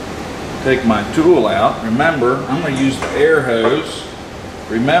 Take my tool out. Remember, I'm going to use the air hose.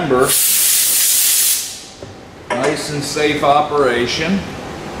 Remember, nice and safe operation.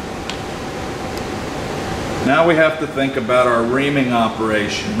 Now we have to think about our reaming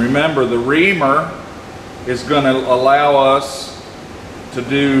operation. Remember, the reamer is going to allow us to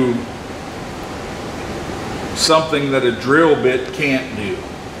do something that a drill bit can't do.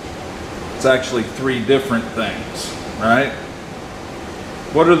 It's actually 3 different things, right?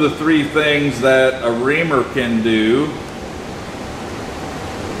 What are the 3 things that a reamer can do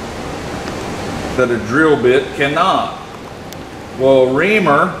that a drill bit cannot? Well, a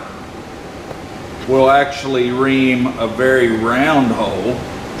reamer will actually ream a very round hole.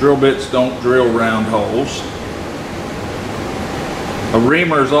 Drill bits don't drill round holes. A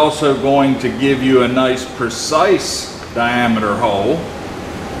reamer is also going to give you a nice precise diameter hole.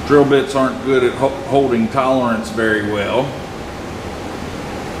 Drill bits aren't good at holding tolerance very well.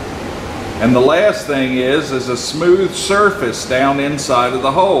 And the last thing is a smooth surface down inside of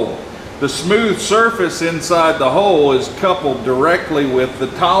the hole. The smooth surface inside the hole is coupled directly with the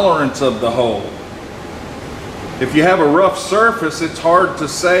tolerance of the hole. If you have a rough surface, it's hard to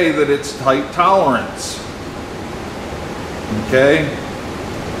say that it's tight tolerance. Okay?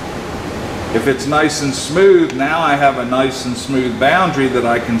 If it's nice and smooth, now I have a nice and smooth boundary that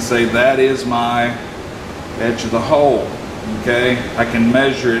I can say that is my edge of the hole. Okay? I can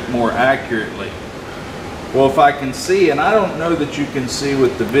measure it more accurately. Well, if I can see, and I don't know that you can see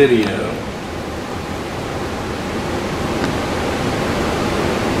with the video,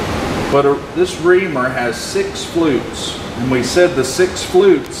 but this reamer has 6 flutes, and we said the 6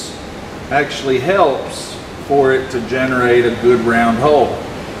 flutes actually helps for it to generate a good round hole.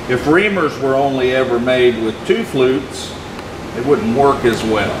 If reamers were only ever made with 2 flutes, it wouldn't work as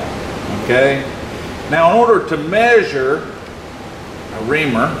well. Okay? Now, in order to measure a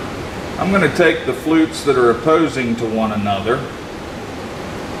reamer, I'm going to take the flutes that are opposing to one another.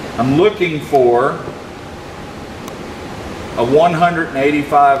 I'm looking for a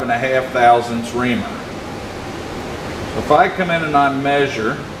 185.5 thousandths reamer. If I come in and I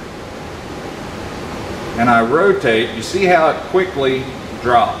measure and I rotate, you see how it quickly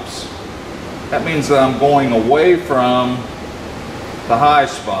drops. That means that I'm going away from the high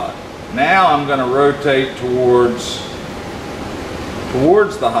spot. Now I'm going to rotate towards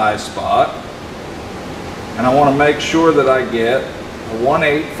the high spot, and I want to make sure that I get a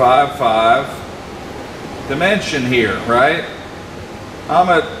 1855 dimension here, right? I'm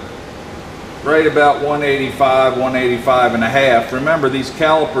at right about 185, 185 and a half. Remember, these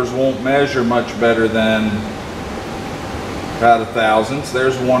calipers won't measure much better than about 1/1000.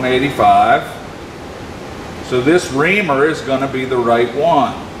 There's 185. So this reamer is going to be the right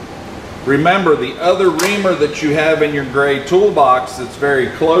one. Remember, the other reamer that you have in your gray toolbox that's very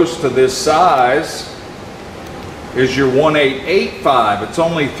close to this size is your 1885. It's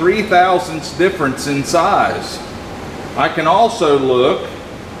only 0.03 difference in size. I can also look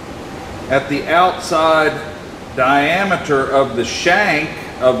at the outside diameter of the shank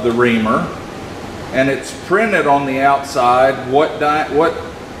of the reamer, and it's printed on the outside what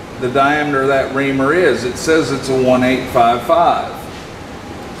the diameter of that reamer is. It says it's a 1855.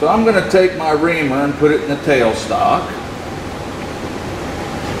 So I'm going to take my reamer and put it in the tailstock.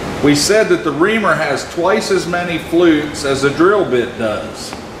 We said that the reamer has twice as many flutes as a drill bit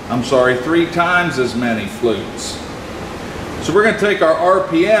does. I'm sorry, 3 times as many flutes. So we're going to take our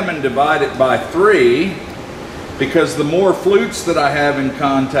RPM and divide it by 3, because the more flutes that I have in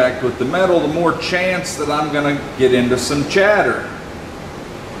contact with the metal, the more chance that I'm going to get into some chatter.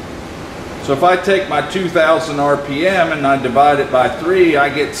 So if I take my 2000 RPM and I divide it by 3, I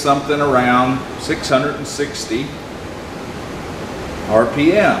get something around 660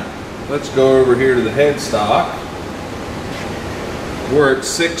 RPM. Let's go over here to the headstock. We're at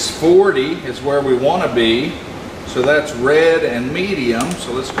 640 is where we want to be. So that's red and medium.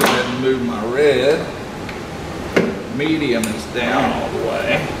 So let's go ahead and move my red. Medium is down all the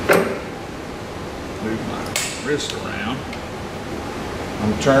way. Move my wrist around.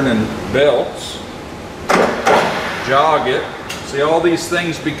 I'm turning belts, jog it. See, all these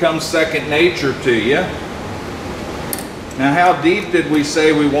things become second nature to you. Now, how deep did we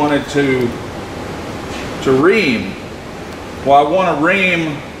say we wanted to ream? Well, I want to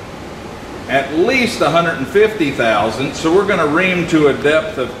ream at least 150 thousandths, so we're going to ream to a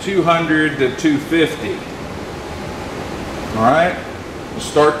depth of 200 to 250. All right, we'll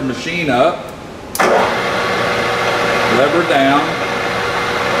start the machine up, lever down.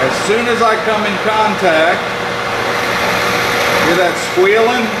 As soon as I come in contact, hear that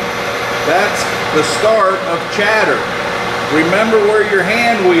squealing? That's the start of chatter. Remember where your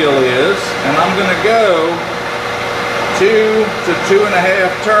hand wheel is, and I'm going to go 2 to 2.5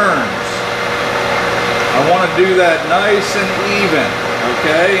 turns. I want to do that nice and even,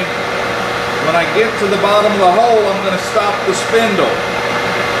 okay? When I get to the bottom of the hole, I'm going to stop the spindle.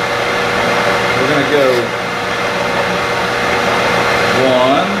 We're going to go 1,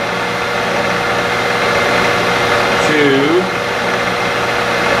 2,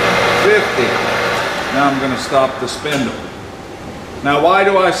 50. Now I'm going to stop the spindle. Now, why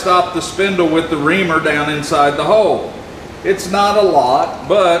do I stop the spindle with the reamer down inside the hole? It's not a lot,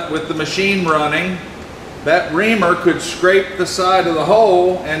 but with the machine running, that reamer could scrape the side of the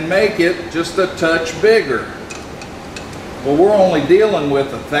hole and make it just a touch bigger. Well, we're only dealing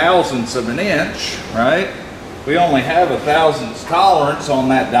with 1/1000th of an inch, right? We only have 1/1000th tolerance on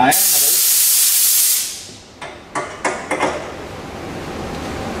that diameter.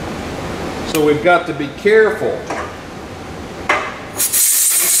 So we've got to be careful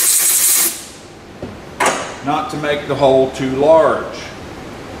not to make the hole too large.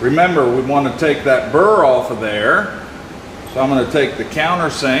 Remember, we want to take that burr off of there. So I'm going to take the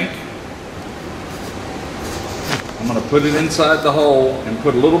countersink. I'm going to put it inside the hole and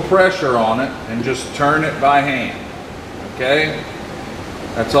put a little pressure on it and just turn it by hand. Okay?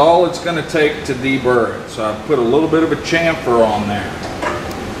 That's all it's going to take to deburr it. So I've put a little bit of a chamfer on there.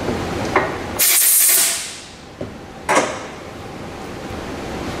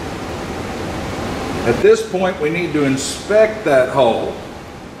 At this point, we need to inspect that hole.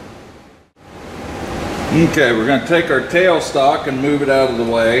 Okay, we're going to take our tailstock and move it out of the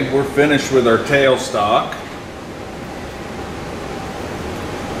way. We're finished with our tailstock.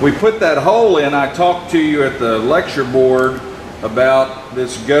 We put that hole in. I talked to you at the lecture board about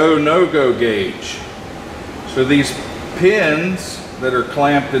this go, no-go gauge. So these pins that are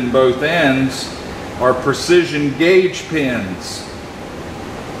clamped in both ends are precision gauge pins.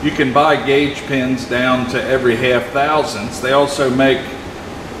 You can buy gauge pins down to every 1/1000th. They also make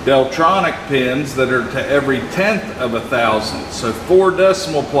Deltronic pins that are to every 1/10 of 1/1000th, so 4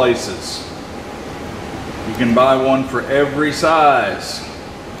 decimal places. You can buy one for every size.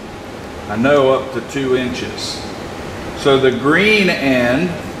 I know up to 2 inches. So the green end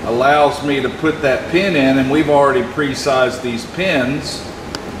allows me to put that pin in, and we've already pre-sized these pins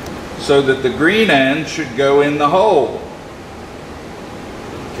so that the green end should go in the hole.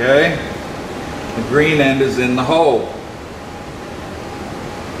 Okay, the green end is in the hole.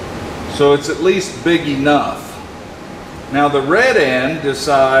 So it's at least big enough. Now the red end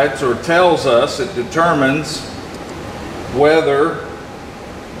decides or tells us, it determines whether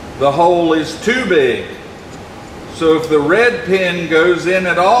the hole is too big. So if the red pin goes in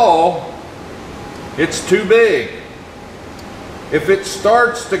at all, it's too big. If it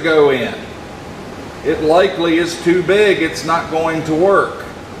starts to go in, it likely is too big. It's not going to work.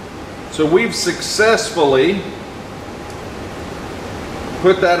 So we've successfully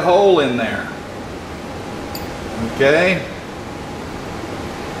put that hole in there. Okay?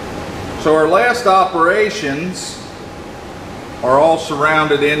 So our last operations are all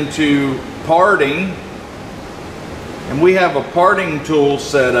surrounded into parting. And we have a parting tool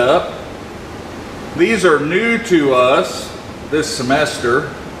set up. These are new to us this semester.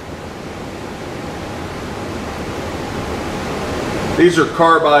 These are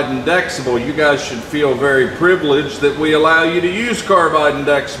carbide indexable. You guys should feel very privileged that we allow you to use carbide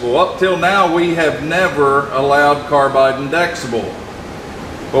indexable. Up till now, we have never allowed carbide indexable.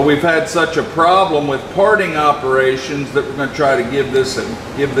 But we've had such a problem with parting operations that we're going to try to give this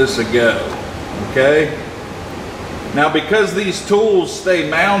a go. Okay? Now, because these tools stay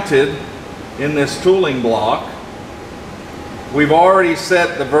mounted in this tooling block, we've already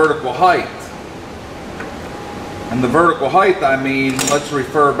set the vertical height. And the vertical height, I mean, let's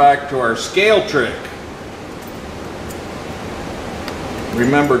refer back to our scale trick.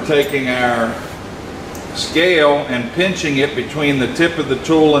 Remember taking our scale and pinching it between the tip of the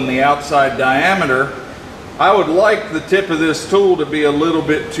tool and the outside diameter. I would like the tip of this tool to be a little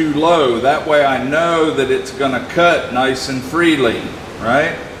bit too low. That way I know that it's going to cut nice and freely,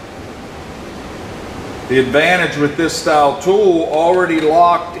 right? The advantage with this style tool, already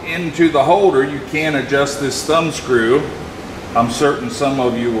locked into the holder, you can adjust this thumb screw. I'm certain some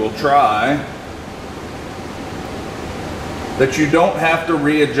of you will try. That you don't have to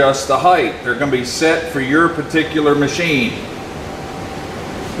readjust the height. They're going to be set for your particular machine.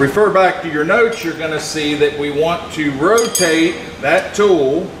 Refer back to your notes, you're going to see that we want to rotate that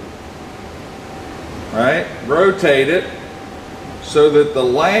tool, right? Rotate it so that the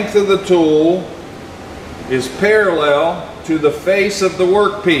length of the tool is parallel to the face of the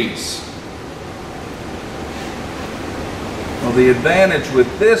workpiece. Well, the advantage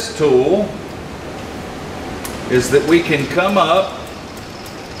with this tool is that we can come up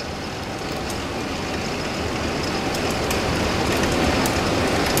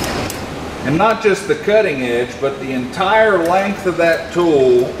and not just the cutting edge, but the entire length of that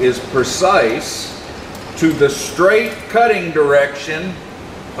tool is precise to the straight cutting direction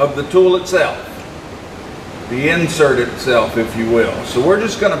of the tool itself. The insert itself, if you will. So we're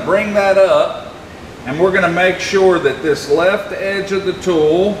just going to bring that up And we're going to make sure that this left edge of the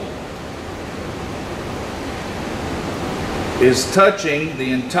tool is touching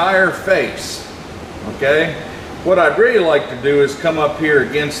the entire face, okay? What I'd really like to do is come up here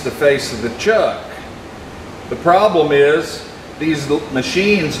against the face of the chuck. The problem is these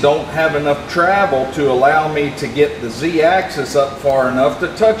machines don't have enough travel to allow me to get the Z-axis up far enough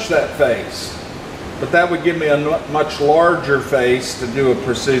to touch that face. But that would give me a much larger face to do a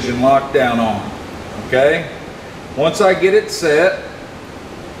precision lockdown on, okay? Once I get it set,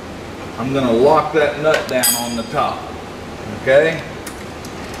 I'm going to lock that nut down on the top, okay?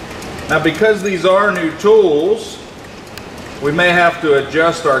 Now because these are new tools, we may have to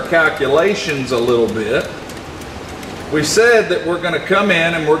adjust our calculations a little bit. We said that we're going to come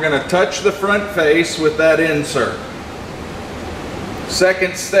in and we're going to touch the front face with that insert.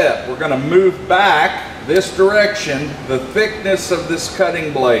 Second step, we're going to move back this direction the thickness of this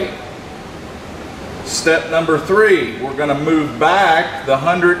cutting blade. Step number 3, we're going to move back the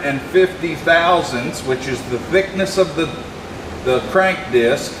 150 thousandths, which is the thickness of the crank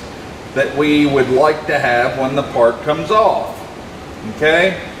disc that we would like to have when the part comes off.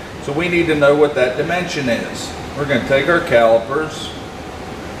 Okay? So we need to know what that dimension is. We're going to take our calipers.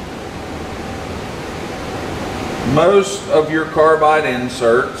 Most of your carbide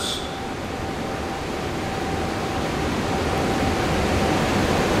inserts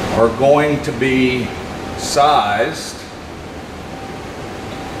are going to be sized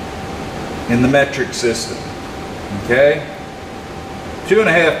in the metric system, okay?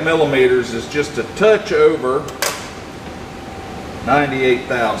 2.5 millimeters is just a touch over 98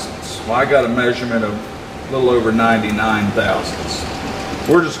 thousandths. Well, I got a measurement of a little over 99 thousandths.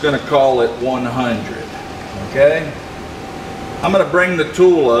 We're just going to call it 100, okay? I'm going to bring the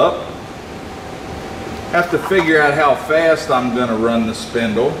tool up. Have to figure out how fast I'm going to run the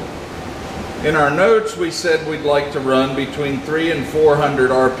spindle. In our notes we said we'd like to run between 300 and 400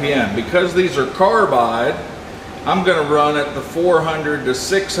 RPM. Because these are carbide, I'm going to run at the 400 to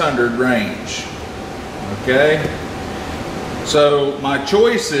 600 range. Okay? So my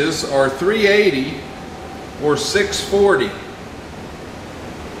choices are 380 or 640.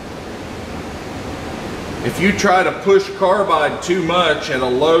 If you try to push carbide too much at a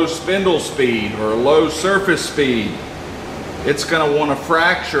low spindle speed or a low surface speed, it's going to want to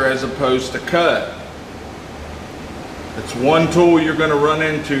fracture as opposed to cut. It's one tool you're going to run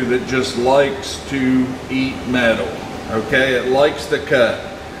into that just likes to eat metal. Okay, it likes to cut.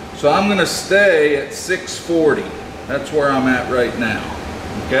 So I'm going to stay at 640. That's where I'm at right now.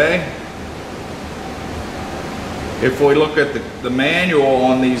 Okay? If we look at the manual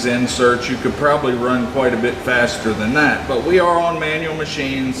on these inserts, you could probably run quite a bit faster than that. But we are on manual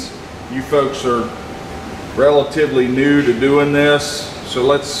machines. You folks are relatively new to doing this, so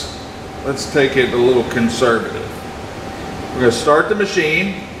let's take it a little conservative. We're going to start the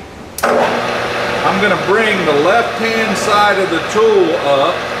machine. I'm going to bring the left-hand side of the tool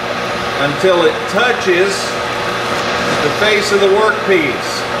up until it touches the face of the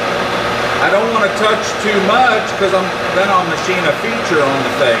workpiece. I don't want to touch too much because then I'll machine a feature on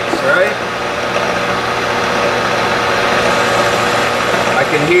the face, right? I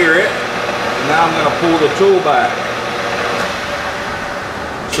can hear it. Now I'm going to pull the tool back.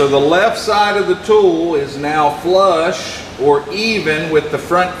 So the left side of the tool is now flush or even with the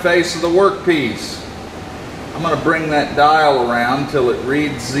front face of the workpiece. I'm going to bring that dial around till it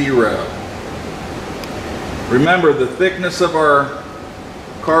reads 0. Remember, the thickness of our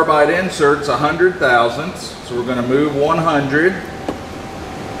carbide insert's 100 thousandths, so we're going to move 100,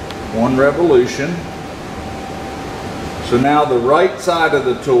 1 revolution. So now the right side of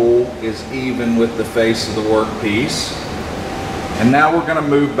the tool is even with the face of the workpiece. And now we're going to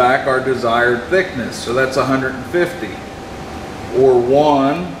move back our desired thickness, so that's 150, or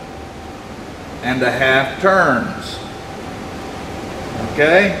 1.5 turns.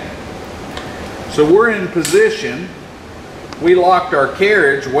 Okay? So we're in position. We locked our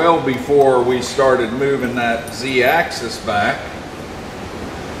carriage well before we started moving that Z-axis back.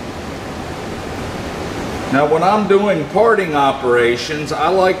 Now when I'm doing parting operations, I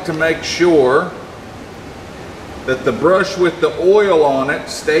like to make sure that the brush with the oil on it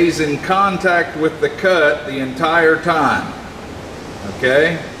stays in contact with the cut the entire time.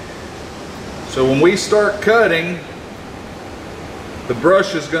 Okay? So when we start cutting, the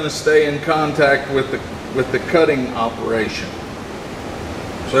brush is going to stay in contact with the cutting operation.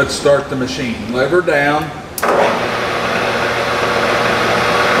 So let's start the machine. Lever down. I'm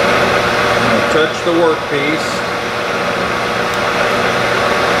going to touch the workpiece.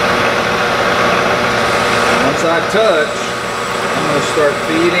 Once I touch, I'm going to start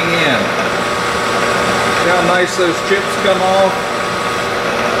feeding in. See how nice those chips come off?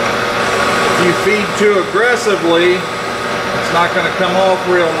 If you feed too aggressively, it's not going to come off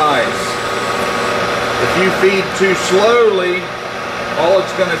real nice. If you feed too slowly, all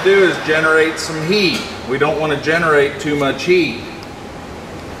it's going to do is generate some heat. We don't want to generate too much heat.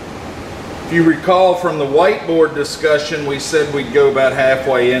 If you recall from the whiteboard discussion, we said we'd go about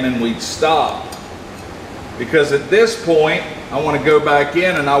halfway in and we'd stop. Because at this point, I want to go back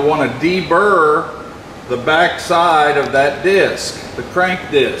in and I want to deburr the back side of that disc, the crank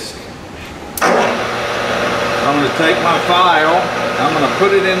disc. I'm going to take my file, I'm going to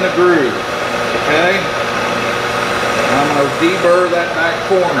put it in the groove, okay? And I'm going to deburr that back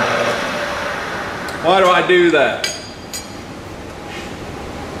corner. Why do I do that?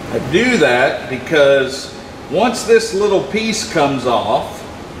 I do that because once this little piece comes off,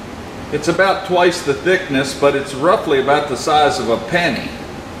 it's about twice the thickness, but it's roughly about the size of a penny,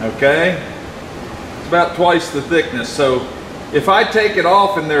 okay? It's about twice the thickness. So if I take it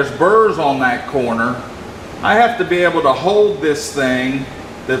off and there's burrs on that corner, I have to be able to hold this thing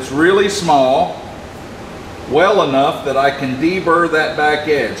that's really small well enough that I can deburr that back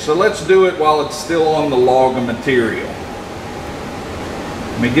edge. So let's do it while it's still on the log of material.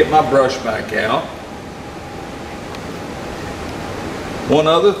 Let me get my brush back out. One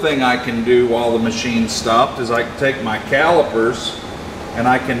other thing I can do while the machine's stopped is I can take my calipers and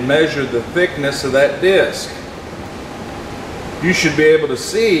I can measure the thickness of that disc. You should be able to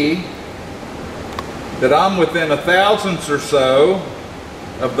see that I'm within a thousandths or so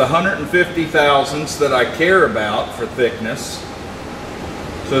of the 150 thousandths that I care about for thickness.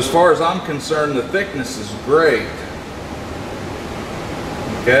 So as far as I'm concerned, the thickness is great.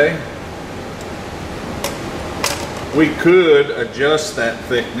 Okay? We could adjust that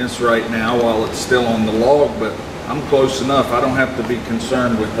thickness right now while it's still on the log, but I'm close enough. I don't have to be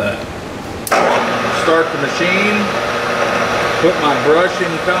concerned with that. Start the machine, put my brush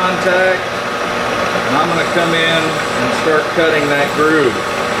in contact, and I'm going to come in and start cutting that groove.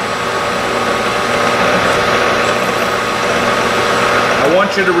 I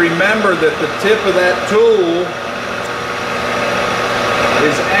want you to remember that the tip of that tool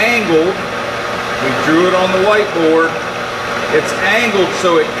is angled. We drew it on the whiteboard. It's angled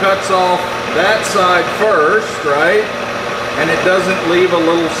so it cuts off that side first, right? And it doesn't leave a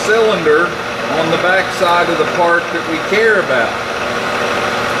little cylinder on the back side of the part that we care about.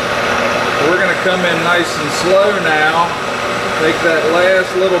 So we're going to come in nice and slow now, take that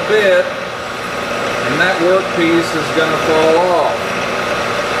last little bit, and that workpiece is going to fall off.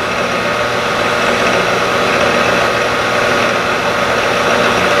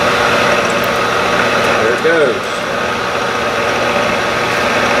 Goes.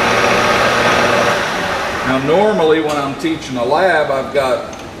 Now normally when I'm teaching a lab, I've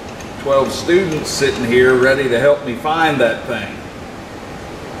got 12 students sitting here ready to help me find that thing.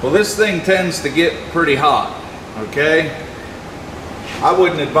 Well, this thing tends to get pretty hot, okay? I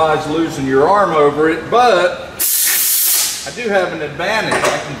wouldn't advise losing your arm over it, but I do have an advantage.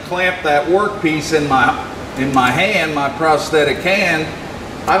 I can clamp that workpiece in my hand, my prosthetic hand.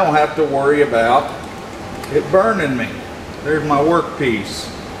 I don't have to worry about it burning me. There's my workpiece.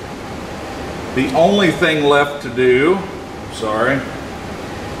 The only thing left to do,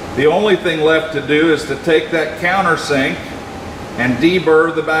 the only thing left to do is to take that countersink and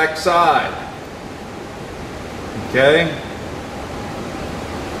deburr the back side. Okay?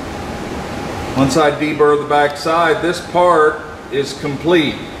 Once I deburr the back side, this part is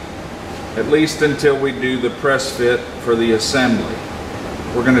complete, at least until we do the press fit for the assembly.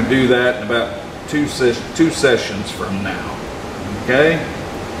 We're going to do that in about two sessions from now. Okay?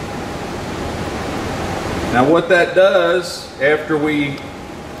 Now what that does, after we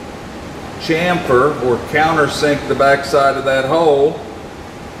chamfer or countersink the back side of that hole,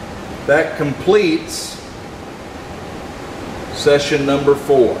 that completes session number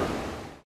 4.